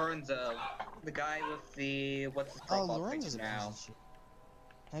Lorenzo, the guy with the what's his Oh, profile Lorenzo's a picture piece now? of shit.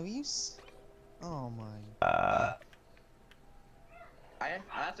 Have you Oh my. I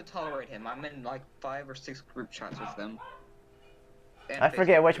have to tolerate him. I'm in like 5 or 6 group chats with them. And I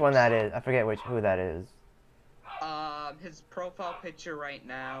forget Facebook which one groups. that is. I forget who that is. His profile picture right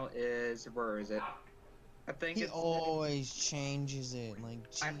now is, where is it? I think He it's, always changes it. Like,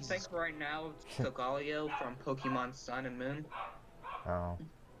 I Jesus. think right now it's Solgaleo from Pokemon Sun and Moon. Oh.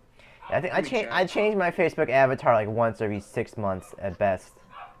 Yeah, I think Let me check. I change my Facebook avatar like once every 6 months at best.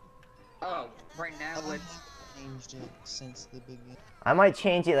 Oh, right now I've it's, changed it since the beginning. I might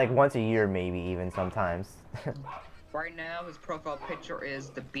change it like once a year, maybe even sometimes. right now his profile picture is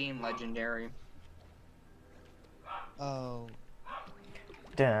the Beam Legendary. Oh.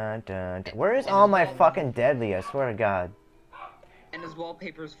 Dun, dun, dun. Where is all my fucking deadly? I swear to God. And his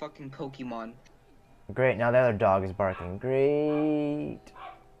wallpaper is fucking Pokemon. Great, now the other dog is barking. Great.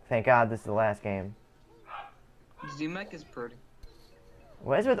 Thank God this is the last game. Zumek is pretty.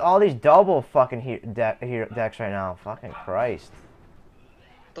 What is with all these double fucking decks right now? Fucking Christ.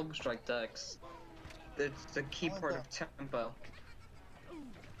 Double strike decks. It's the key What part the- of tempo.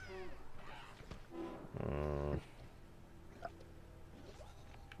 Mm. I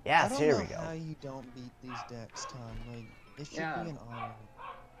Yes, don't here know we go. how you don't beat these decks, Tom. Like, it should Yeah. be an honor.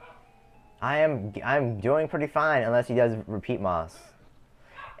 I'm doing pretty fine unless he does repeat moss.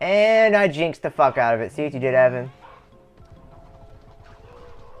 And I jinxed the fuck out of it. See what you did, Evan?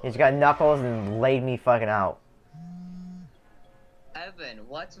 He's got Knuckles and laid me fucking out. Evan,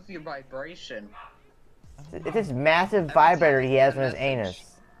 what's with your vibration? It's this massive vibrator he has in his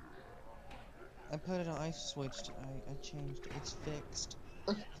anus. I put it on. I switched. I changed it. It's fixed.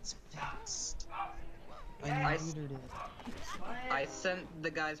 It's fixed. I I- neutered it. I sent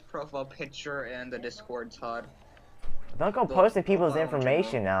the guy's profile picture in the Discord, Todd. Don't go The posting people's profile in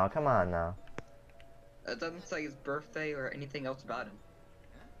information now. Come on now. It doesn't say his birthday or anything else about him.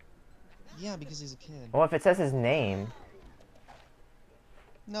 Yeah, because he's a kid. Well, if it says his name,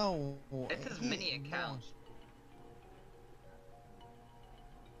 No. It's his mini account.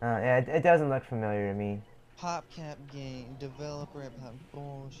 yeah, it doesn't look familiar to me. PopCap game developer at Pop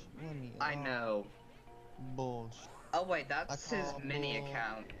Bullshit. Let me. I know. Bullshit. Oh wait, that's I his call mini bull.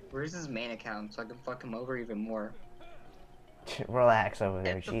 account. Where's his main account so I can fuck him over even more? Relax over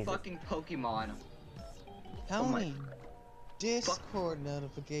there, It's the Jesus. fucking Pokemon. How Oh my- many Discord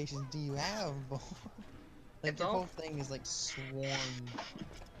notifications do you have, boy? Like It's your all- whole thing is like swarmed.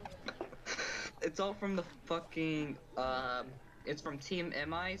 It's all from the fucking, it's from Team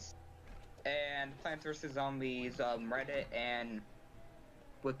MIs and Plants vs. Zombies, Reddit and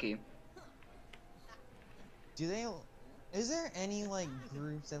Wiki. Do they? Is there any like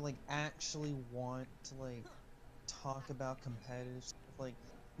groups that like actually want to like talk about competitive stuff? Like,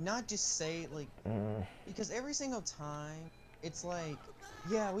 not just say like Mm. because every single time it's like,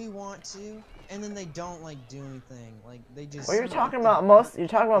 yeah, we want to, and then they don't like do anything. Like they just. Well, you're talking the- about you're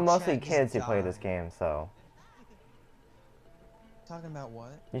talking about the mostly chat just kids who play this died. game, so. Talking about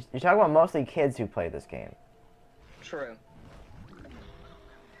what? You're talking about mostly kids who play this game. True.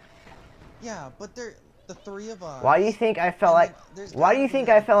 Yeah, but they're the three of us. Why do you think I felt and like? then there's Why do gotta you be think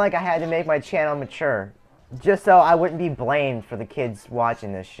that- I felt like I had to make my channel mature, just so I wouldn't be blamed for the kids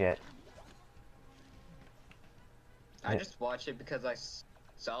watching this shit? I just watched it because I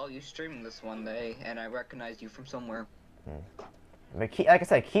saw you streaming this one day, and I recognized you from somewhere. But like I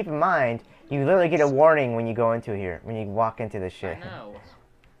said, keep in mind, you literally get a warning when you go into here, when you walk into this shit. I know.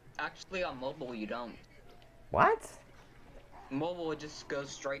 Actually, on mobile, you don't. What? Mobile, it just goes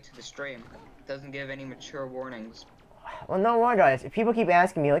straight to the stream. Doesn't give any mature warnings. Well, no wonder. People keep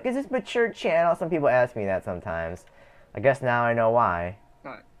asking me, like, is this mature channel? Some people ask me that sometimes. I guess now I know why.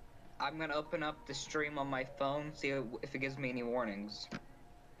 I'm gonna open up the stream on my phone, see if it gives me any warnings.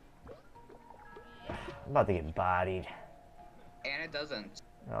 I'm about to get bodied. And it doesn't.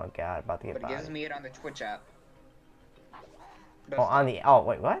 Oh god, about to get But it gives bodied. me it on the Twitch app. Oh, on the... Oh,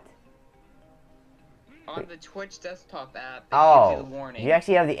 wait, what? On the Twitch desktop app, it gives Oh, you the warning. you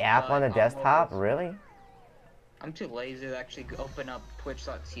actually have the app but on the on desktop? mobile- Really? I'm too lazy to actually open up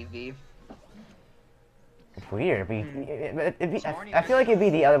twitch.tv. Weird. Smarty I feel like it'd be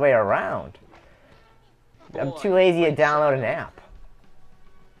the other way around. I'm Boy, too lazy to Green download an Shadow- app.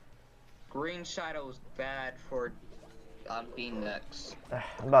 Green Shadow's bad for Beandex.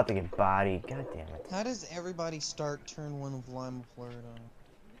 I'm about to get bodied. God damn it. How does everybody start turn one of Lima Flirt on?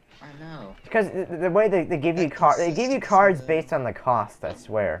 I know. Because the way they give you they give you cards based on the cost, I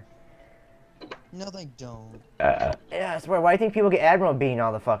swear. No, they don't. Yeah, I swear. Why do you think people get Admiral Bean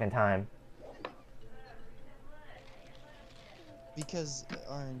all the fucking time? Because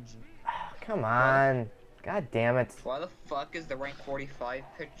RNG. Come on. God damn it. Why the fuck is the rank 45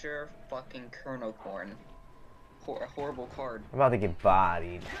 picture fucking Colonel Corn? A horrible card. I'm about to get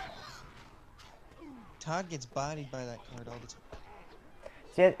bodied. Todd gets bodied by that card all the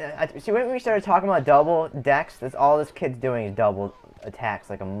time. See, when we started talking about double decks, that's all this kid's doing is double attacks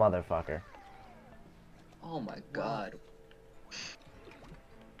like a motherfucker. Oh my god.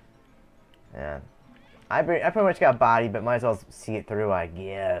 Yeah. I pretty much got bodied, but might as well see it through, I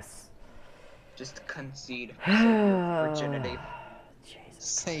guess. Just concede. Save your virginity. Jesus.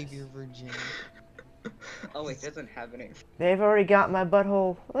 Save your virginity. Oh wait, it doesn't have any. They've already got my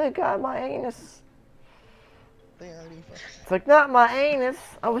butthole. They got my anus. They already fucking. It's like, not my anus.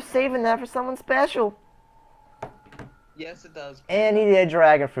 I was saving that for someone special. Yes, it does. And he did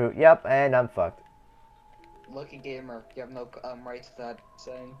dragon fruit. Yep, and I'm fucked. Lucky gamer, you have no rights to that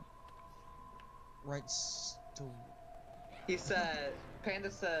saying. Right to. He said,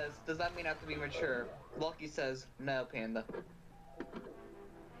 Panda says, does that mean I have to be mature? Lucky says, no, Panda.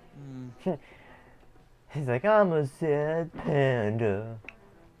 He's like, I'm a sad panda.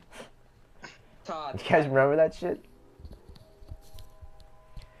 Todd. You guys remember that shit?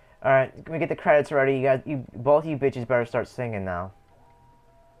 Alright, can we get the credits ready? You guys, both you bitches better start singing now.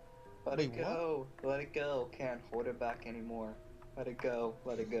 Let Wait, it go. Let it go. Can't hold it back anymore. Let it go.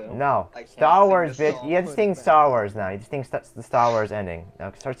 Let it go. No. I can't Star sing Wars, this bitch. song. You have to sing Star Wars now. You just sing the Star Wars ending.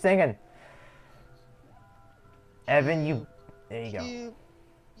 Now start singing. Evan, you... There you go.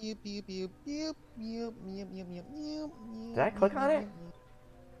 Did I click on it?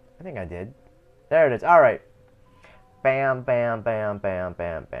 I think I did. There it is. Alright. Bam, bam, bam, bam,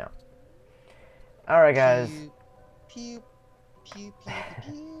 bam, bam. Alright, guys.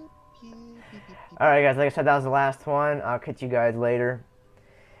 Alright, guys. Like I said, that was the last one. I'll catch you guys later.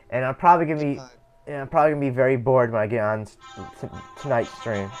 And I'm probably gonna be... Yeah, I'm probably gonna be very bored when I get on tonight's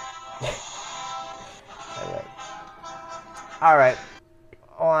stream. Alright.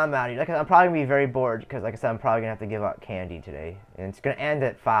 Oh, I'm out of here. Like, I'm probably gonna be very bored because, like I said, I'm probably gonna have to give out candy today, and it's gonna end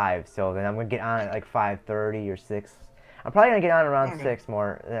at 5. So then I'm gonna get on at like 5:30 or 6. I'm probably gonna get on around 6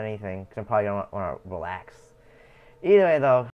 more than anything because I'm probably gonna want to relax. Either way, though.